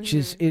matter, which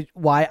is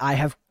why I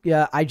have.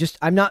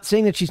 I'm not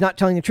saying that she's not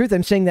telling the truth.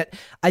 I'm saying that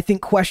I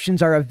think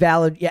questions are a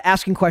valid. Yeah,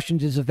 asking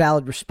questions is a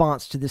valid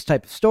response to this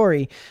type of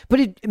story. But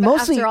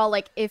mostly, after all,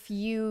 like if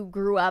you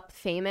grew up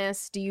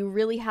famous, do you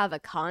really have a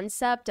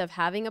concept of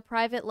having a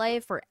private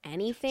life or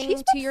anything She's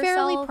to been yourself?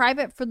 fairly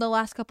private for the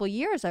last couple of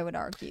years, I would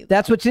argue.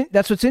 That's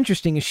what's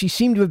interesting is she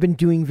seemed to have been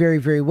doing very,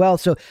 very well.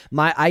 So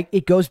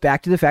it goes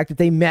back to the fact that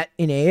they met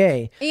in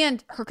AA.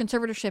 And her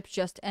conservatorship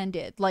just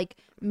ended. Like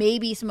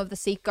maybe some of the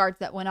safeguards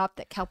that went up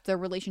that kept their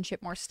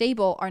relationship more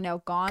stable are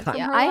now gone from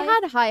her I life.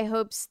 had high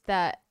hopes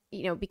that,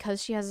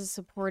 because she has a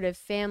supportive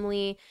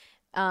family,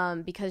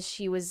 because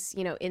she was,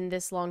 in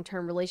this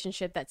long-term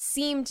relationship that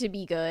seemed to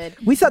be good.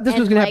 We thought this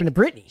was going to happen to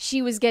Britney.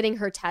 She was getting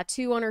her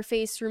tattoo on her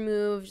face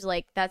removed.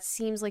 Like, that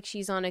seems like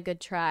she's on a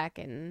good track,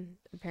 and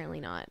apparently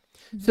not.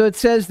 So it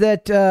says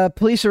that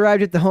police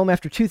arrived at the home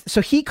after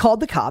so he called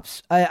the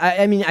cops.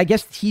 I mean, I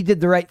guess he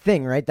did the right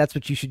thing, right? That's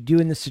what you should do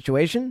in this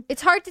situation.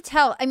 It's hard to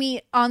tell. I mean,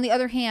 on the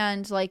other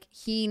hand, like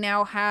he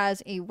now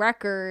has a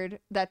record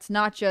that's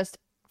not just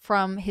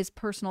from his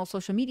personal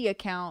social media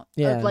account.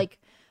 Yeah. Of like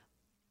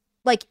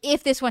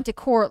if this went to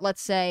court,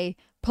 let's say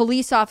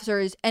police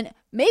officers, and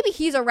maybe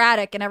he's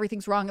erratic and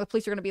everything's wrong. The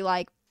police are going to be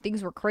like,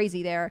 things were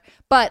crazy there.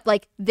 But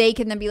like they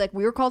can then be like,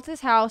 we were called to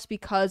this house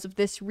because of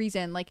this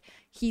reason. Like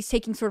he's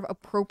taking sort of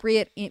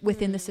appropriate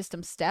within the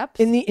system steps.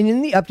 In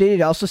the update,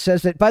 it also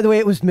says that, by the way,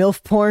 it was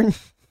MILF porn,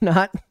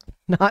 not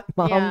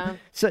mom. Yeah.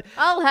 So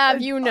I'll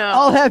have you know.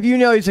 I'll have you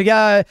know. He's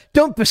like,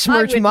 don't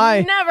besmirch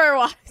never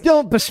watch.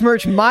 don't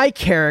besmirch my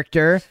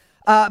character.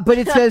 But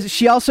it says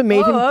she also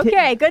made him.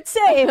 Okay, good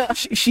save.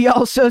 She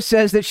also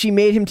says that she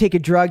made him take a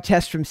drug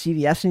test from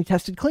CVS and he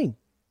tested clean.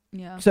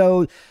 Yeah.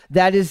 So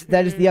that is the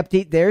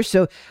update there.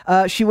 So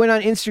she went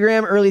on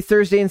Instagram early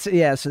Thursday and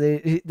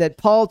said, that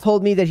Paul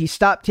told me that he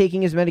stopped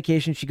taking his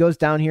medication. She goes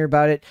down here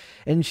about it,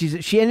 and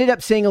she ended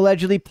up saying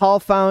allegedly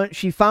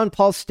she found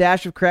Paul's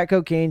stash of crack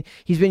cocaine.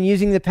 He's been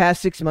using the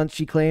past 6 months.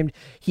 She claimed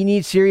he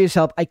needs serious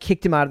help. I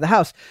kicked him out of the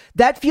house.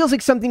 That feels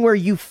like something where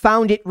you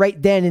found it right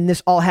then, and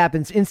this all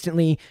happens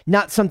instantly.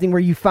 Not something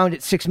where you found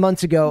it 6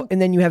 months ago, and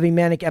then you have a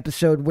manic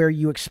episode where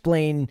you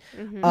explain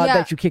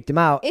that you kicked him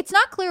out. It's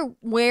not clear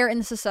where in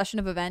the succession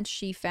of events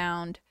she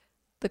found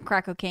the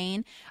crack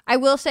cocaine. I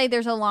will say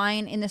there's a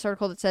line in this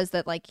article that says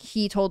that like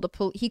he called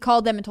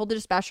them and told the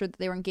dispatcher that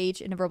they were engaged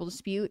in a verbal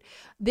dispute.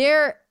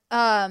 There's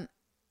a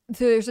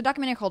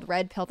documentary called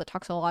Red Pill that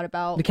talks a lot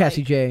about The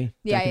Cassie J.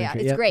 Yeah,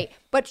 it's great.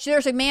 But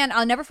there's a man,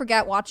 I'll never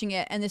forget watching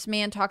it, and this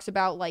man talks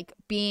about like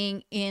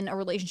being in a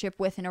relationship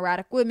with an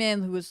erratic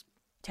woman who was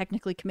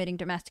technically committing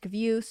domestic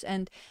abuse,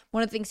 and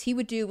one of the things he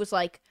would do was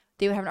like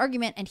they would have an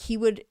argument, and he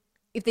would,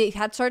 if they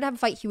had started to have a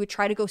fight, he would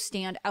try to go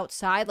stand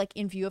outside, like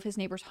in view of his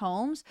neighbors'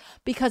 homes,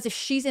 because if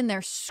she's in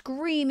there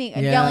screaming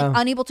and yelling,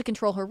 unable to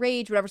control her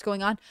rage, whatever's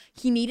going on,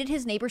 he needed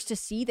his neighbors to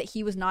see that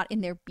he was not in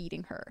there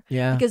beating her.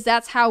 Yeah. Because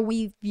that's how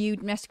we view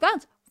domestic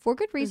violence, for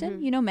good reason.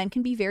 Men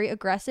can be very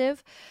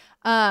aggressive.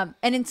 And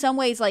in some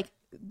ways, like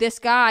this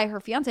guy, her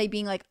fiance,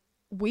 being like,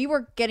 we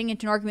were getting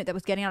into an argument that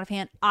was getting out of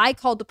hand. I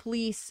called the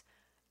police.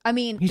 I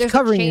mean, there's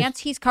a chance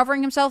he's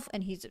covering himself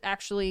and he's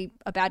actually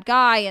a bad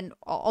guy and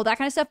all that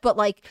kind of stuff. But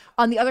like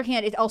on the other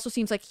hand, it also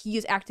seems like he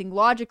is acting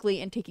logically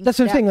and taking That's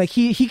steps. what I'm saying. Like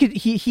he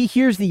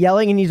hears the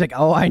yelling and he's like,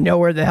 oh, I know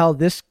where the hell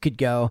this could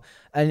go.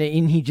 And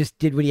he just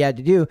did what he had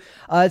to do.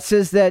 It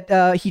says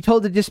that he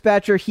told the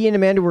dispatcher he and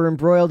Amanda were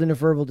embroiled in a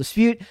verbal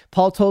dispute.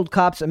 Paul told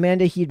cops that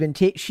Amanda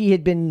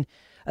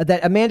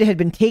had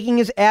been taking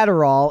his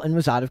Adderall and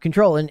was out of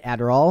control. And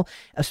Adderall,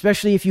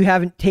 especially if you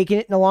haven't taken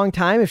it in a long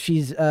time, if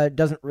she's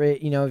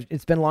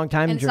it's been a long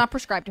time, and it's not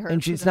prescribed to her,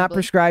 and it's not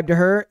prescribed to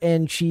her,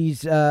 and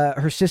she's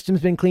her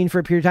system's been clean for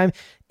a period of time,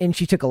 and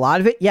she took a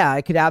lot of it. Yeah,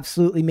 it could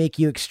absolutely make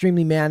you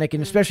extremely manic,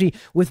 and especially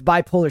with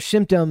bipolar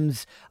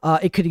symptoms,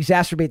 it could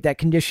exacerbate that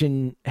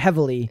condition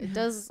heavily. It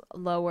does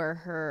lower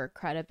her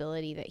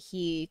credibility that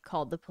he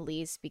called the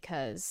police,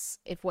 because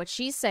if what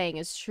she's saying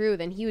is true,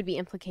 then he would be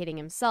implicating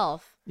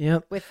himself.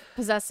 Yep. With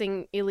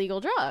possessing illegal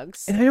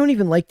drugs. And I don't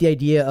even like the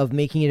idea of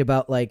making it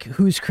about like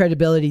whose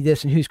credibility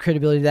this and whose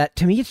credibility that.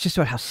 To me, it's just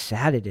about how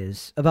sad it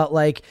is. About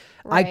like,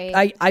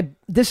 right. I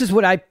this is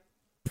what I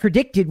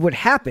predicted would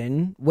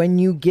happen when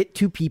you get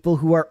to people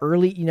who are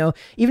early,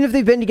 even if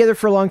they've been together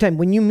for a long time,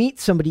 when you meet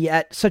somebody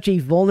at such a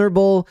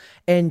vulnerable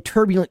and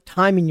turbulent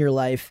time in your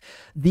life,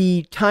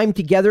 the time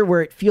together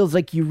where it feels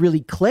like you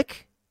really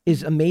click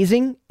is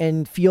amazing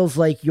and feels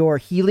like you're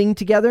healing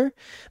together.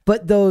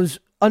 But those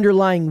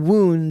underlying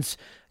wounds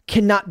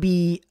cannot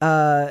be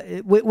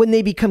when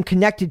they become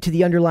connected to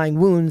the underlying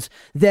wounds,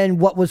 then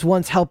what was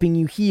once helping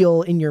you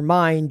heal in your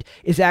mind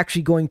is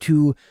actually going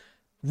to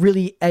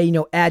really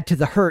add to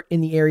the hurt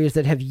in the areas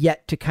that have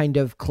yet to kind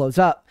of close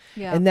up.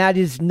 Yeah. And that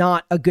is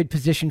not a good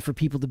position for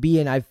people to be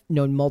in. I've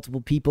known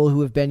multiple people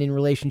who have been in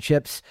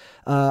relationships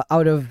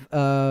out of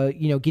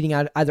getting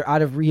either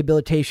out of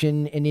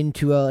rehabilitation and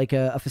into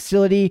a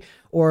facility,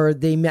 or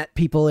they met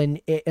people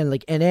in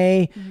like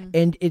NA.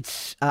 And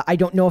it's I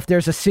don't know if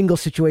there's a single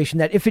situation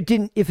that if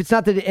it's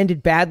not that it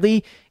ended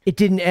badly, it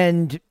didn't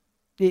end.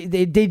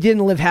 They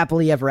didn't live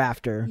happily ever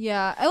after.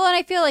 Yeah. Well, and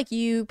I feel like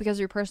you, because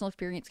of your personal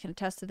experience, can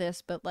attest to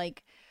this, but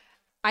like,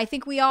 I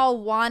think we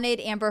all wanted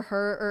Amanda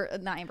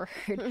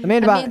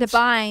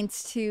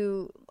Bynes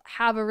to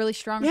have a really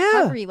strong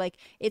recovery. Like,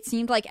 it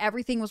seemed like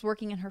everything was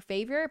working in her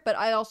favor, but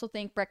I also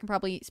think Brett can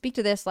probably speak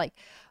to this, like,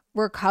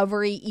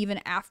 recovery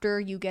even after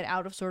you get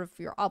out of sort of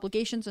your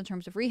obligations in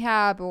terms of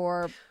rehab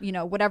or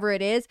whatever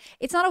it is,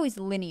 it's not always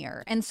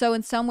linear. And so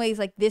in some ways,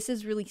 like, this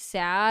is really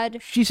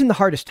sad. She's in the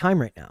hardest time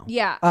right now.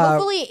 Yeah.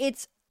 Hopefully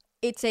it's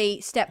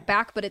a step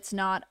back, but it's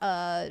not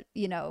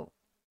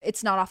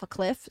it's not off a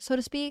cliff, so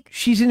to speak.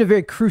 She's in a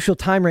very crucial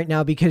time right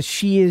now because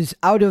she is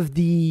out of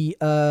the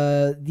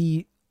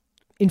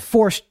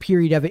enforced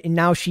period of it, and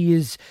now she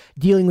is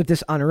dealing with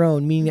this on her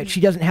own, meaning that she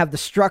doesn't have the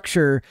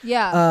structure,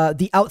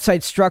 the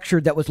outside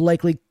structure that was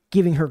likely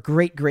giving her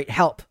great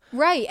help.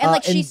 Right. And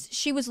like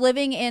she was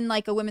living in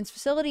like a women's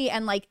facility,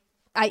 and like,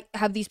 I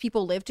have these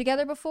people lived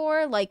together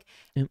before. Like,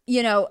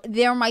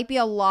 there might be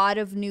a lot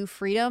of new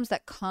freedoms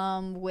that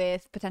come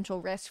with potential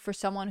risk for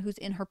someone who's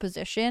in her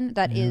position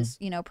that is,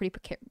 pretty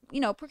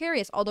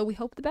precarious, although we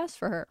hope the best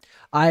for her.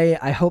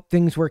 I hope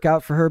things work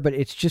out for her, but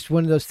it's just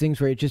one of those things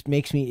where it just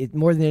makes me,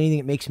 more than anything,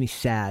 it makes me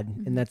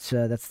sad. And that's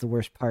the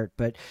worst part.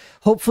 But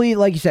hopefully,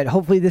 like you said,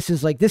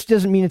 this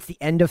doesn't mean it's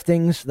the end of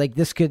things. Like,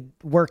 this could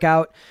work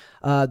out.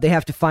 They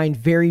have to find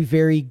very,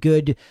 very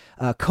good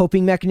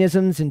coping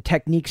mechanisms and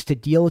techniques to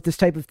deal with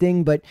this type of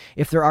thing. But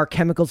if there are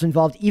chemicals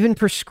involved, even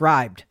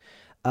prescribed,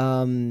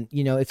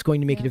 it's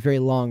going to make it a very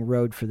long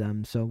road for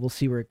them. So we'll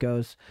see where it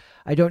goes.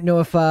 I don't know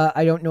if I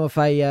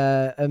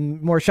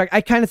am more shocked.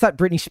 I kind of thought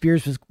Britney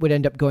Spears would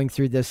end up going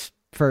through this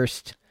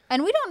first.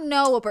 And we don't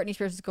know what Britney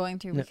Spears is going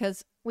through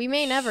because we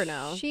may never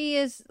know. She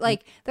is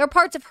like, there are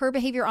parts of her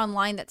behavior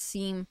online that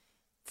seem,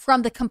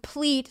 from the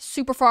complete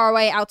super far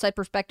away outside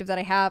perspective that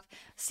I have,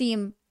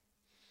 seem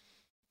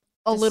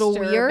a little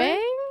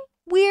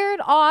weird,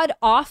 odd,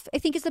 off, I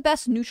think is the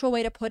best neutral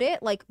way to put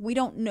it. Like, we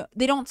don't know.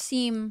 They don't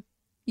seem,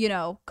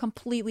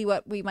 completely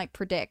what we might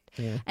predict.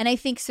 Yeah. And I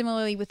think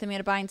similarly with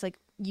Amanda Bynes, like,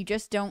 you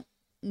just don't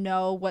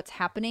know what's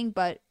happening,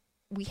 but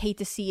we hate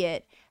to see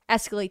it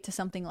escalate to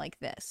something like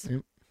this.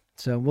 Yep.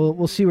 So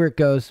we'll see where it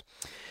goes.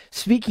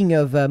 Speaking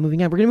of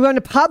moving on, we're going to move on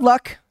to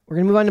Podluck.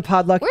 Where's my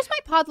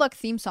Podluck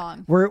theme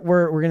song? We're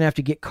going to have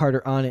to get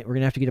Carter on it. We're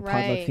going to have to get a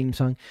Podluck theme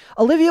song.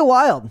 Olivia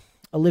Wilde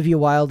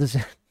is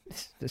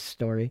this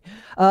story.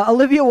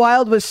 Olivia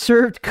Wilde was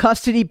served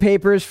custody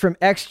papers from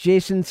ex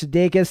Jason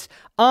Sudeikis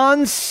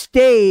on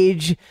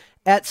stage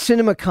at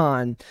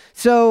CinemaCon.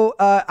 So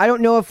I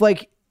don't know if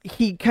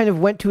he kind of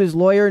went to his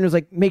lawyer and was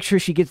like, make sure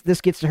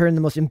this gets to her in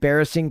the most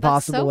embarrassing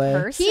possible way.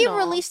 Personal. He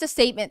released a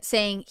statement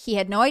saying he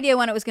had no idea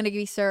when it was going to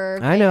be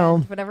served. I know.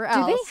 Whatever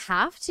else. Do they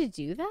have to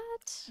do that?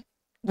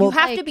 You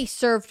have to be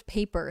served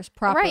papers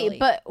properly. Right,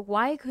 but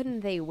why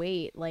couldn't they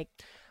wait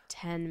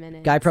 10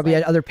 minutes? Guy probably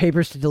had other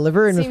papers to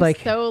deliver and was like...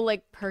 so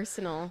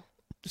personal.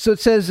 So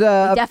it says... he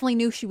definitely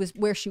knew she was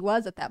where she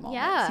was at that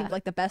moment. Yeah. It seemed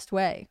like the best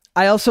way.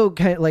 I also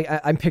kind of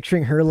I'm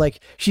picturing her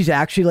she's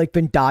actually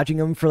been dodging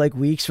him for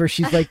weeks, where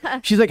she's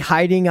she's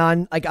hiding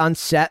on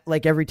set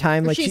every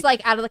time. She's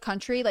out of the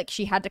country,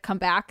 she had to come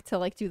back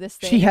to do this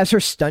thing. She has her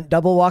stunt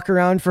double walk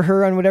around for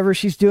her on whatever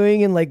she's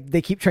doing, and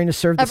they keep trying to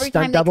serve the stunt double.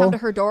 Every time they come to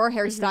her door,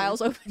 Harry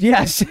Styles opens.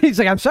 Yes, he's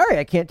like, I'm sorry,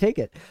 I can't take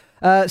it.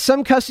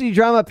 Some custody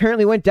drama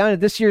apparently went down at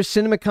this year's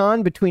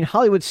CinemaCon between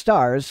Hollywood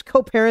stars,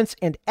 co-parents,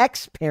 and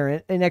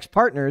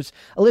ex-partners,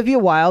 Olivia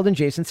Wilde and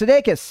Jason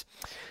Sudeikis.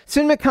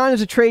 CinemaCon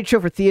is a trade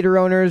show for theater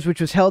owners, which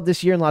was held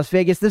this year in Las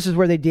Vegas. This is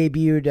where they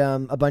debuted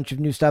a bunch of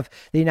new stuff.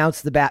 They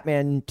announced the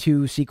Batman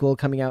 2 sequel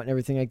coming out and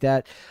everything like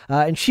that.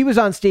 And she was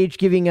on stage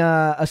giving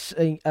an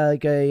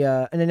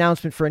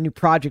announcement for a new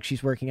project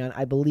she's working on,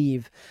 I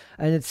believe.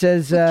 And it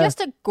says... just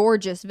a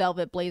gorgeous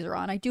velvet blazer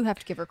on. I do have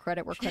to give her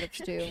credit where credit's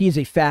due. He's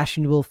a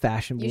fashionable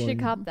You should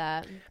cop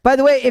that. By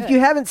the way, if you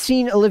haven't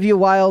seen Olivia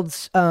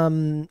Wilde's...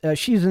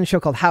 she was in a show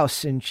called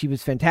House, and she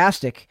was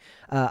fantastic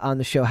on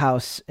the show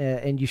House.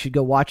 And you should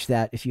go watch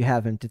that if you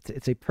haven't.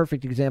 It's a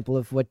perfect example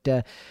of what...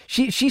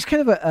 she's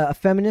kind of a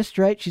feminist,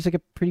 right? She's a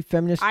pretty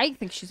feminist. I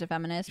think she's a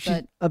feminist,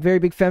 she's a very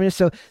big feminist.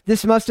 So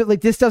this must have...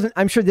 this doesn't...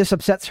 I'm sure this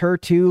upsets her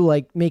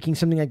too, making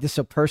something like this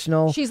so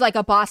personal. She's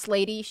a boss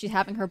lady. She's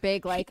having her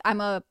big, I'm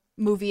a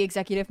movie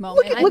executive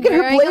moment. Look at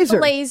her blazer.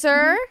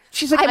 Mm-hmm.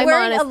 She's I'm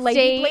wearing a lady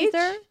stage.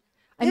 blazer.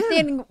 I'm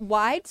standing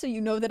wide so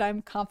you know that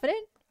I'm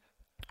confident.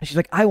 She's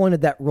like, I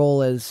wanted that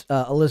role as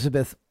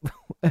Elizabeth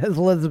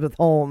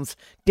Holmes.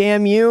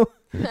 Damn you.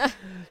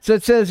 So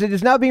it says, it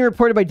is now being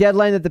reported by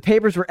Deadline that the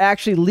papers were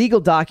actually legal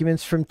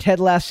documents from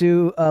Ted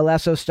Lasso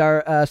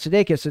star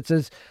Sudeikis. It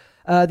says,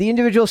 The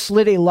individual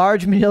slid a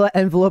large manila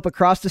envelope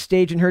across the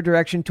stage in her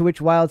direction, to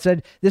which Wilde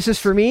said, "This is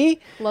for me."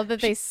 Love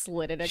that they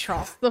slid it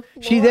across the floor.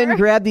 She then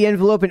grabbed the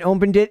envelope and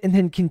opened it and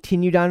then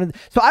continued on.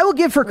 So I will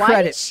give her Why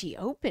credit. did she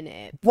open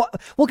it? Well,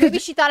 Maybe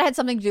because she thought it had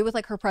something to do with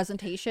like her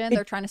presentation.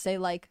 They're trying to say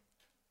like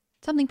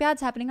something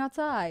bad's happening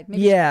outside.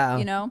 Maybe Yeah.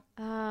 you know.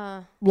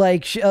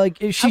 like she, I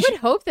would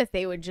hope that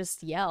they would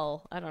just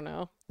yell. I don't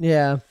know.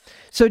 yeah.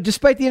 So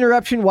despite the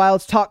interruption,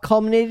 Wilde's talk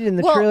culminated in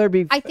the trailer.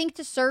 I think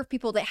to serve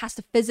people, that has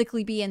to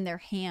physically be in their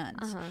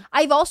hands.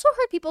 I've also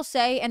heard people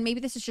say, and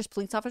maybe this is just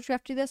police officers who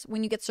have to do this,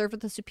 when you get served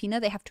with a subpoena,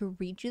 they have to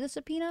read you the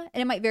subpoena,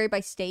 and it might vary by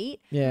state.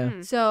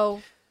 Yeah.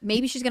 So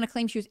maybe she's going to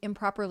claim she was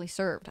improperly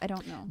served. I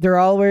don't know. They're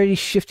already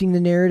shifting the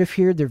narrative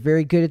here. They're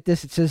very good at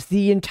this. It says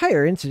the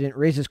entire incident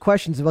raises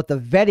questions about the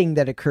vetting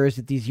that occurs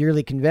at these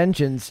yearly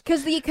conventions.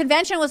 Because the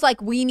convention was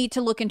like, we need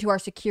to look into our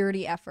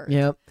security efforts.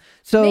 Yep.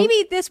 So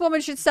Maybe this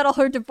woman should settle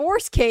her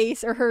divorce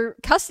case or her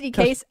custody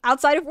case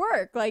outside of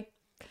work. Like,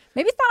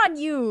 maybe it's not on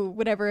you,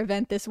 whatever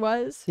event this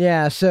was.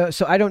 yeah, so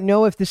I don't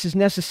know if this is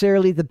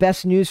necessarily the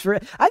best news for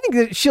it. I think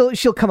that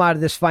she'll come out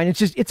of this fine.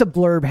 It's a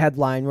blurb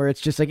headline where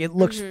it's just like it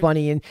looks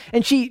funny,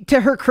 and she,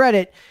 to her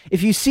credit,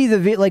 if you see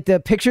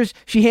the pictures,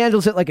 she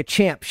handles it like a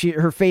champ.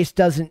 Her face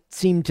doesn't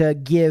seem to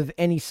give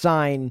any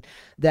sign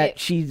that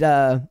she's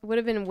Would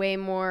have been way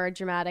more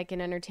dramatic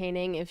and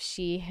entertaining if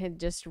she had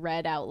just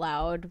read out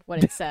loud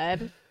what it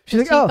said. She's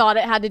like, She oh, thought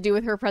it had to do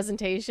with her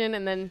presentation,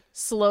 and then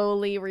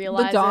slowly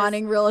realizes The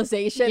dawning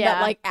realization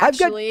that, like,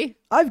 actually.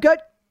 I've got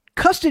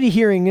custody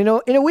hearing in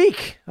a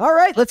week. All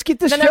right, let's get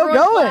this then show everyone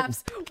going.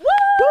 claps. Woo!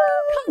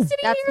 Custody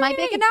That's my big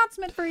hearing!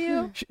 announcement for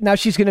you. Now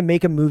she's going to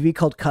make a movie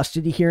called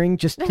Custody Hearing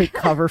just to take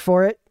cover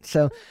for it.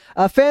 So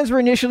fans were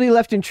initially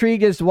left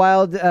intrigued as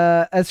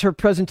her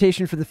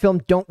presentation for the film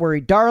Don't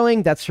Worry,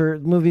 Darling. That's her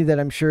movie that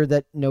I'm sure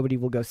that nobody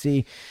will go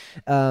see.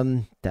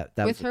 That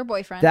With was, her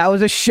boyfriend. that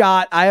was a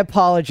shot. I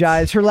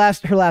apologize. Her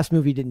last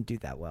movie didn't do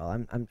that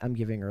well. I'm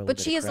giving her a little But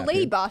bit she of is a crap lady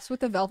here. boss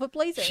with a velvet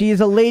blazer. She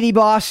is a lady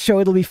boss, so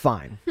it'll be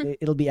fine.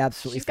 It'll be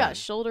absolutely She's fine. got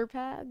shoulder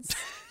pads.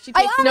 She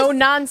I takes no honest-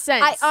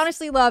 nonsense. I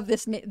honestly love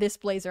this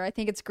blazer. I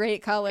think it's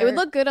great color. it would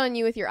look good on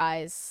you with your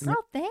eyes. Oh,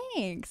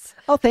 thanks.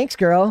 Oh, thanks,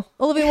 girl.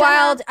 Olivia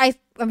Wilde,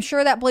 I'm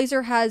sure that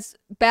blazer has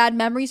bad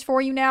memories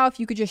for you now. If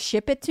you could just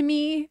ship it to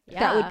me,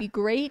 that would Yeah. be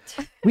great.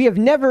 We have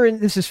never,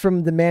 this is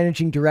from the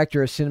managing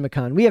director of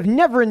CinemaCon, we have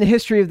never in the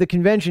history of the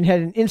convention had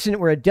an incident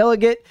where a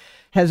delegate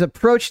has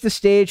approached the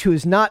stage who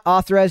is not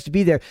authorized to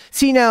be there.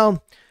 See,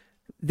 now,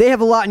 they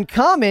have a lot in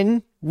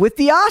common with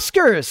the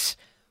Oscars.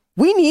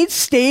 We need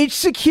stage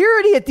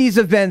security at these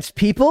events,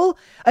 people.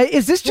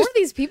 Is this Who just, are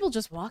these people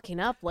just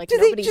walking up like Do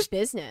they nobody's just-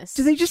 business?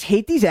 do they just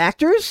hate these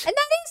actors? And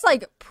that is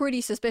like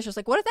pretty suspicious.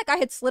 Like, what if that guy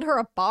had slid her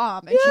a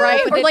bomb? And she right?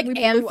 opened Or it like and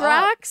we blew up?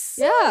 anthrax?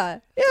 Yeah.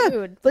 Yeah,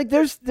 Dude. like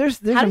there's How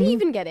a did he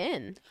even get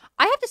in?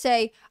 I have to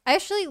say, I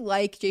actually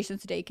like Jason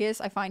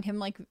Sudeikis. I find him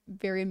like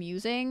very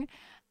amusing,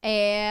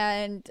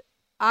 and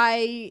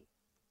I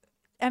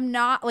am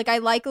not like I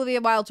like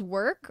Olivia Wilde's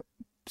work.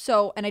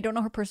 So, and I don't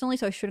know her personally,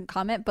 so I shouldn't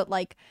comment. But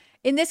like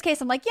in this case,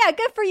 I'm like, yeah,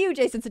 good for you,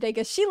 Jason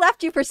Sudeikis. She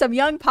left you for some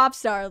young pop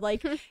star.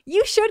 Like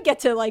you should get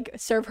to like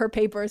serve her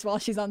papers while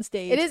she's on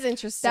stage. It is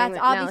interesting. That's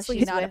that now obviously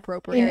she's not with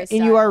appropriate. Harry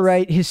And you are Styles.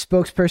 right. His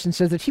spokesperson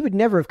says that he would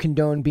never have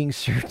condoned being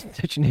served in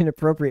such an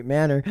inappropriate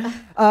manner.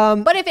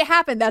 But if it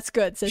happened, that's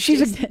good. Says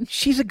Jason.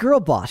 She's a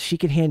girl boss. She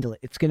can handle it.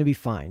 It's going to be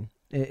fine.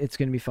 It's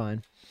going to be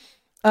fine.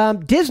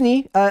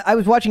 Disney. I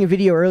was watching a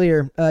video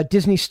earlier.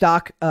 Disney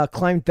stock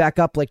climbed back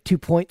up like 2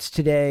 points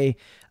today,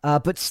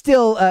 but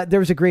still, there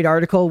was a great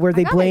article where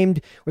they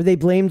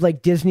blamed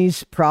like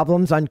Disney's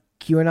problems on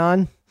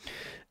QAnon.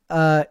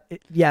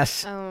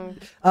 Yes. Oh.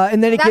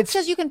 And then it That's gets.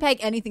 because you can peg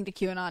anything to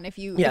QAnon if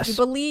you Yes.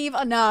 believe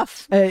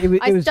enough.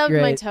 It I was stubbed my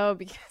great toe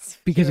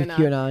because of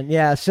QAnon.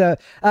 Yeah. So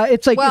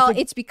it's like Well, it's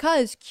like, it's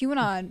because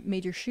QAnon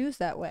made your shoes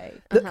that way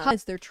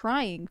because they're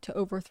trying to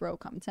overthrow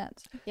common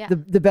sense. Yeah.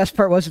 the best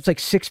part was it's like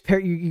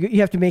you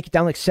have to make it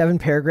down like 7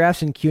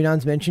 paragraphs, and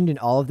QAnon's mentioned in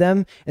all of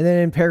them. And then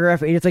in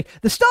paragraph 8, it's like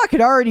the stock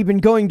had already been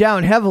going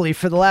down heavily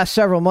for the last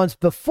several months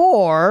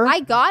before. I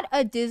got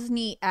a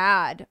Disney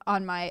ad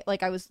on my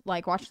I was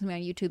like watching something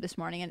on YouTube this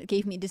morning, and it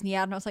gave me a Disney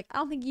ad, and I was like, I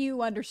don't think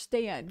you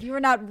understand. You are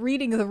not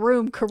reading the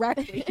room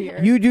correctly here.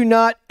 You do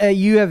not.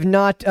 You have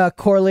not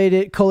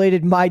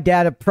collated my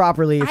data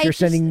properly. If I you're just-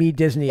 sending me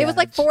Disney, It was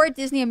like ads. for a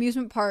Disney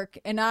amusement park,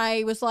 and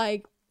I was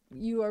like,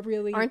 you are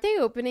really. Aren't they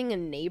opening a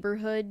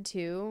neighborhood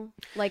too?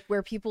 Like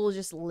where people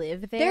just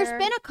live there? There's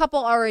been a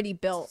couple already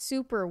built.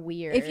 super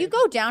weird. If you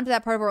go down to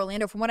that part of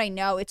Orlando, from what I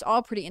know, it's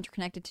all pretty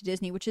interconnected to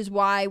Disney, which is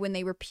why when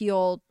they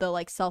repealed the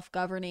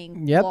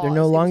self-governing Yep, laws, they're it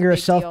no was longer a big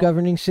deal.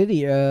 self-governing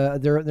city.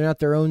 They're not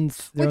their own.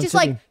 Which is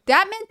city.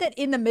 that meant that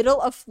in the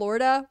middle of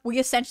Florida, we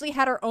essentially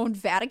had our own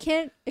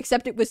Vatican,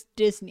 except it was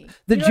Disney.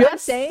 The You know what I'm joke-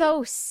 saying?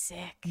 so sick.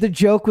 The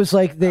joke was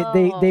like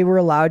they were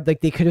allowed,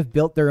 like they could have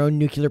built their own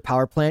nuclear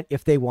power plant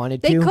if they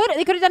wanted to. They could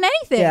They could have done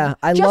anything. Yeah,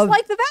 I just love-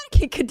 like the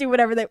Vatican could do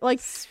whatever they like.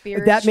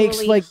 Spiritually That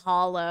makes, like,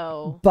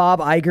 hollow. Bob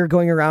Iger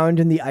going around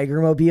in the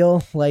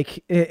Iger-mobile,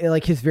 like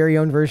his very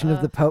own version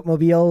of the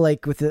Pope-mobile,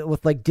 like with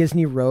like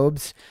Disney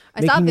robes.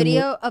 I saw a making him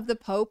video of the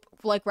Pope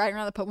like riding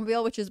around the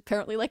Pope-mobile, which is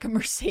apparently like a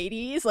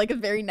Mercedes, like a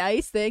very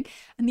nice thing,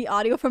 and the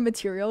audio from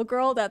Material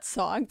Girl, that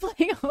song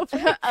playing over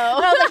it. And I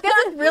was like,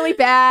 this is really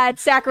bad,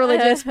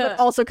 sacrilegious, but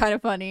also kind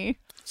of funny.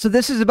 So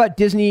this is about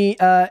Disney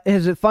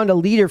has found a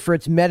leader for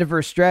its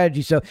metaverse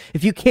strategy. So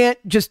if you can't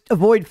just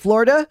avoid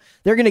Florida,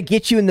 they're going to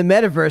get you in the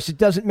metaverse. It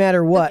doesn't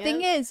matter what. The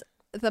thing is,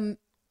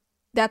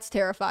 that's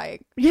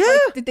terrifying. Yeah.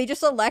 Like, did they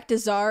just elect a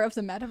czar of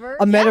the metaverse?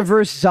 A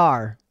metaverse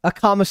czar, a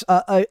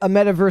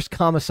metaverse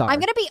commissar. I'm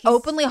gonna be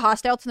openly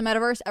hostile to the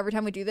metaverse every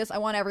time we do this. I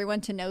want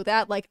everyone to know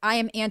that. Like, I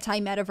am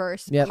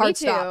anti-metaverse. Yep. Hard Me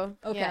too. stop.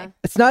 Okay. Yeah.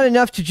 It's not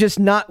enough to just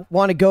not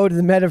want to go to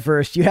the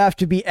metaverse. You have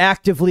to be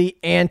actively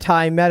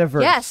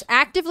anti-metaverse. Yes,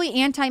 actively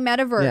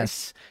anti-metaverse.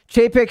 Yes.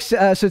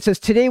 Chapix, so it says,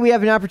 today we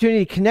have an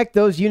opportunity to connect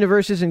those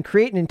universes and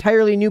create an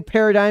entirely new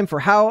paradigm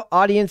for how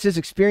audiences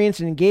experience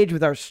and engage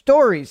with our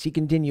stories, he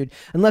continued.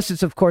 Unless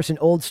it's, of course, an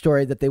old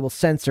story that they will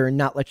censor and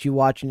not let you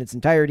watch in its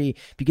entirety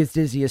because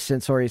Disney is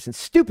censorious and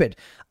stupid.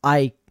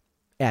 I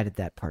added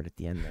that part at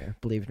the end there,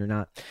 believe it or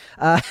not.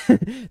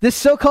 This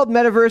so-called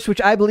metaverse,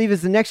 which I believe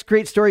is the next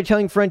great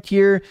storytelling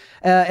frontier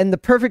and the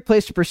perfect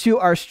place to pursue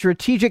our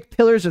strategic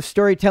pillars of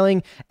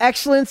storytelling: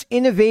 excellence,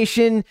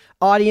 innovation,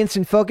 audience,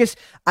 and focus.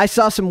 I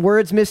saw some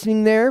words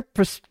missing there.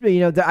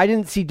 I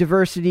didn't see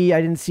diversity. I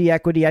didn't see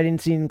equity. I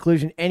didn't see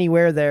inclusion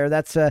anywhere there.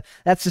 That's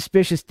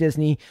suspicious,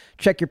 Disney.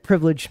 Check your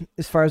privilege,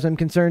 as far as I'm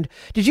concerned.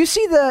 Did you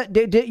see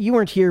you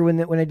weren't here when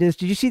I did this.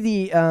 Did you see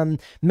the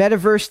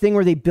metaverse thing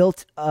where they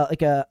built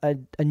like a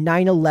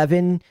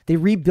 9/11? They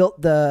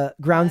rebuilt the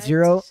Ground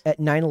Zero at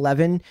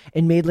 9/11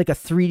 and made like a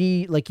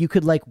 3D, like you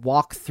could like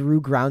walk through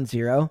Ground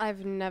Zero.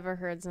 I've never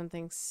heard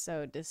something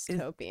so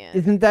dystopian.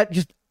 Isn't that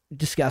just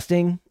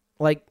disgusting?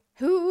 Like,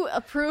 Who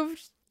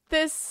approved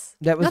this?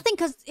 that was Nothing,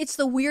 because it's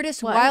the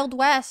weirdest What? Wild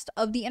West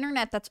of the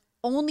internet. That's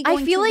only going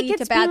I feel to like lead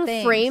it's to bad being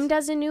things. framed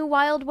as a new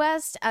Wild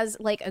West, as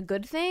like a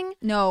good thing,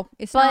 No,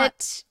 it's not.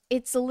 but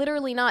it's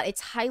literally not.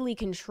 It's highly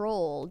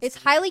controlled. It's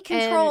highly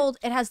controlled.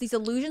 It has these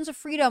illusions of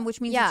freedom, which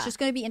means Yeah. it's just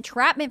going to be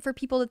entrapment for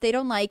people that they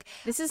don't like.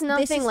 This is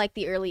nothing is- like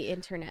the early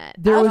internet.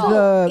 There At was all.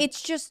 a-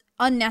 It's just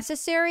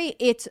unnecessary.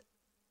 It's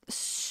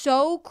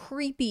so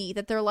creepy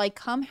that they're like,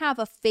 come have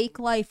a fake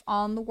life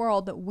on the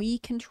world that we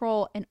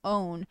control and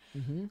own.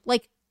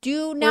 Like,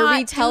 do Where not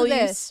we tell do you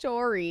this.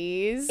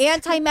 stories.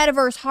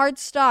 Anti-metaverse, hard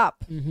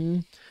stop.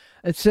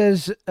 It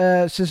says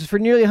for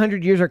nearly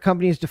 100 years, our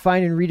company has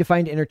defined and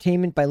redefined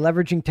entertainment by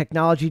leveraging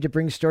technology to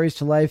bring stories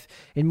to life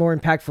in more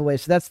impactful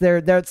ways. So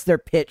that's their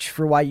pitch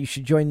for why you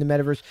should join the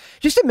metaverse.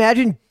 Just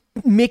imagine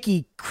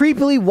Mickey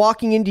creepily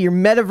walking into your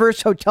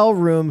metaverse hotel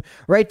room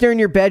right there in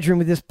your bedroom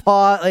with his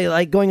paw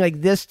like going like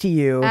this to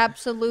you.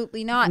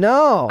 Absolutely not.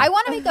 No. I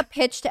want to make a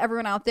pitch to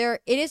everyone out there.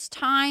 It is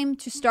time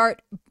to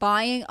start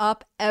buying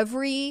up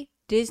every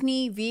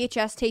Disney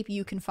VHS tape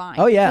you can find.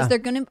 Oh, yeah. Because they're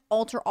going to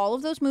alter all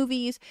of those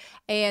movies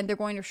and they're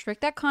going to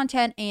restrict that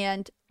content.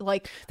 And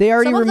like, They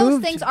already some of those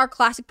removed- things are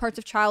classic parts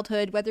of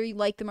childhood, whether you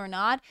like them or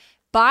not.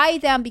 Buy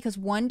them because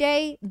one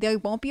day they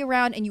won't be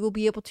around and you will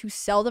be able to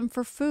sell them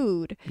for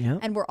food. Yeah.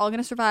 And we're all going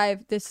to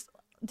survive this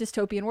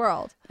dystopian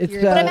world. It's,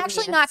 But I'm uh,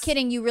 actually not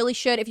kidding. You really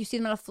should. If you see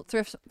them at a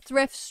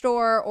thrift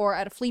store or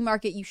at a flea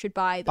market, you should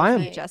buy Buy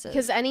those 'em. VHSs.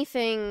 Because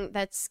anything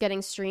that's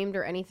getting streamed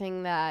or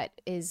anything that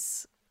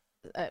is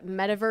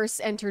metaverse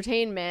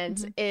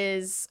entertainment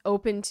is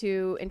open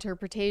to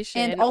interpretation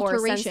And or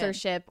alteration.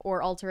 censorship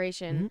or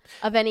alteration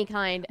of any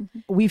kind.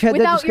 We've had that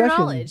Without your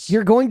discussion. knowledge.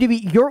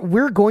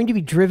 We're going to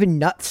be driven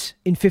nuts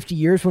in 50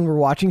 years when we're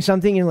watching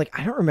something and like,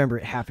 I don't remember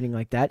it happening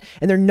like that.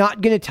 And they're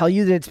not going to tell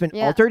you that it's been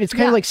Yeah. altered. It's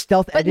kind of Yeah. like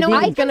stealth But no editing.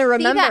 one's I can gonna see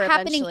remember that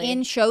happening eventually.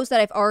 in shows that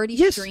I've already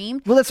Yes.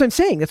 streamed. Well, that's what I'm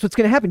saying. That's what's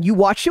going to happen. You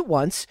watched it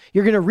once.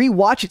 You're going to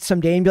rewatch it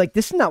someday and be like,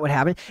 this is not what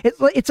happened.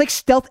 It's like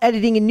stealth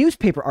editing in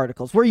newspaper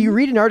articles where you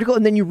read an article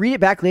and then you read it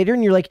back later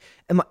and you're like,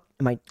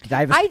 did I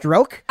have a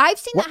stroke? I've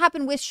seen that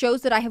happen with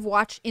shows that I have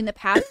watched in the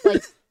past,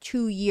 like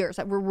 2 years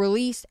that were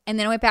released, and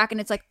then I went back and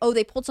it's like, oh,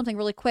 they pulled something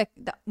really quick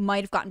that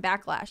might have gotten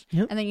backlash,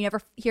 and then you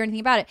never hear anything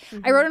about it.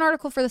 I wrote an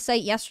article for the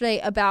site yesterday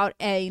about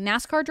a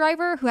NASCAR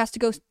driver who has to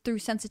go through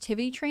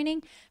sensitivity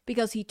training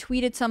because he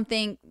tweeted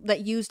something that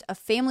used a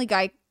Family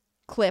Guy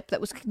clip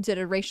that was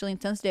considered racially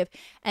insensitive.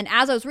 And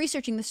as I was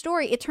researching the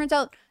story, it turns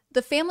out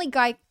the Family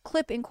Guy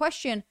clip in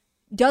question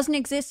doesn't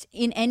exist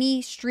in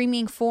any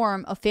streaming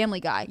form of Family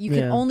Guy. You can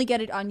Yeah. only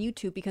get it on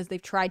YouTube because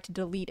they've tried to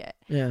delete it.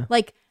 Yeah.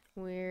 Like,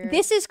 Weird.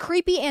 this is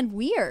creepy and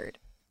weird.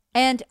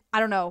 And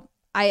I don't know.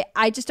 I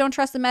just don't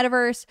trust the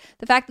metaverse.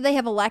 The fact that they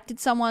have elected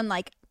someone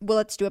like, well,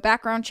 let's do a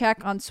background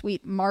check on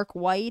sweet Mark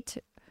White.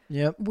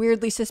 Yep.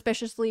 Weirdly,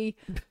 suspiciously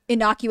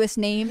innocuous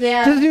name.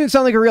 Doesn't even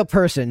sound like a real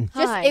person.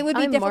 Just Hi, it would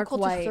be I'm Mark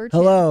difficult to White. search.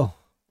 Hello.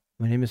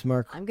 My name is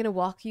Mark. I'm going to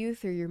walk you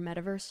through your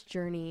metaverse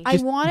journey.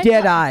 Just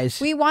dead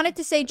eyes. We wanted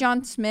to say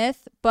John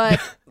Smith,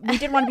 but we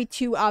didn't want to be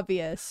too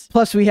obvious.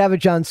 Plus, we have a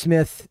John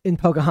Smith in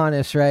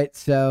Pocahontas, right?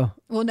 So.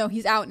 Well, no,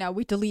 he's out now.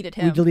 We deleted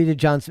him. We deleted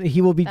John Smith.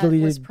 He will be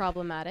deleted. That was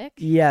problematic.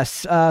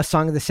 Yes.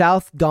 Song of the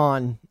South,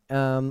 gone.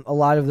 A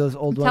lot of those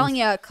old ones. I'm telling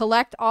you,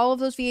 collect all of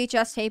those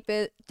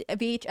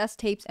VHS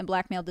tapes and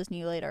blackmail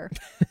Disney later.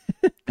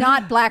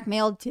 Not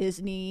blackmail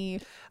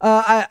Disney.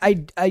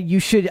 You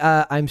should.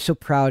 I'm so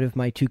proud of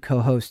my two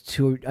co-hosts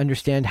who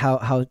understand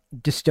how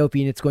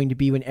dystopian it's going to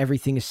be when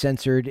everything is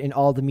censored and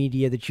all the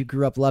media that you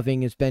grew up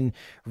loving has been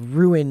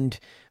ruined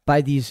by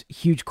these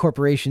huge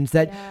corporations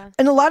that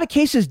in a lot of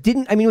cases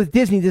didn't. I mean, with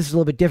Disney, this is a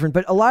little bit different,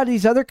 but a lot of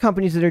these other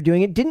companies that are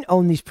doing it didn't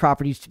own these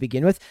properties to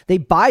begin with. They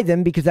buy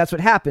them because that's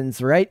what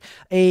happens, right?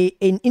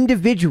 An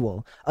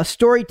individual, a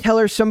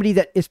storyteller, somebody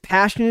that is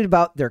passionate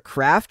about their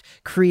craft,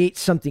 creates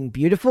something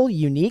beautiful,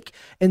 unique,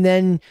 and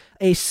then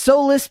a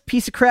soulless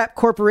piece of crap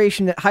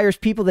corporation that hires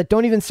people that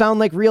don't even sound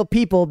like real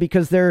people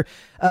because they're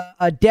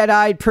a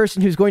dead-eyed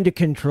person who's going to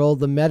control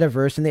the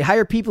metaverse, and they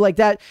hire people like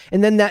that,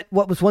 and then that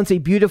what was once a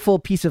beautiful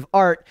piece of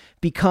art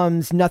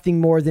becomes nothing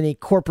more than a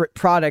corporate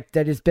product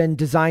that has been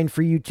designed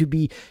for you to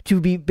be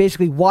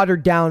basically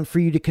watered down for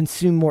you to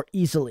consume more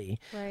easily.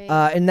 Right.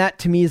 And that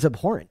to me is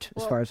abhorrent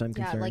as far as I'm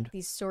concerned. Yeah, like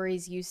these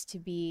stories used to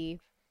be,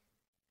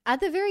 at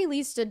the very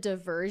least, a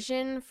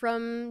diversion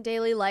from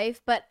daily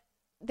life, but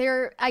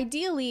they're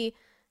ideally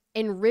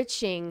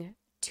enriching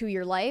to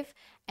your life.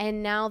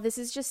 And now this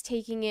is just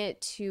taking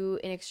it to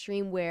an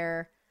extreme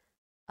where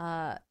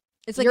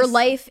it's like your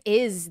life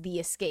is the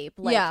escape.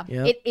 Like,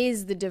 it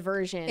is the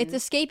diversion. It's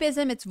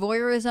escapism. It's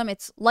voyeurism.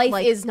 It's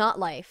life is not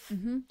life.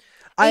 Mm-hmm.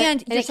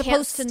 And you're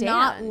supposed to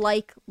not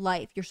like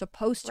life. You're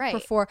supposed to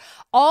prefer.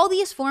 All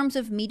these forms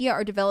of media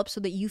are developed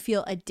so that you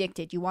feel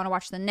addicted. You want to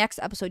watch the next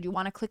episode. You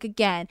want to click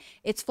again.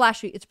 It's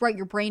flashy. It's bright.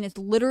 Your brain is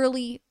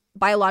literally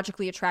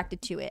biologically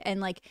attracted to it. And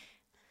like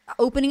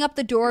opening up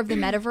the door of the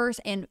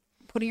metaverse and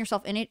putting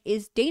yourself in it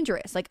is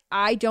dangerous. Like,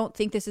 I don't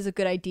think this is a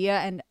good idea.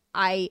 And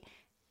I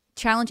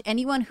challenge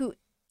anyone who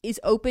is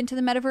open to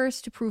the metaverse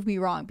to prove me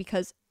wrong,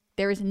 because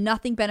there is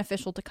nothing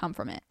beneficial to come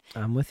from it.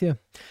 I'm with you.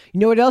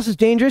 You know what else is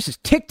dangerous? Is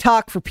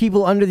TikTok for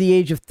people under the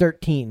age of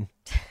 13.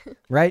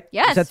 Right?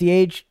 Yes. Is that the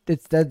age?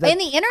 It's that and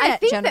the internet. I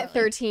think generally. that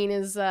 13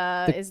 is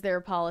their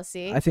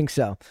policy. I think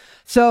so.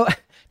 So,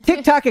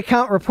 TikTok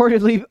account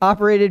reportedly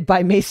operated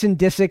by Mason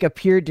Disick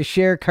appeared to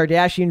share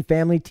Kardashian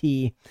family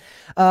tea.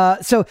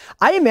 So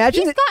I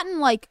imagine he's gotten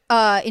like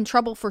in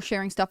trouble for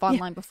sharing stuff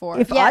online before.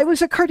 If I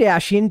was a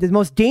Kardashian, the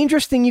most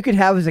dangerous thing you could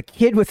have is a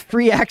kid with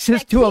free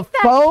access to a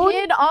phone.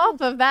 Kid off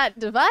of that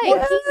device.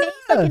 Well, he made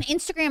like an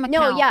Instagram account.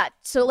 No, yeah.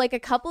 So like a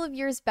couple of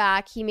years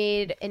back, he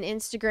made an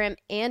Instagram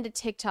and a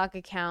TikTok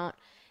account,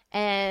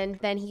 and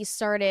then he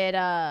started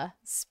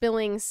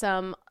spilling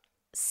some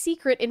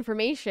secret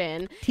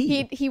information.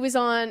 He was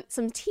on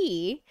some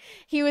tea.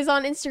 He was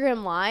on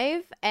Instagram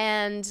Live,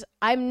 and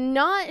I'm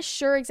not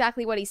sure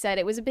exactly what he said.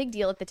 It was a big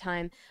deal at the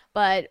time,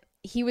 but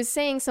he was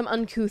saying some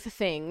uncouth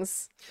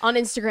things on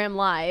Instagram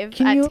Live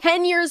at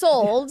 10 years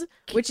old,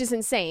 which is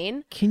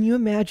insane. Can you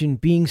imagine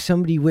being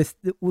somebody with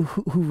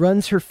who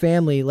runs her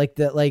family like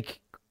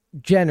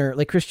Jenner,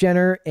 like Kris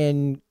Jenner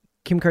and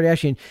Kim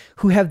Kardashian,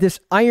 who have this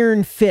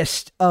iron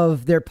fist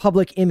of their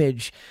public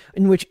image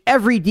in which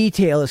every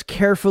detail is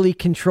carefully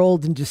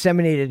controlled and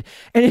disseminated,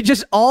 and it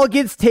just all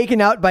gets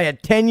taken out by a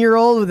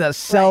 10-year-old with a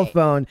cell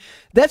phone.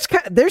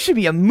 There should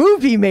be a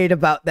movie made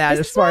about that.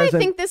 This is why I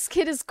think this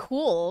kid is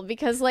cool,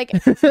 because like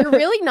you're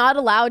really not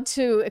allowed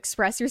to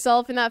express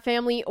yourself in that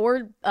family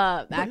or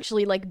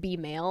actually like be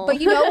male. But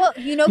you know what?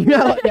 You know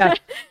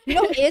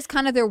who is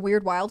kind of their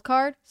weird wild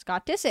card?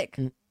 Scott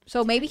Disick.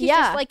 So maybe he's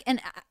just like an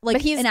apple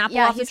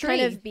off the tree.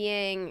 Kind of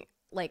being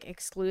like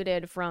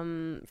excluded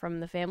from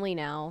the family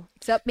now.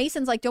 Except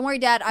Mason's like, don't worry,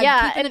 Dad,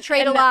 I'm keeping the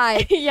trade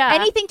alive.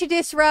 Anything to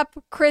disrupt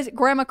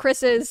Grandma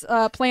Chris's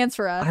plans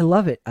for us. I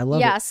love it.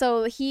 Yeah,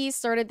 so he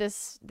started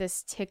this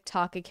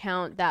TikTok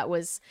account that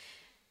was,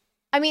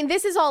 I mean,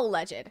 this is all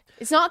alleged.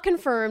 It's not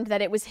confirmed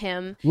that it was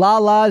him.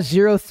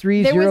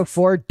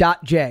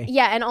 Lala0304.j.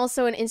 Yeah, and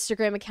also an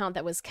Instagram account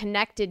that was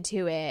connected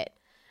to it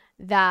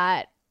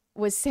that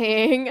was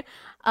saying,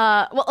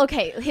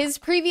 his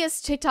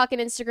previous TikTok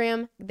and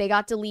Instagram, they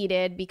got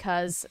deleted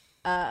because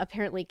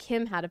apparently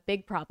Kim had a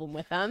big problem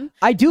with them.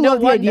 I do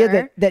love the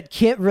idea that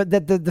Kim,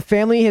 that the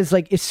family is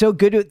so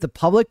good with the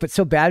public but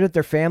so bad with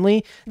their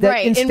family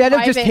that instead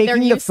of just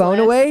taking the phone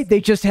away, they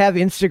just have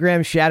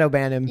Instagram shadow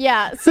ban him.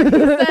 Yeah, so he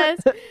says,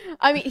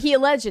 he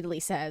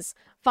allegedly says,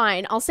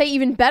 fine, I'll say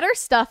even better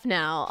stuff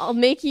now. I'll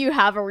make you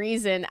have a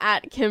reason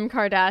at Kim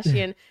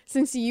Kardashian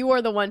since you are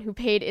the one who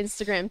paid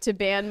Instagram to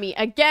ban me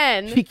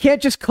again. She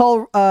can't just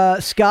call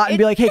Scott and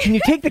be like, hey, can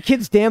you take the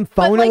kid's damn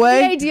phone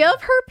away? The idea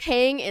of her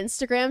paying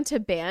Instagram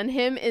to ban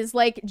him is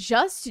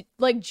just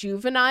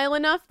juvenile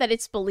enough that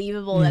it's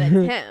believable that it's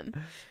him.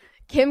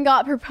 Kim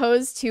got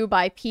proposed to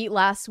by Pete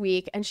last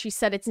week, and she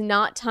said it's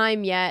not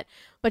time yet,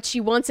 but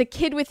she wants a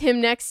kid with him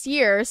next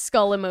year,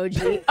 skull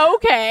emoji.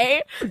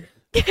 Okay.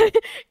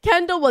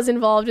 Kendall was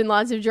involved in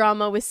lots of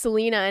drama with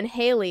Selena and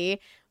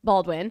Haley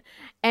Baldwin,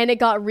 and it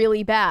got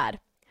really bad.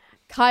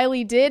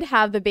 Kylie did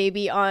have the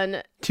baby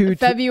on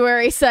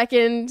February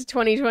 2nd,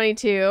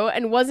 2022,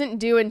 and wasn't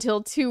due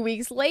until 2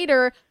 weeks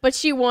later, but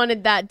she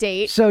wanted that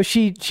date. So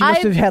she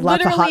must have had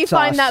lots of hot sauce. I literally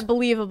find that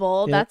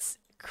believable. Yep. That's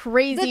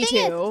crazy, the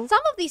thing too. is, some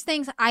of these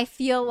things I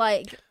feel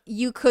like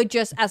you could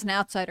just, as an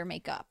outsider,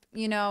 make up,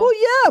 you know? Well,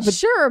 yeah, but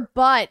Sure,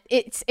 but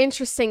it's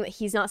interesting that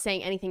he's not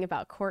saying anything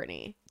about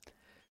Courtney.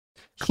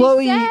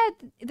 Chloe... She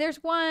said there's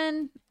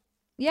one...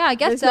 Yeah, I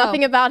guess There's so.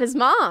 nothing about his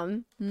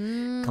mom.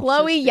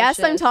 Chloe, yes,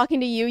 I'm Suspicious. talking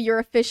to you. You're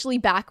officially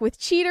back with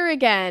Cheater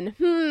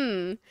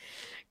again.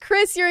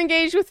 Chris, you're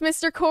engaged with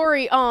Mr.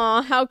 Corey.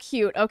 Aw, how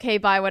cute. Okay,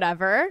 bye,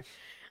 whatever.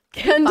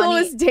 Kendall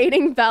Funny. is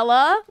dating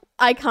Bella.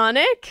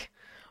 Iconic.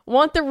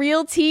 Want the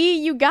real tea?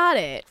 You got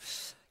it.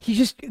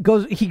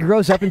 He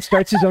grows up and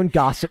starts his own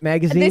gossip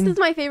magazine. This is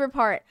my favorite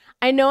part.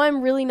 I know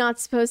I'm really not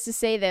supposed to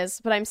say this,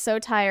 but I'm so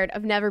tired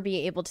of never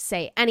being able to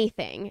say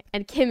anything.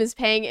 And Kim is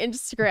paying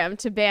Instagram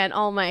to ban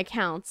all my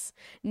accounts.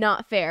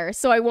 Not fair.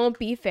 So I won't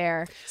be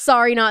fair.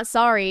 Sorry, not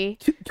sorry.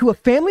 To a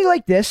family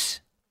like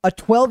this, a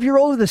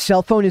 12-year-old with a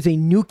cell phone is a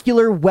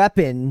nuclear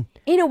weapon.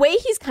 In a way,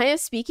 he's kind of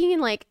speaking in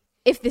like,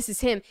 if this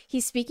is him,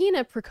 he's speaking in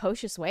a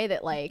precocious way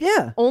that like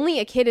only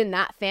a kid in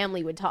that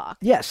family would talk.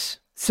 Yes.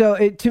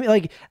 So to me,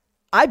 like,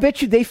 I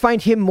bet you they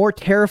find him more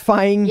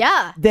terrifying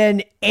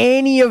than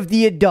any of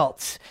the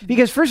adults.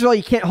 Because first of all,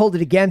 you can't hold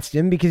it against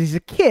him because he's a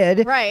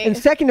kid. Right. And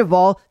second of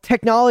all,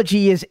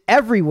 technology is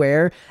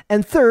everywhere.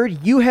 And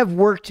third, you have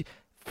worked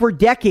for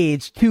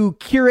decades to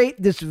curate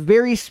this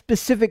very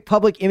specific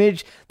public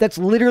image that's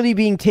literally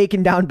being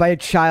taken down by a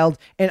child.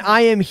 And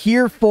I am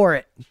here for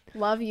it.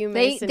 Love you,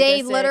 Mason.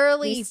 They Disick.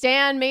 literally We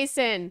stan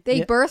Mason.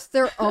 They birthed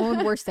their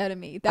own worst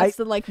enemy. That's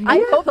the like.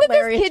 I hope that this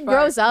hilarious kid part.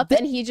 grows up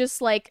and he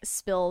just like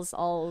spills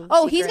all.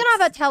 Oh, he's secrets.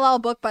 gonna have a tell-all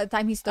book by the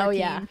time he's 13. Oh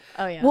yeah.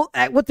 Oh yeah. Well,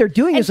 what they're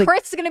doing And is like,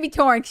 Chris is going to be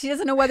torn. She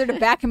doesn't know whether to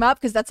back him up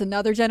because that's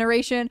another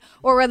generation,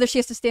 or whether she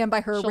has to stand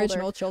by her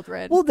original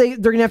children. well, they're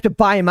going to have to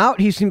buy him out.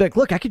 He's going to be like,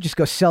 look, I could just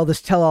go sell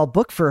this tell-all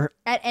book for...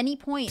 At any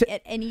point,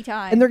 at any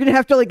time. And they're going to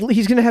have to, like,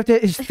 his family's going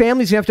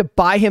to have to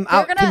buy him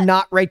out to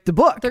not write the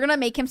book. They're going to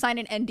make him sign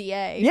an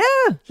NDA. Yeah.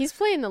 He's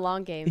playing the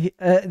long game.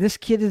 This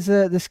kid,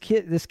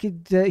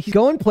 he's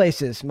going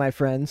places, my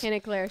friends. Hannah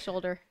Claire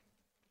shoulder.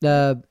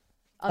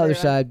 Other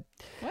side.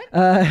 What?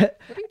 Uh,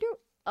 What do you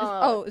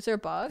do? Is there a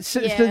bug? so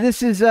Yeah.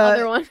 this is...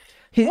 Other one.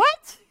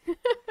 What?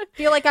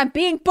 Feel like I'm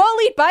being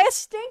bullied by a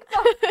stink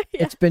bug.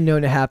 It's been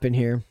known to happen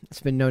here. It's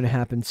been known to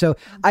happen. So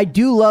I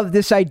do love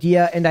this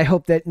idea, and I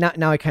hope that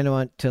now I kind of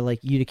want to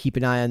like you to keep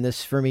an eye on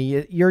this for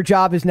me. Your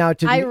job is now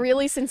to. I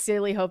really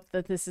sincerely hope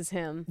that this is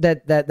him.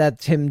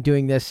 That's him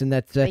doing this, and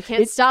that's They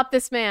can't stop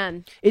this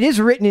man. It is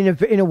written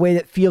in a way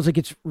that feels like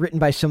it's written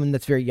by someone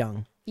that's very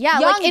young. Yeah,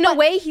 Young, like in a but-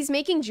 way, he's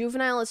making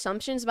juvenile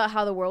assumptions about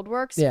how the world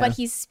works, Yeah. but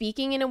he's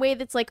speaking in a way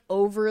that's like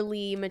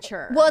overly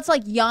mature. Well, it's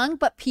like young,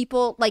 but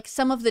people like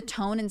some of the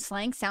tone and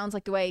slang sounds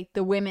like the way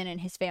the women in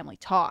his family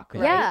talk.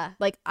 Right? Yeah.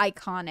 Like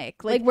iconic.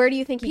 like where do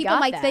you think he people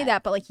got might say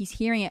that, but like he's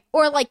hearing it.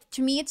 Or like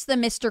to me, it's the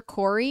Mr.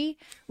 Corey.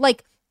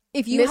 Like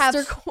if you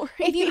Mr. Corey.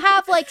 if you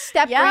have like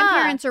step Yeah.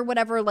 grandparents or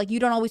whatever, like you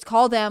don't always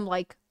call them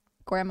like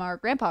grandma or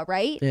grandpa,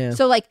 right? Yeah.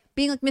 So like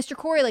being like Mr.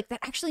 Corey, like that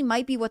actually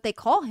might be what they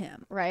call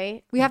him.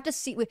 right? We have to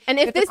see. And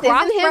we if have to this isn't him,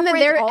 then cross-reference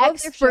they're all of their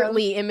shows.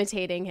 expertly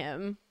imitating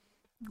him.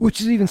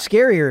 Which is even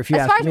scarier if you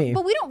As far ask as, me.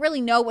 but we don't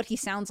really know what he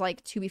sounds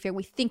like. To be fair,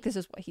 we think this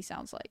is what he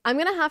sounds like. I'm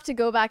gonna have to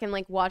go back and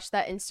like watch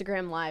that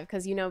Instagram live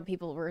because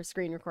people were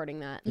screen recording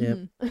that.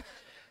 Yep.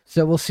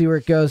 So we'll see where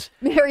it goes.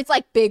 It's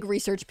like big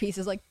research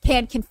pieces, like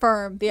can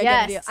confirm the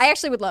identity. Yes. I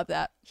actually would love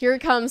that. Here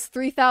comes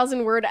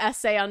 3,000 word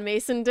essay on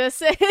Mason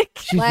Disick.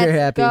 She's Let's very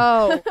happy.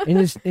 go.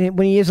 And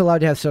when he is allowed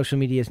to have social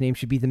media, his name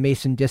should be the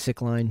Mason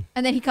Disick line.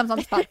 And then he comes on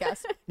this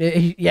podcast.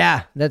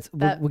 Yeah,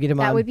 we'll get him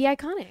on. That would be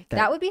iconic.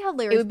 That would be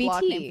hilarious. It would be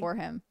blog tea. name for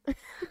him.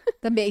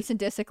 The Mason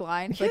Disick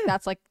line. Like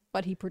that's like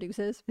what he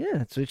produces. Yeah,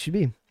 that's what it should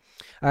be.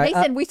 All right,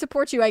 Mason, we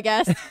support you, I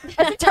guess. As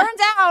it turns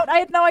out, I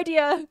had no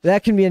idea.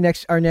 that can be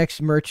our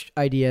next merch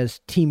idea is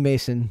Team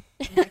Mason.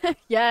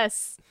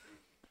 Yes.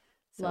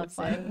 So Loves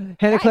fun.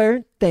 it. Hannah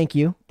Claire, thank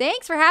you.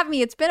 Thanks for having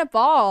me. It's been a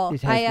ball.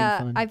 It has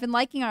been fun. I've been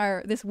liking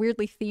this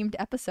weirdly themed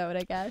episode,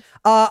 I guess.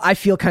 I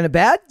feel kind of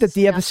bad that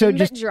the episode Nothing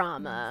but just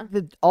drama.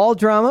 all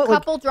drama. Like,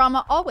 Couple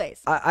drama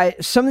always.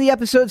 some of the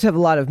episodes have a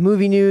lot of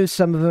movie news.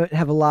 Some of them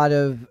have a lot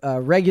of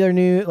regular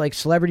news, like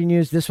celebrity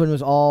news. This one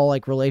was all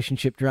like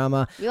relationship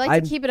drama. We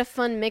like to keep it a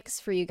fun mix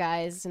for you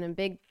guys in a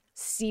big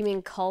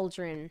steaming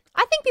cauldron.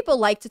 I think people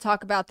like to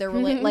talk about their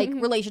like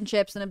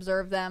relationships and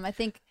observe them. I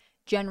think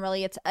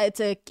generally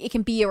it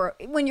can be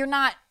when you're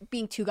not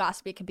being too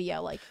gossipy, it can be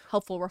a like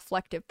helpful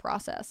reflective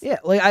process. Yeah,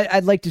 like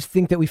I'd like to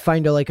think that we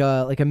find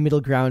a middle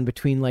ground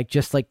between like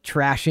just like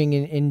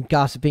trashing and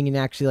gossiping and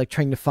actually like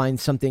trying to find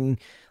something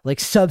like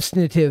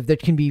substantive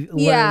that can be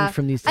learned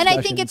from these and discussions.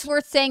 I think it's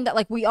worth saying that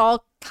like we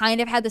all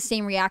kind of had the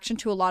same reaction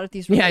to a lot of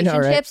these Yeah, I know,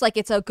 relationships. right? Like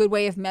it's a good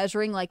way of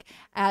measuring like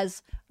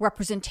as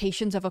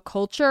representations of a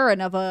culture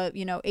and of a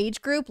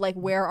age group, like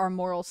where our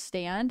morals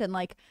stand. And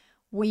like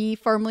we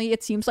firmly,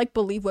 it seems like,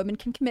 believe women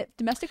can commit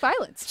domestic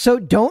violence. So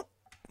don't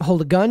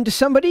hold a gun to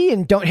somebody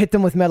and don't hit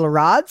them with metal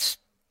rods.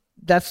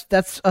 That's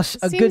a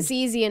Seems good.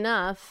 easy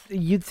enough.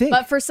 You'd think,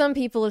 But for some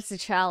people, it's a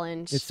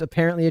challenge. it's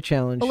apparently a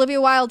challenge.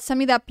 Olivia Wilde, send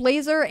me that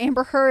blazer.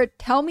 Amber Heard,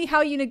 tell me how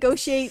you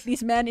negotiate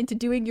these men into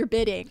doing your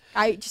bidding.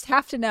 I just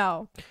have to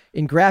know.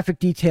 In graphic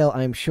detail,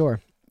 I'm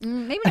sure.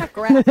 Maybe not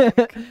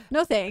graphic.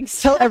 No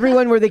thanks. Tell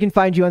everyone where they can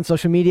find you on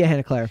social media,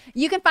 Hannah Claire.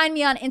 You can find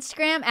me on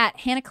Instagram at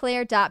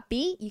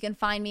hannahclaire.b. You can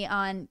find me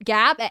on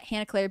Gab at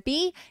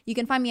hannahclaireb. You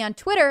can find me on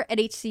Twitter at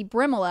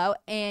hcbrimolo.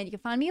 And you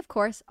can find me, of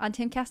course, on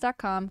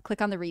timcast.com.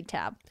 Click on the read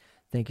tab.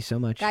 Thank you so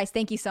much. Guys,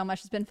 thank you so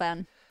much. It's been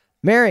fun.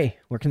 Mary,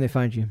 where can they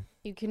find you?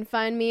 You can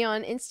find me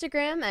on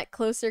Instagram at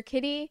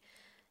closerkitty,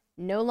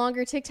 no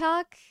longer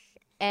TikTok.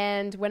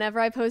 And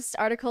whenever I post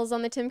articles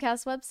on the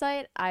Timcast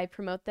website, I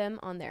promote them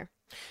on there.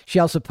 She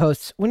also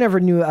posts whenever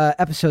new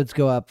episodes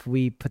go up.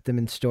 We put them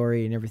in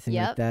story and everything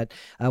like that.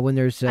 When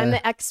there's, I'm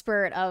the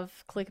expert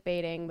of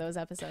clickbaiting those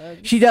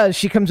episodes. she does.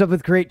 She comes up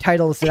with great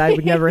titles that I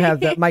would never have.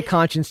 That my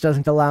conscience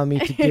doesn't allow me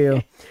to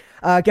do.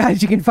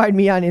 Guys, you can find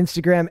me on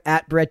Instagram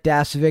at Brett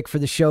Dasovic. For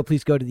the show,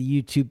 please go to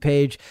the YouTube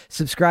page.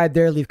 Subscribe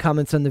there. Leave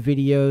comments on the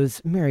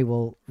videos. Mary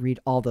will read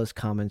all those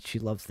comments. She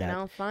loves that. And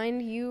I'll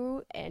find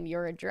you and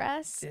your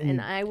address,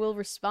 and I will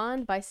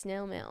respond by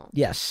snail mail.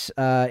 Yes,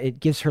 it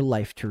gives her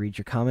life to read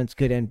your comments,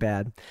 good and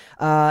bad.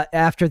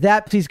 After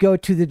that, please go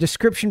to the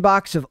description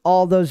box of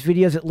all those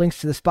videos. It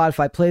links to the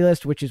Spotify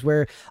playlist, which is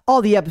where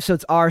all the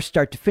episodes are,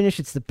 start to finish.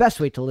 It's the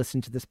best way to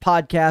listen to this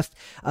podcast.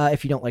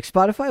 If you don't like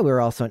Spotify, we're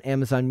also on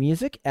Amazon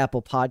Music,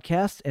 Apple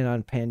Podcasts, and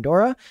on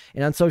Pandora.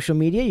 And on social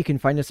media, you can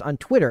find us on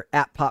Twitter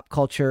at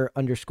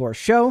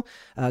popculture_show.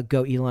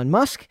 Go Elon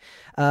Musk.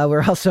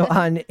 We're also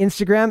on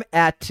Instagram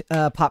at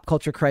Pop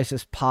Culture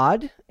Crisis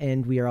Pod.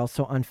 And we are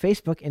also on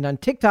Facebook and on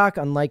TikTok,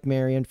 unlike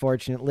Mary,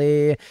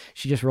 unfortunately.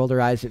 She just rolled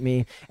her eyes at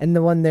me. And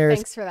the one there is...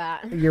 Thanks for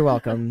that. You're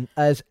welcome.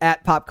 As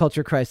at Pop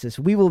Culture Crisis.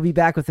 We will be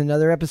back with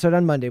another episode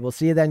on Monday. We'll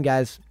see you then,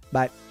 guys.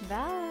 Bye.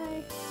 Bye.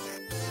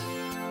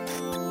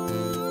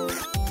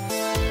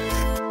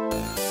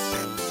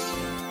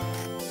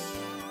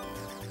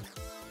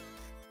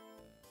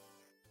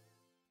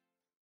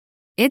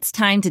 It's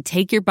time to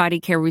take your body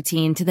care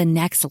routine to the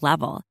next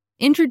level.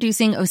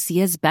 Introducing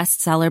Osea's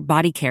bestseller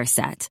Body Care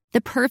Set,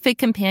 the perfect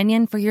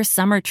companion for your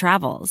summer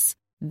travels.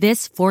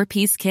 This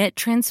 4-piece kit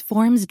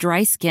transforms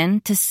dry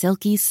skin to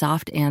silky,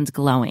 soft, and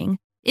glowing.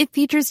 It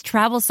features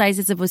travel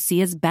sizes of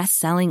Osea's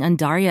best-selling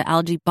Undaria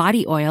algae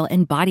body oil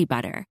and body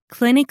butter,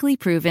 clinically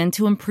proven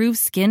to improve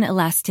skin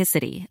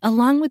elasticity,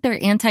 along with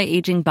their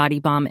anti-aging body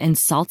balm and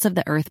salts of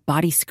the earth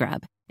body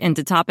scrub. And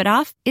to top it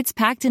off, it's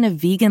packed in a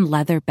vegan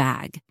leather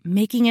bag,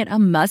 making it a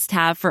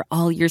must-have for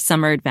all your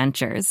summer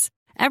adventures.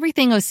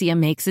 Everything Osea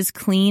makes is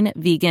clean,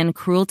 vegan,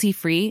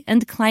 cruelty-free,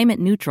 and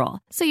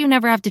climate-neutral, so you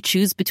never have to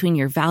choose between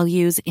your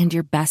values and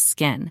your best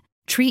skin.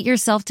 Treat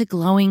yourself to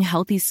glowing,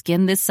 healthy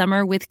skin this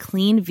summer with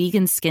clean,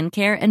 vegan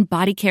skincare and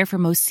body care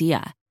from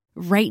Osea.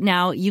 Right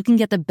now, you can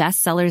get the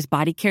bestsellers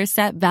Body Care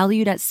Set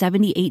valued at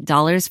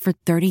 $78 for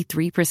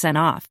 33%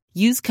 off.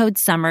 Use code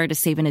SUMMER to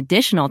save an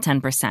additional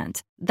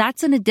 10%.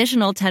 That's an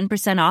additional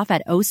 10% off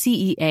at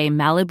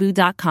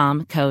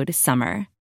OseaMalibu.com, code SUMMER.